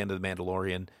 likely the end of The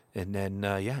Mandalorian. And then,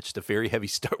 just a very heavy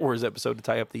Star Wars episode to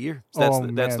tie up the year. So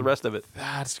that's the rest of it.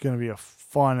 That's going to be a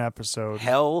fun episode.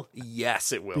 Hell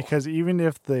yes, it will. Because even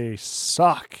if they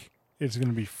suck, it's going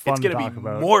to be fun to talk about. It's going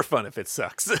to be more fun if it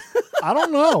sucks. I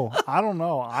don't know.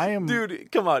 I am.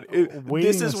 Dude, come on.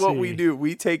 This is what we do.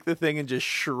 We take the thing and just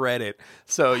shred it.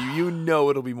 So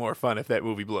it'll be more fun if that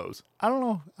movie blows. I don't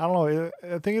know.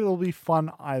 I think it'll be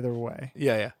fun either way.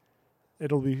 Yeah.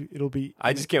 It'll be.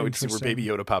 I just can't wait to see where Baby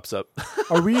Yoda pops up.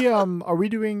 Are we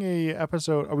doing a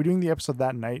episode? Are we doing the episode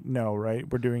that night? No, right?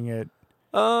 We're doing it.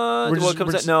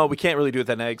 No, we can't really do it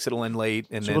that night because it'll end late.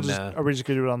 And so then are we just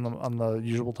gonna do it on the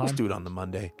usual time? Let's do it on the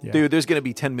Monday, dude. There's gonna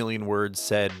be 10 million words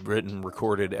said, written,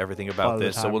 recorded, everything about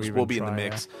this. So we'll be in the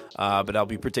mix. Yeah. But I'll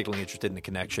be particularly interested in the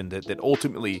connection that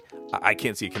ultimately I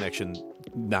can't see a connection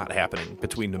not happening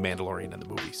between the Mandalorian and the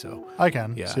movie. So I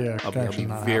can. I'll be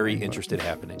very interested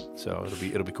happening. So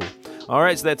it'll be cool. All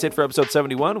right, so that's it for episode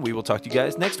 71. We will talk to you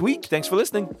guys next week. Thanks for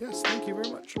listening. Yes, thank you very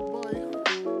much. Bye.